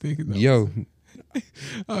was really thinking that. Yo.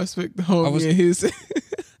 I respect the homie and his.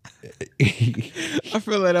 I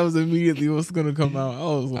feel like that was immediately what's going to come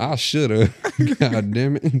out. I should have. God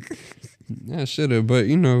damn it. I should have, but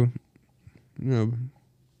you know,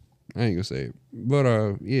 I ain't gonna say it.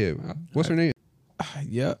 But yeah, what's her name?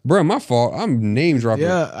 Yeah, bro, my fault. I'm name dropping.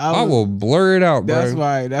 Yeah, I will blur it out,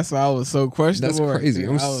 bro. That's why I was so questionable. That's crazy.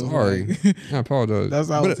 I'm sorry. Like, I apologize. That's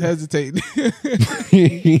why I was hesitating. I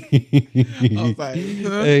was like,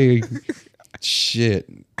 hey, shit.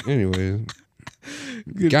 Anyways,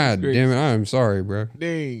 God damn it, I'm sorry, bro.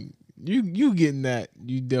 Dang, you getting that?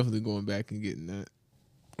 You definitely going back and getting that.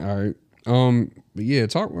 All right. But yeah,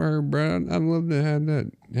 talk with her, bro. I'd love to have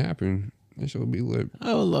that happen. That shit would be lit.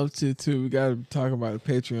 I would love to too. We gotta talk about the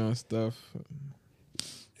Patreon stuff.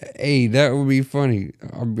 Hey, that would be funny.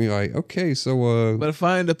 I'll be like, okay, so but if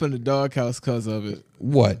I end up in the doghouse because of it,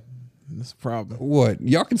 what? That's a problem. What?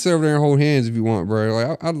 Y'all can sit over there and hold hands if you want, bro.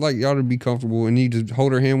 Like I'd like y'all to be comfortable and you just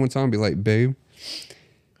hold her hand one time and be like, babe.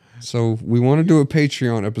 So we want to do a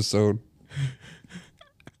Patreon episode.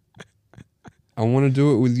 I want to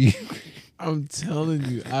do it with you. I'm telling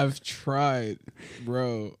you, I've tried,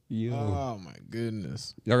 bro. Yo. Oh my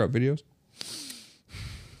goodness. Y'all got videos?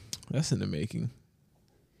 That's in the making.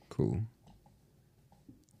 Cool.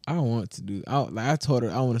 I want to do. I told her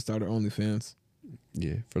I want to start her OnlyFans.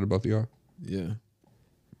 Yeah, for the both of y'all. Yeah,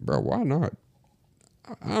 bro. Why not?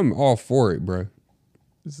 I'm all for it, bro.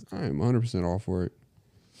 I am 100% all for it.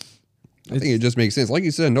 I think it just makes sense. Like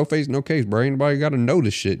you said, no face, no case, bro. Anybody got to know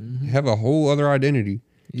this shit. Mm-hmm. Have a whole other identity.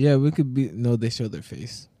 Yeah, we could be. No, they show their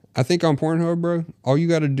face. I think on Pornhub, bro, all you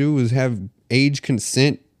got to do is have age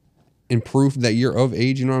consent and proof that you're of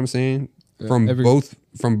age. You know what I'm saying?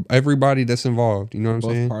 From everybody that's involved. You know what I'm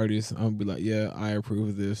saying? Both parties. I'll be like, yeah, I approve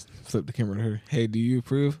of this. Flip the camera to her. Hey, do you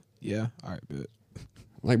approve? Yeah. All right, good.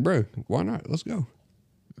 Like, bro, why not? Let's go.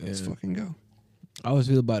 Man. Let's fucking go. I was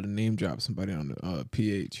really about to name drop somebody on the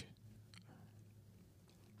PH.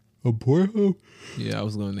 A Pornhub? Yeah, I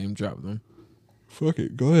was gonna name drop them. Fuck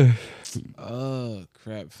it, go ahead. Oh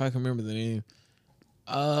crap! If I can remember the name.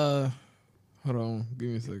 Hold on, give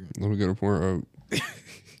me a second. Let me go to Pornhub. It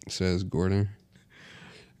says Gordon.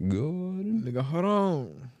 Nigga, hold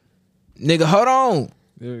on. Nigga, hold on.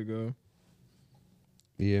 There we go.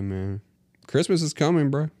 Yeah, man. Christmas is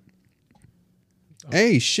coming, bro. Oh.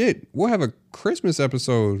 Hey, shit. We'll have a Christmas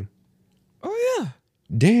episode. Oh, yeah.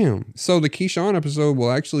 Damn. So the Keyshawn episode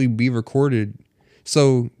will actually be recorded.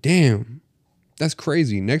 So, damn. That's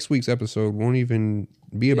crazy. Next week's episode won't even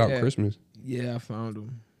be about Christmas. Yeah, I found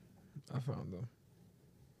them.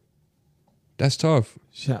 That's tough.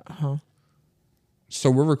 Huh? So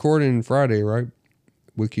we're recording Friday, right?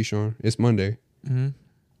 With Keyshawn. It's Monday. Mm-hmm.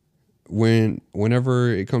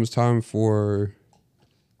 Whenever it comes time for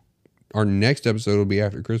our next episode, will be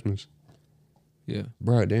after Christmas. Yeah.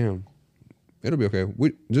 Bro, damn. It'll be okay.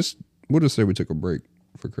 We'll just say we took a break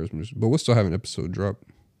for Christmas, but we'll still have an episode drop.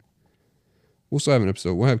 We'll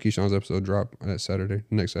have Keyshawn's episode drop next Saturday.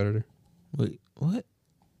 Wait, what?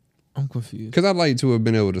 I'm confused. Because I'd like to have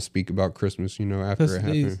been able to speak about Christmas, you know, after it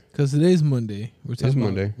happened. Because today's Monday.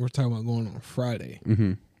 Monday. We're talking about going on Friday.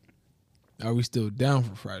 Mm-hmm. Are we still down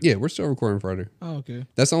for Friday? Yeah, we're still recording Friday. Oh, okay.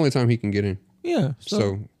 That's the only time he can get in. Yeah.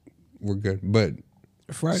 So we're good. But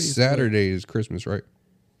Saturday is Christmas, right?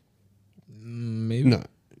 Maybe. No.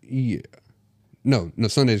 Yeah. No,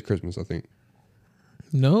 Sunday is Christmas, I think.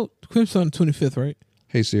 No, Christmas on the 25th, right?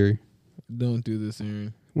 Hey, Siri. Don't do this,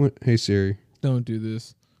 Aaron. What? Hey, Siri. Don't do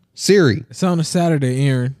this. Siri. It's on a Saturday,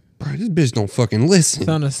 Aaron. Bro, this bitch don't fucking listen. It's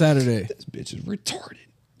on a Saturday. This bitch is retarded.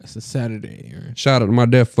 It's a Saturday, Aaron. Shout out to my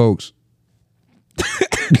deaf folks.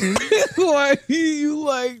 Why do you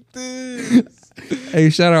like this? Hey,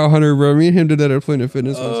 shout out Hunter, bro. Me and him did that at Planet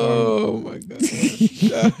Fitness one time. Oh, my God.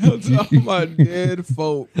 Shout out to all my dead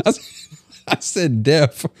folks. I said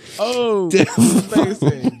deaf. Oh, deaf. I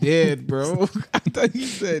said dead, bro. I thought you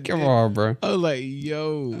said Come dead. on, bro. I was like,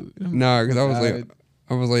 yo. Nah, because I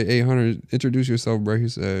was like, hey, Hunter, introduce yourself, bro. He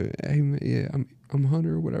said, hey, man, yeah, I'm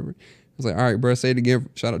Hunter or whatever. I was like, all right, bro, say it again.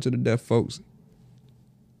 Shout out to the deaf folks.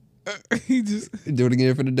 He just do it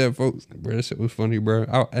again for the deaf folks. Bro, that shit was funny, bro.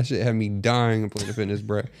 That shit had me dying in Planet Fitness,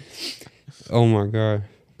 bro. Oh, my God.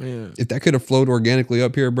 Man. If that could have flowed organically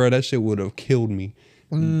up here, bro, that shit would have killed me.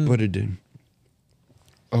 But it didn't.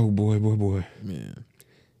 Oh, boy.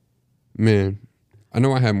 Man. I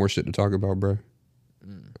know I had more shit to talk about, bro.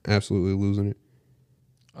 Absolutely losing it.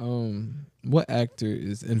 What actor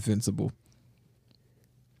is invincible?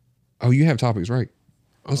 Oh, you have topics, right?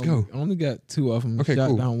 Let's go. I only got 2 of them. Okay, Shot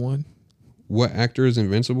cool. down one. What actor is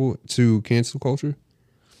invincible to cancel culture?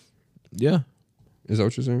 Yeah. Is that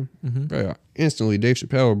what you're saying? Mm-hmm. Bro, instantly, Dave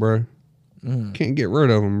Chappelle, bro. Can't get rid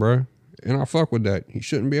of him, bro. And I fuck with that. He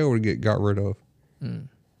shouldn't be able to get got rid of.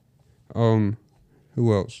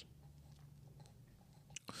 Who else?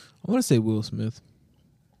 I want to say Will Smith.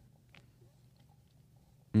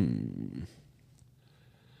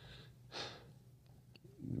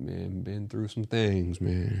 Man, been through some things,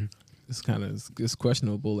 man. It's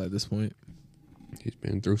questionable at this point. He's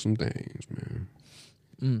been through some things, man.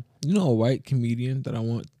 You know a white comedian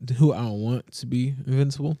who I want to be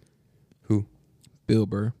invincible? Who? Bill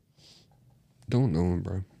Burr. Don't know him,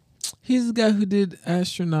 bro. He's the guy who did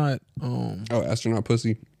Astronaut. Astronaut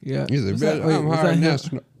pussy. Yeah. He's a Was bit. that- wait, I'm was hiring that him?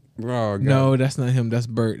 astronaut. Oh, God. No, that's not him. That's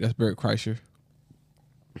Burt. That's Burt Kreischer.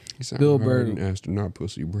 He said, Bill I'm Burr. hiring astronaut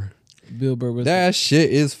pussy, bro. Bill Burr was That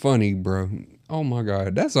shit is funny, bro. Oh my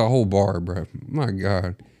God, that's a whole bar, bro. My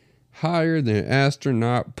God, higher than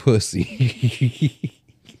astronaut pussy.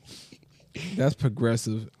 that's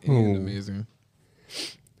progressive Oh. and amazing.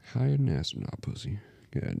 Higher than astronaut pussy.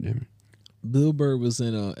 God damn it. Bill Burr was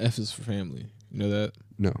in F is for Family. You know that?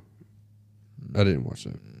 No, I didn't watch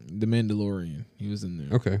that. The Mandalorian. He was in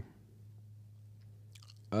there. Okay.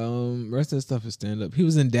 Rest of the stuff is stand up. He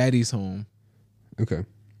was in Daddy's Home. Okay.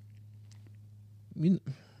 You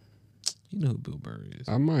know who Bill Burr is.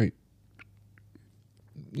 I might.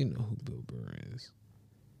 You know who Bill Burr is.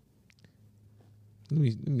 Let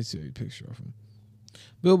me see a picture of him.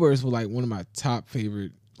 Bill Burr is like one of my top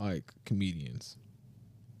favorite like comedians.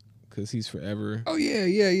 Cause he's forever. Oh yeah.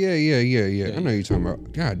 I know you're talking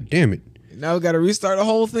about. God damn it. Now we gotta restart the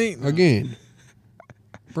whole thing Again.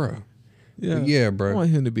 Bro. Yeah, I bro. want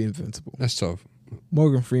him to be invincible. That's tough.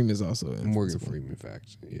 Morgan Freeman is also invincible. Morgan Freeman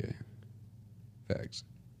facts. Yeah. Facts.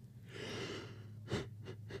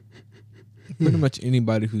 Pretty much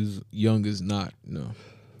anybody who's young is not. No.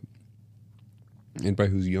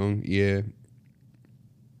 Anybody who's young, yeah.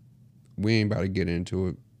 We ain't about to get into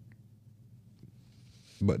it.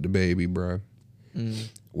 But the baby, bro.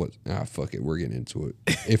 What? Fuck it. We're getting into it.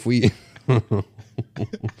 If we.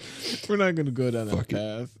 We're not gonna go down that Fuck it.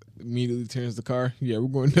 path. Immediately turns the car. Yeah, we're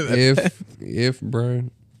going to that path. if bro,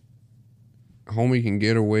 homie can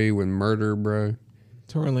get away with murder, bro.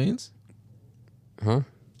 Tory Lanez? Huh?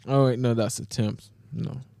 Oh wait, no, that's attempts.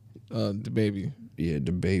 No. The baby. Yeah,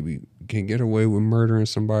 the baby can get away with murdering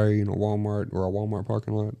somebody in a Walmart or a Walmart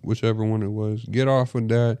parking lot, whichever one it was. Get off with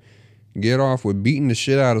that. Get off with beating the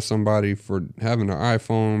shit out of somebody for having an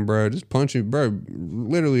iPhone, bro. Just punching, bro.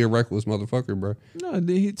 Literally a reckless motherfucker, bro. No,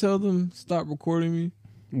 did he tell them stop recording me?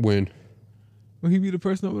 When When he beat the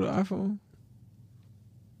person up with an iPhone?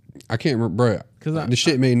 I can't remember, bro. The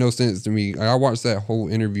shit made no sense to me. I watched that whole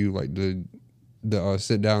interview, like the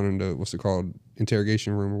sit down in the what's it called,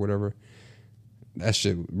 interrogation room or whatever. That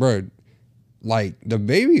shit, bro. Like the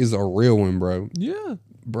baby is a real one, bro. Yeah.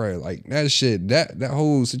 Bro, like that shit, that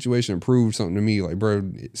whole situation proved something to me. Like,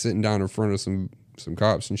 bro, sitting down in front of some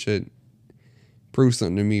cops and shit proved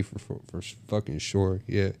something to me for fucking sure.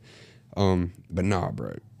 Yeah. But nah,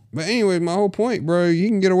 bro. But anyway, my whole point, bro, you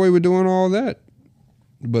can get away with doing all that.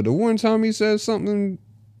 But the one time he says something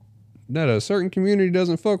that a certain community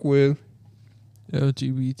doesn't fuck with,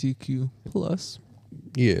 LGBTQ plus.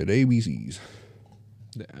 yeah, the ABCs,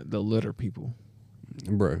 The letter people.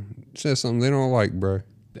 bro, says something they don't like, bro.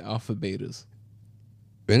 The alpha betas.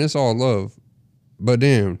 And it's all love. But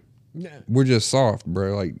damn, Yeah. we're just soft,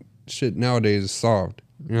 bro. Like, shit nowadays is soft.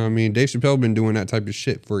 You know what I mean? Dave Chappelle been doing that type of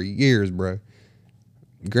shit for years, bro.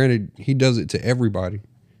 Granted, he does it to everybody.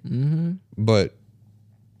 Mm-hmm. But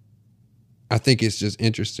I think it's just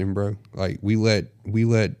interesting, bro. Like, we let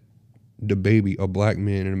the baby, a black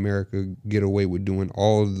man in America, get away with doing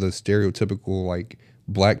all of the stereotypical, like,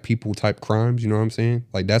 black people type crimes. You know what I'm saying?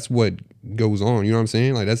 Like, that's what goes on. You know what I'm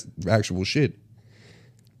saying? Like, that's actual shit.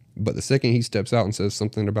 But the second he steps out and says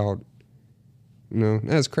something about, you know,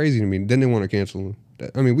 that's crazy to me. Then they want to cancel him.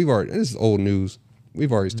 I mean, this is old news.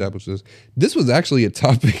 We've already established this. This was actually a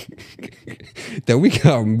topic that we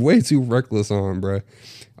got way too reckless on, bro.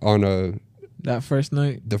 On That first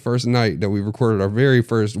night. the first night that we recorded our very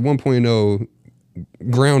first 1.0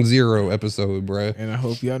 ground zero episode, bro. And I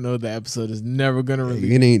hope y'all know the episode is never gonna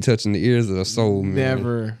release. It ain't touching the ears of the soul, man.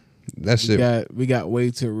 Never. That shit. We got way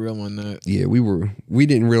too real on that. Yeah, we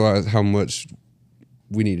didn't realize how much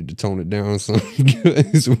we needed to tone it down. So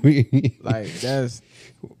we Like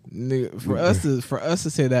Nigga, for us to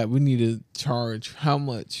say that, we need to charge how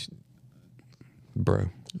much? Bro.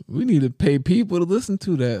 We need to pay people to listen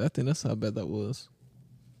to that. I think that's how bad that was.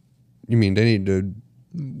 You mean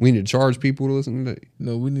we need to charge people to listen to that?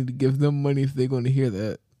 No, we need to give them money if they're going to hear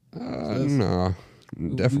that. No,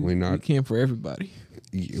 definitely not. We came for everybody.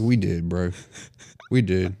 Yeah, we did, bro. We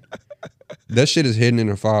did. That shit is hidden in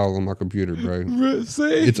a file on my computer, bro.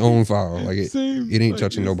 Its own file. Like it ain't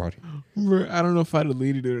touching nobody. Bro, I don't know if I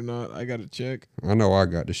deleted it or not. I gotta check. I know I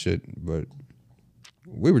got the shit, but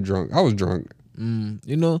we were drunk. I was drunk.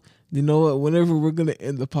 You know what? Whenever we're gonna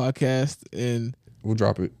end the podcast and we'll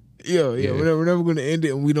drop it. Yeah. We're never gonna end it,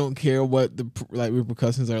 and we don't care what the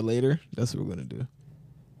repercussions are later. That's what we're gonna do.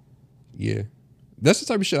 Yeah, that's the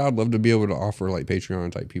type of shit I'd love to be able to offer, like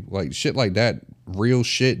Patreon type people, like shit like that, real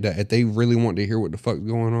shit that if they really want to hear what the fuck's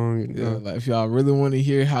going on. Yeah, like if y'all really want to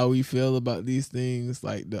hear how we feel about these things,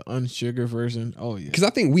 like the unsugar version. Oh yeah, because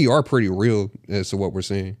I think we are pretty real as to what we're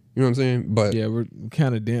saying. You know what I'm saying? But yeah, we're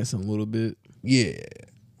kind of dancing a little bit. Yeah,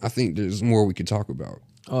 I think there's more we could talk about.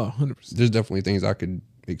 Oh, 100%. There's definitely things I could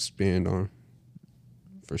expand on,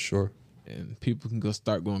 for sure. And people can go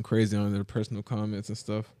start going crazy on their personal comments and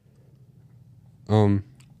stuff. You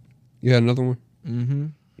had another one? Mm-hmm.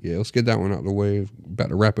 Yeah, let's get that one out of the way. About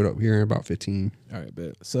to wrap it up here in about 15. All right,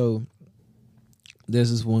 bet. So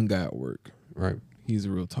there's this one guy at work. Right. He's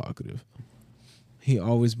real talkative. He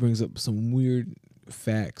always brings up some weird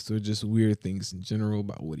facts or just weird things in general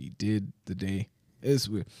about what he did the day. It's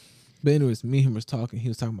weird. But anyways, me and him was talking. He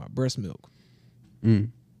was talking about breast milk.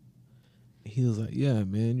 He was like, yeah,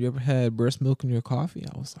 man, you ever had breast milk in your coffee?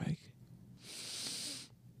 I was like,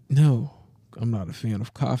 no, I'm not a fan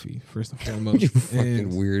of coffee, first and foremost. You're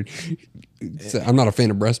fucking weird. I'm not a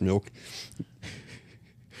fan of breast milk.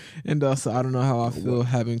 And also, I don't know how I feel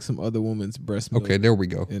having some other woman's breast milk. Okay, there we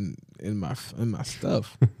go. In my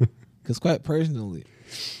stuff. Because quite personally,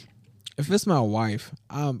 if it's my wife,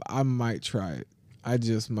 I might try it. I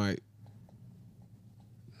just might.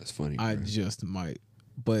 That's funny. I just might.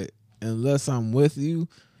 But unless I'm with you,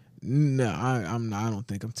 no, I'm not. I don't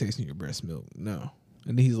think I'm tasting your breast milk. No.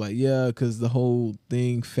 And he's like, yeah, because the whole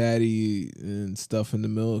thing fatty and stuff in the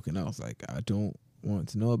milk. And I was like, I don't want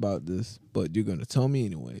to know about this, but you're going to tell me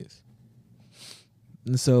anyways.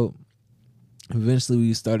 And so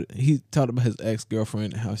eventually he talked about his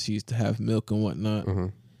ex-girlfriend and how she used to have milk and whatnot.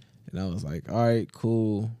 And I was like, all right,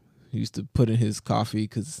 cool. He used to put in his coffee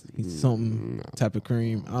because he's something type of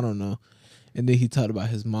cream. I don't know. And then he talked about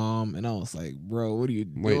his mom. And I was like, bro, what are you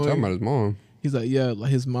doing? Wait, talking about his mom? He's like, yeah,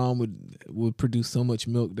 like his mom would produce so much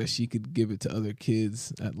milk that she could give it to other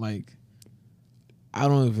kids at like, I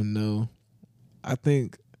don't even know. I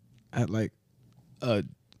think at like,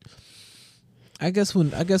 I guess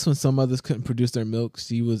when some others couldn't produce their milk,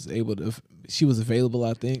 she was available,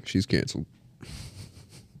 I think. She's canceled.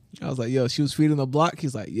 I was like, yo, she was feeding the block?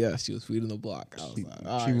 He's like, yeah, she was feeding the block. I was like,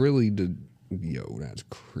 all she right. really did. Yo, that's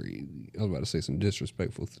crazy. I was about to say some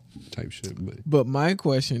disrespectful type shit. But my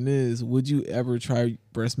question is, would you ever try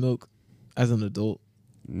breast milk as an adult?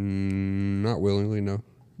 Not willingly, no.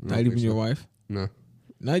 Not even your wife? No.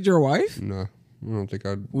 Not your wife? No. I don't think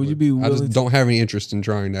I'd. Would you be willing? I just don't have any interest in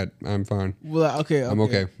trying that. I'm fine. Well, okay. I'm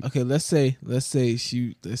okay. Okay, let's say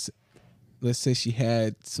she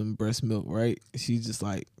had some breast milk, right? She just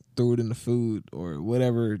like threw it in the food or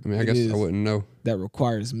whatever. I mean, I guess I wouldn't know. That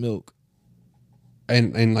requires milk.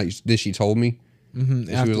 And like, did she told me? Mm-hmm.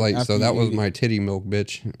 She was like, so that was my titty milk,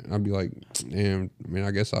 bitch. I'd be like, damn. I mean,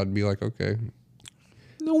 I guess I'd be like, okay.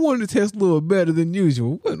 No wonder it tastes a little better than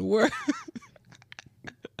usual. What in the world?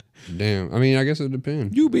 Damn. I mean, I guess it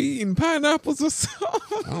depends. You be eating pineapples or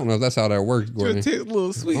something? I don't know if that's how that works, Gordon. It tastes a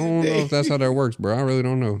little sweet. I don't know if that's how that works, bro. I really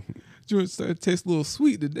don't know. You start to taste a little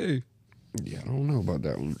sweet today. Yeah, I don't know about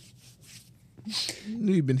that one. You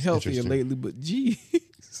know you've been healthier lately, but geez.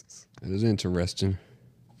 That is interesting.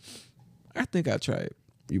 I think I'd try it.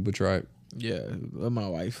 You would try it? Yeah, my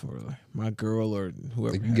wife or my girl or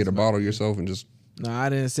whoever. Like you get a bottle yourself and just... No, I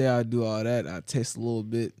didn't say I'd do all that. I'd taste a little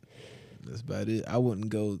bit. That's about it. I wouldn't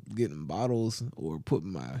go getting bottles or put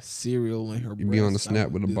my cereal in her You'd be on the snap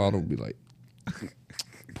with a bottle, be like,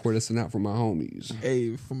 pour this one out for my homies.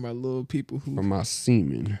 Hey, for my little people who... For my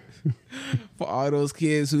semen. For all those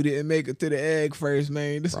kids who didn't make it to the egg first,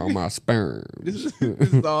 man. For all my sperm. This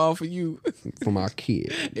is all for you. For my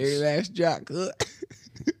kids. Every last jock.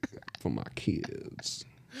 For my kids.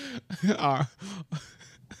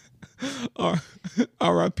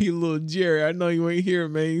 R.I.P. little Jerry. I know you ain't here,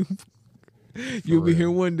 man. You'll be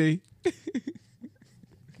here one day.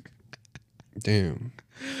 Damn.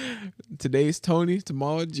 Today's Tony,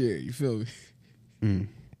 tomorrow Jerry. You feel me?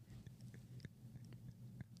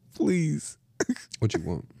 Please. What you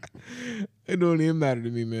want? It don't even matter to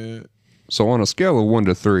me, man. So on a scale of 1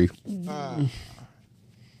 to 3, On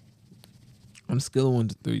a scale of 1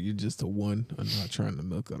 to 3, you're just a 1. I'm not trying to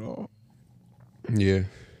milk at all. yeah,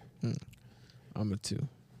 I'm a 2.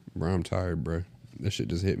 bro, I'm tired, bro. That shit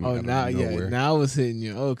just hit me. Oh, out of now, nowhere. now it's hitting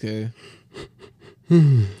you. Okay.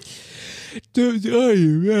 Don't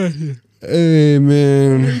you, Hey, I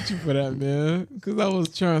man. hate you for that, man. Because I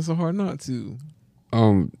was trying so hard not to.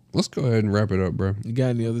 Let's go ahead and wrap it up, bro. You got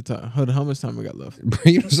any other time? Hold on, how much time I got left? Bro,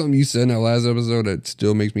 you know something you said in that last episode that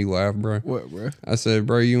still makes me laugh, bro? What, bro? I said,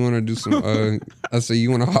 bro, you want to do some? I said,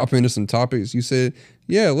 you want to hop into some topics? You said,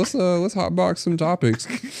 yeah, let's hotbox some topics.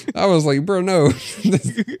 I was like, bro, no,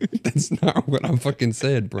 that's not what I fucking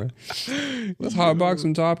said, bro. Let's hotbox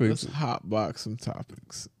some topics. Let's hotbox some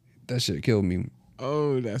topics. That shit killed me,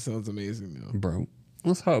 Oh, that sounds amazing, though. bro.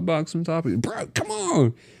 Let's hotbox some topics, bro. Come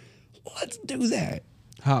on, let's do that.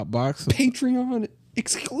 Hotbox some... Patreon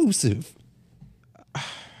exclusive.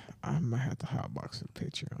 I might have to hotbox the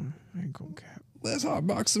Patreon. I ain't gonna cap. Let's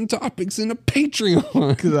hotbox some topics in a Patreon.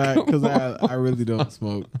 Because I really don't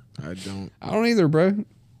smoke. I don't. I don't either, bro.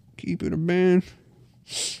 Keep it a band.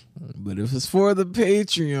 But if it's for the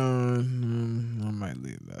Patreon, I might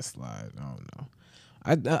leave that slide. I don't know.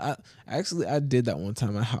 I actually I did that one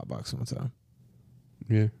time. I hotboxed one time.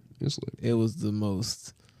 Yeah, it's lit. It was the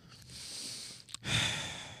most.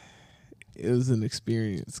 It was an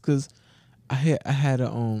experience because I had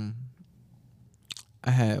a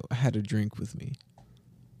drink with me.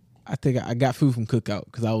 I think I got food from Cookout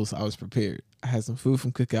because I was prepared. I had some food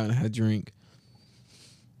from Cookout and I had a drink,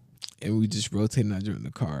 and we just rotated our drink in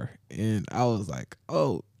the car. And I was like,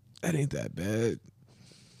 "Oh, that ain't that bad."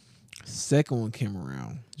 Second one came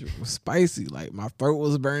around, it was spicy. Like my throat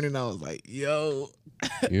was burning. I was like, "Yo,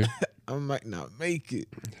 Yeah, I might not make it."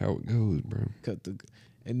 how it goes, bro.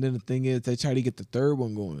 And then the thing is, they try to get the third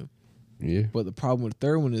one going. Yeah, But the problem with the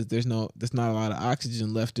third one is there's not a lot of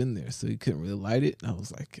oxygen left in there, so he couldn't really light it. And I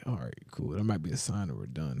was like, all right, cool. That might be a sign that we're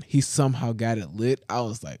done. He somehow got it lit. I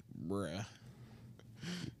was like, bruh.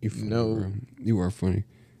 you funny, No. bro. You are funny.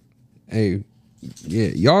 Hey, yeah,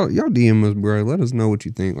 y'all DM us, bro. Let us know what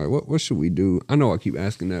you think. Like, what should we do? I know I keep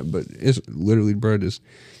asking that, but it's literally, bro, just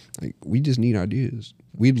like we just need ideas.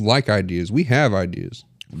 We'd like ideas. We have ideas.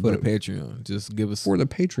 For the Patreon, just give us For the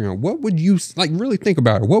Patreon, what would you like? Really think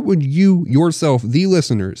about it. What would you yourself, the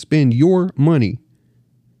listener, spend your money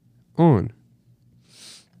on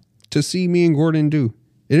to see me and Gordon do?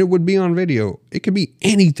 And it would be on video. It could be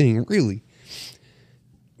anything, really.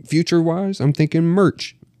 Future wise, I'm thinking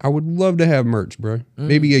merch. I would love to have merch, bro.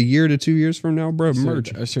 Maybe a year to 2 years from now, bro.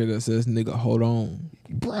 Merch, a shirt that says "nigga, hold on."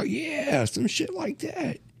 bro. Yeah, some shit like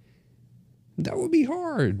that. That would be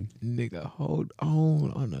hard. Nigga, hold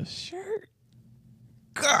on a shirt.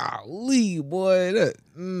 Golly, boy,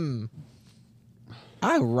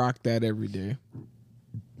 I rock that every day.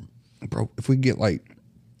 Bro, if we get like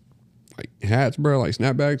hats, bro, like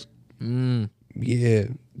snapbacks, yeah,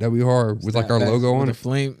 that'd be hard with like our logo on with it. The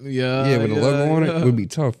flame, yeah, Yeah, with the logo on it would be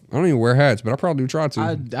tough. I don't even wear hats, but I probably try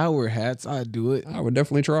to. I wear hats. I do it. I would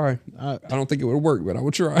definitely try. I don't think it would work, but I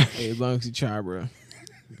would try. Hey, as long as you try, bro.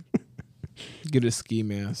 Get a ski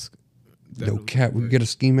mask. No cap, we could get a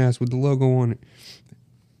ski mask with the logo on it.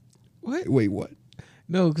 What? Wait, what?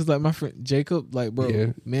 No, because like my friend Jacob, like bro, Yeah.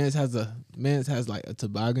 man's has like a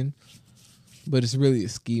toboggan, but it's really a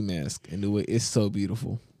ski mask, and the way it's so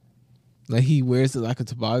beautiful. Like he wears it like a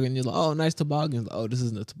toboggan. You're like, oh, nice toboggan. Oh, this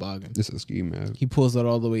isn't a toboggan. This is a ski mask. He pulls it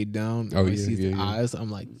all the way down. Oh, I yeah, see the yeah. eyes. I'm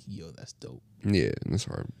like, yo, that's dope. Yeah, that's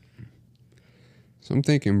hard. So I'm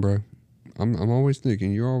thinking, bro. I'm always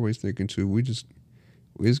thinking. You're always thinking too. We just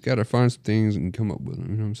gotta find some things and come up with them.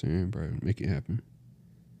 You know what I'm saying, bro? Make it happen.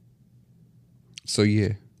 So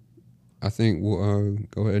yeah, I think we'll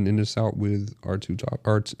go ahead and end this out with our two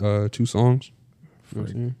songs. You know what I'm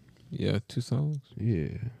saying? Yeah, 2 songs.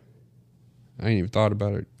 Yeah, I ain't even thought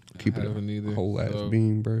about it. Keep it haven't either, a whole ass so.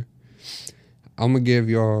 beam, bro. I'm gonna give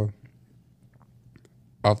y'all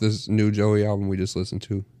off this new Joey album we just listened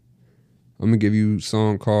to. I'm gonna give you a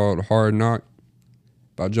song called "Hard Knock"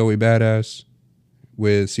 by Joey Badass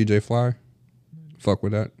with CJ Fly. Fuck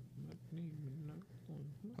with that.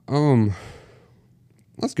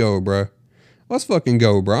 Let's go, bro. Let's fucking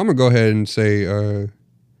go, bro. I'm gonna go ahead and say, I'm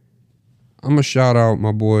gonna shout out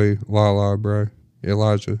my boy Lala, bro.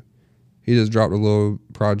 Elijah. He just dropped a little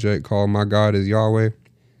project called "My God Is Yahweh."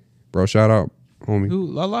 Bro, shout out, homie. Who?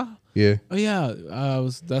 Lala? Yeah. Oh yeah,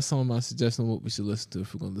 that's on my suggestion. What we should listen to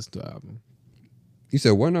if we're gonna listen to an album. You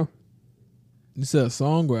said what now? You said a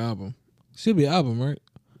song or album? Should be an album, right?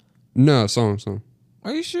 No, song.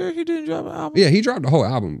 Are you sure he didn't drop an album? Yeah, he dropped the whole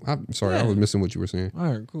album. I'm sorry, I Yeah. was missing what you were saying.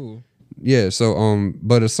 All right, cool. Yeah, so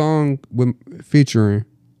but a song featuring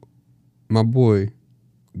my boy,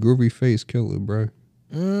 Groovy Face Killer, bro.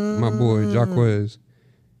 My boy Jacquez.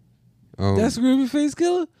 That's Groovy Face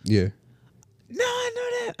Killer? Yeah. No, I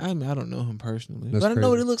know that. I mean, I don't know him personally, That's but I know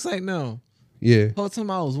what crazy. it looks like now. Yeah. Whole time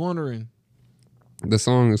I was wondering. The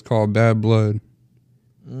song is called Bad Blood,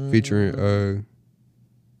 featuring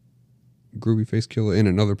Groovy Face Killer and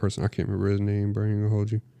another person. I can't remember his name, bro. I ain't gonna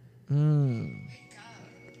hold you.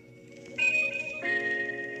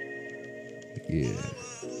 Yeah.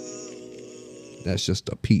 That's just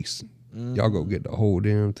a piece. Y'all go get the whole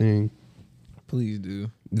damn thing. Please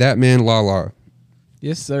do. That man Lala.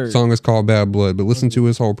 Yes, sir. Song is called Bad Blood, but listen to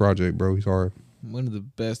his whole project, bro. He's hard. One of the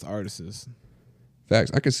best artists.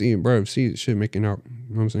 Facts. I can see him, bro. See shit making out.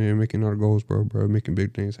 You know what I'm saying? Making out goals, bro. Making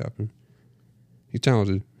big things happen. He's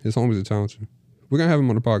talented. His homies are talented. We're gonna have him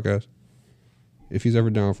on the podcast if he's ever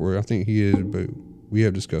down for it. I think he is, but we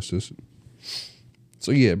have discussed this.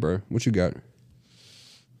 So yeah, bro. What you got?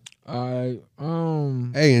 Hey,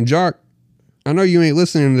 and Jock, I know you ain't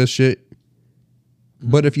listening to this shit,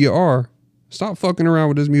 but if you are, stop fucking around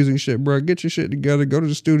with this music shit, bro. Get your shit together. Go to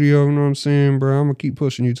the studio. You know what I'm saying, bro? I'm gonna keep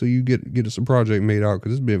pushing you till you get us a project made out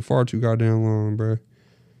because it's been far too goddamn long, bro.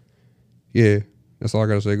 Yeah, that's all I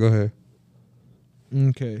gotta say. Go ahead.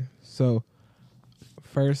 Okay, so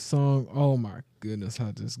first song. Oh my goodness,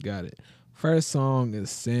 I just got it. First song is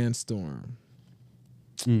Sandstorm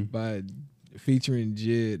by featuring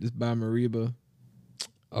Jid. It's by Mariba.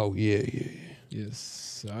 Oh yeah. Yes,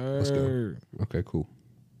 sir. Let's go. Okay, cool.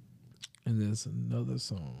 And there's another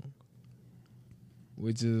song,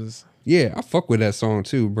 which is Yeah, I fuck with that song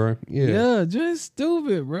too, bro. Yeah, just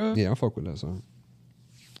stupid, bro. I fuck with that song.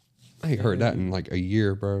 I ain't heard that in like a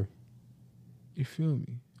year, bro. You feel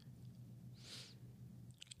me?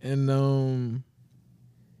 And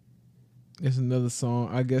there's another song.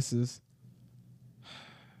 I guess is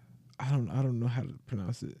I don't know how to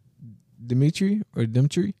pronounce it. Dimitri or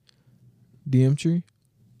Dimitri? Dimitri?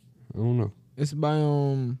 I don't know. It's by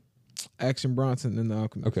Action Bronson and the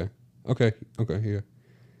Alchemist. Okay, yeah.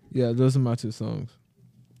 Yeah, those are my two songs.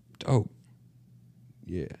 Dope.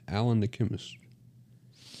 Yeah, Alan the Chemist.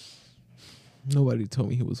 Nobody told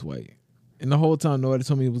me he was white. And the whole time, nobody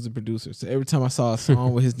told me he was a producer. So every time I saw a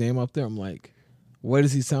song with his name up there, I'm like, what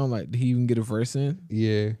does he sound like? Did he even get a verse in?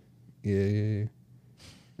 Yeah.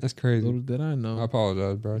 That's crazy. Little did I know. I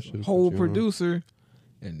apologize, bro. I should have Whole put you producer,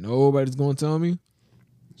 and nobody's going to tell me.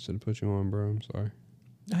 Should have put you on, bro. I'm sorry.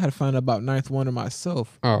 I had to find out about Ninth Wonder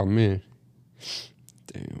myself. Oh, man.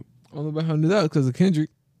 Damn. Only about how I knew that because of Kendrick.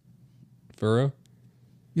 For real?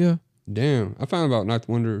 Yeah. Damn. I found out Ninth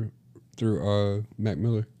Wonder through Mac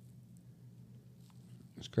Miller.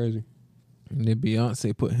 That's crazy. And then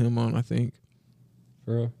Beyonce put him on, I think.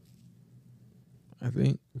 For real? I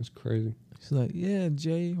think. That's crazy. She's like, yeah,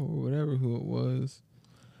 Jay, or whatever who it was.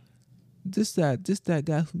 This that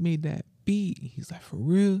guy who made that beat. He's like, for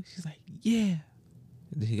real? She's like, yeah.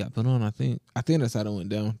 And then he got put on, I think. I think that's how it went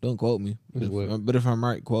down. Don't quote me. But if I'm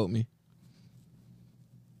right, quote me.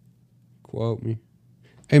 Quote me.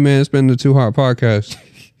 Hey, man, it's been the Too Hot Podcast.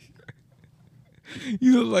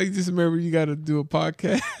 You look like just remember you got to do a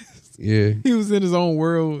podcast. Yeah. He was in his own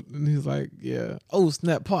world, and he's like, yeah. Oh,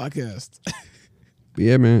 snap podcast. But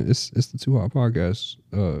yeah, man, it's the Too Hot Podcast.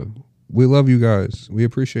 We love you guys. We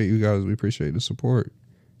appreciate you guys. We appreciate the support.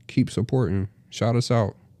 Keep supporting. Shout us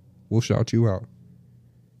out. We'll shout you out.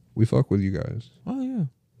 We fuck with you guys. Oh, yeah.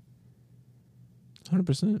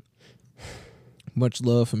 100%. Much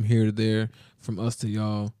love from here to there, from us to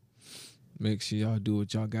y'all. Make sure y'all do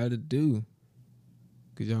what y'all got to do.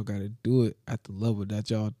 Because y'all got to do it at the level that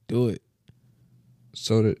y'all do it.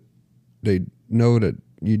 So that they know that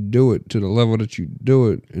you do it to the level that you do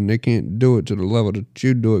it, and they can't do it to the level that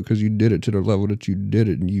you do it because you did it to the level that you did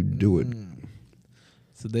it, and you do it.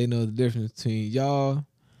 So they know the difference between y'all,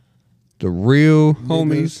 the real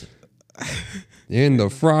niggas, homies, and the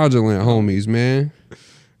fraudulent homies, man.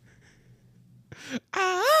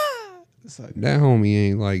 Like, that homie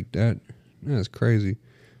ain't like that. That's crazy.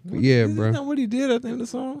 But yeah, bro. Isn't that what he did at the end of the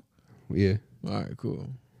song? Yeah. All right, cool.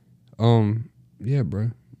 Yeah, bro.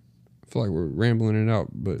 I feel like we're rambling it out,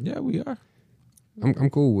 but yeah, we are. I'm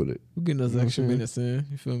cool with it. We're getting those extra minutes in.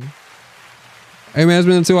 You feel me? Hey, man, it's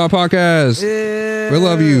been a 2 Hour Podcast. Yeah. We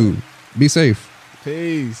love you. Be safe.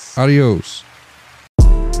 Peace. Adios.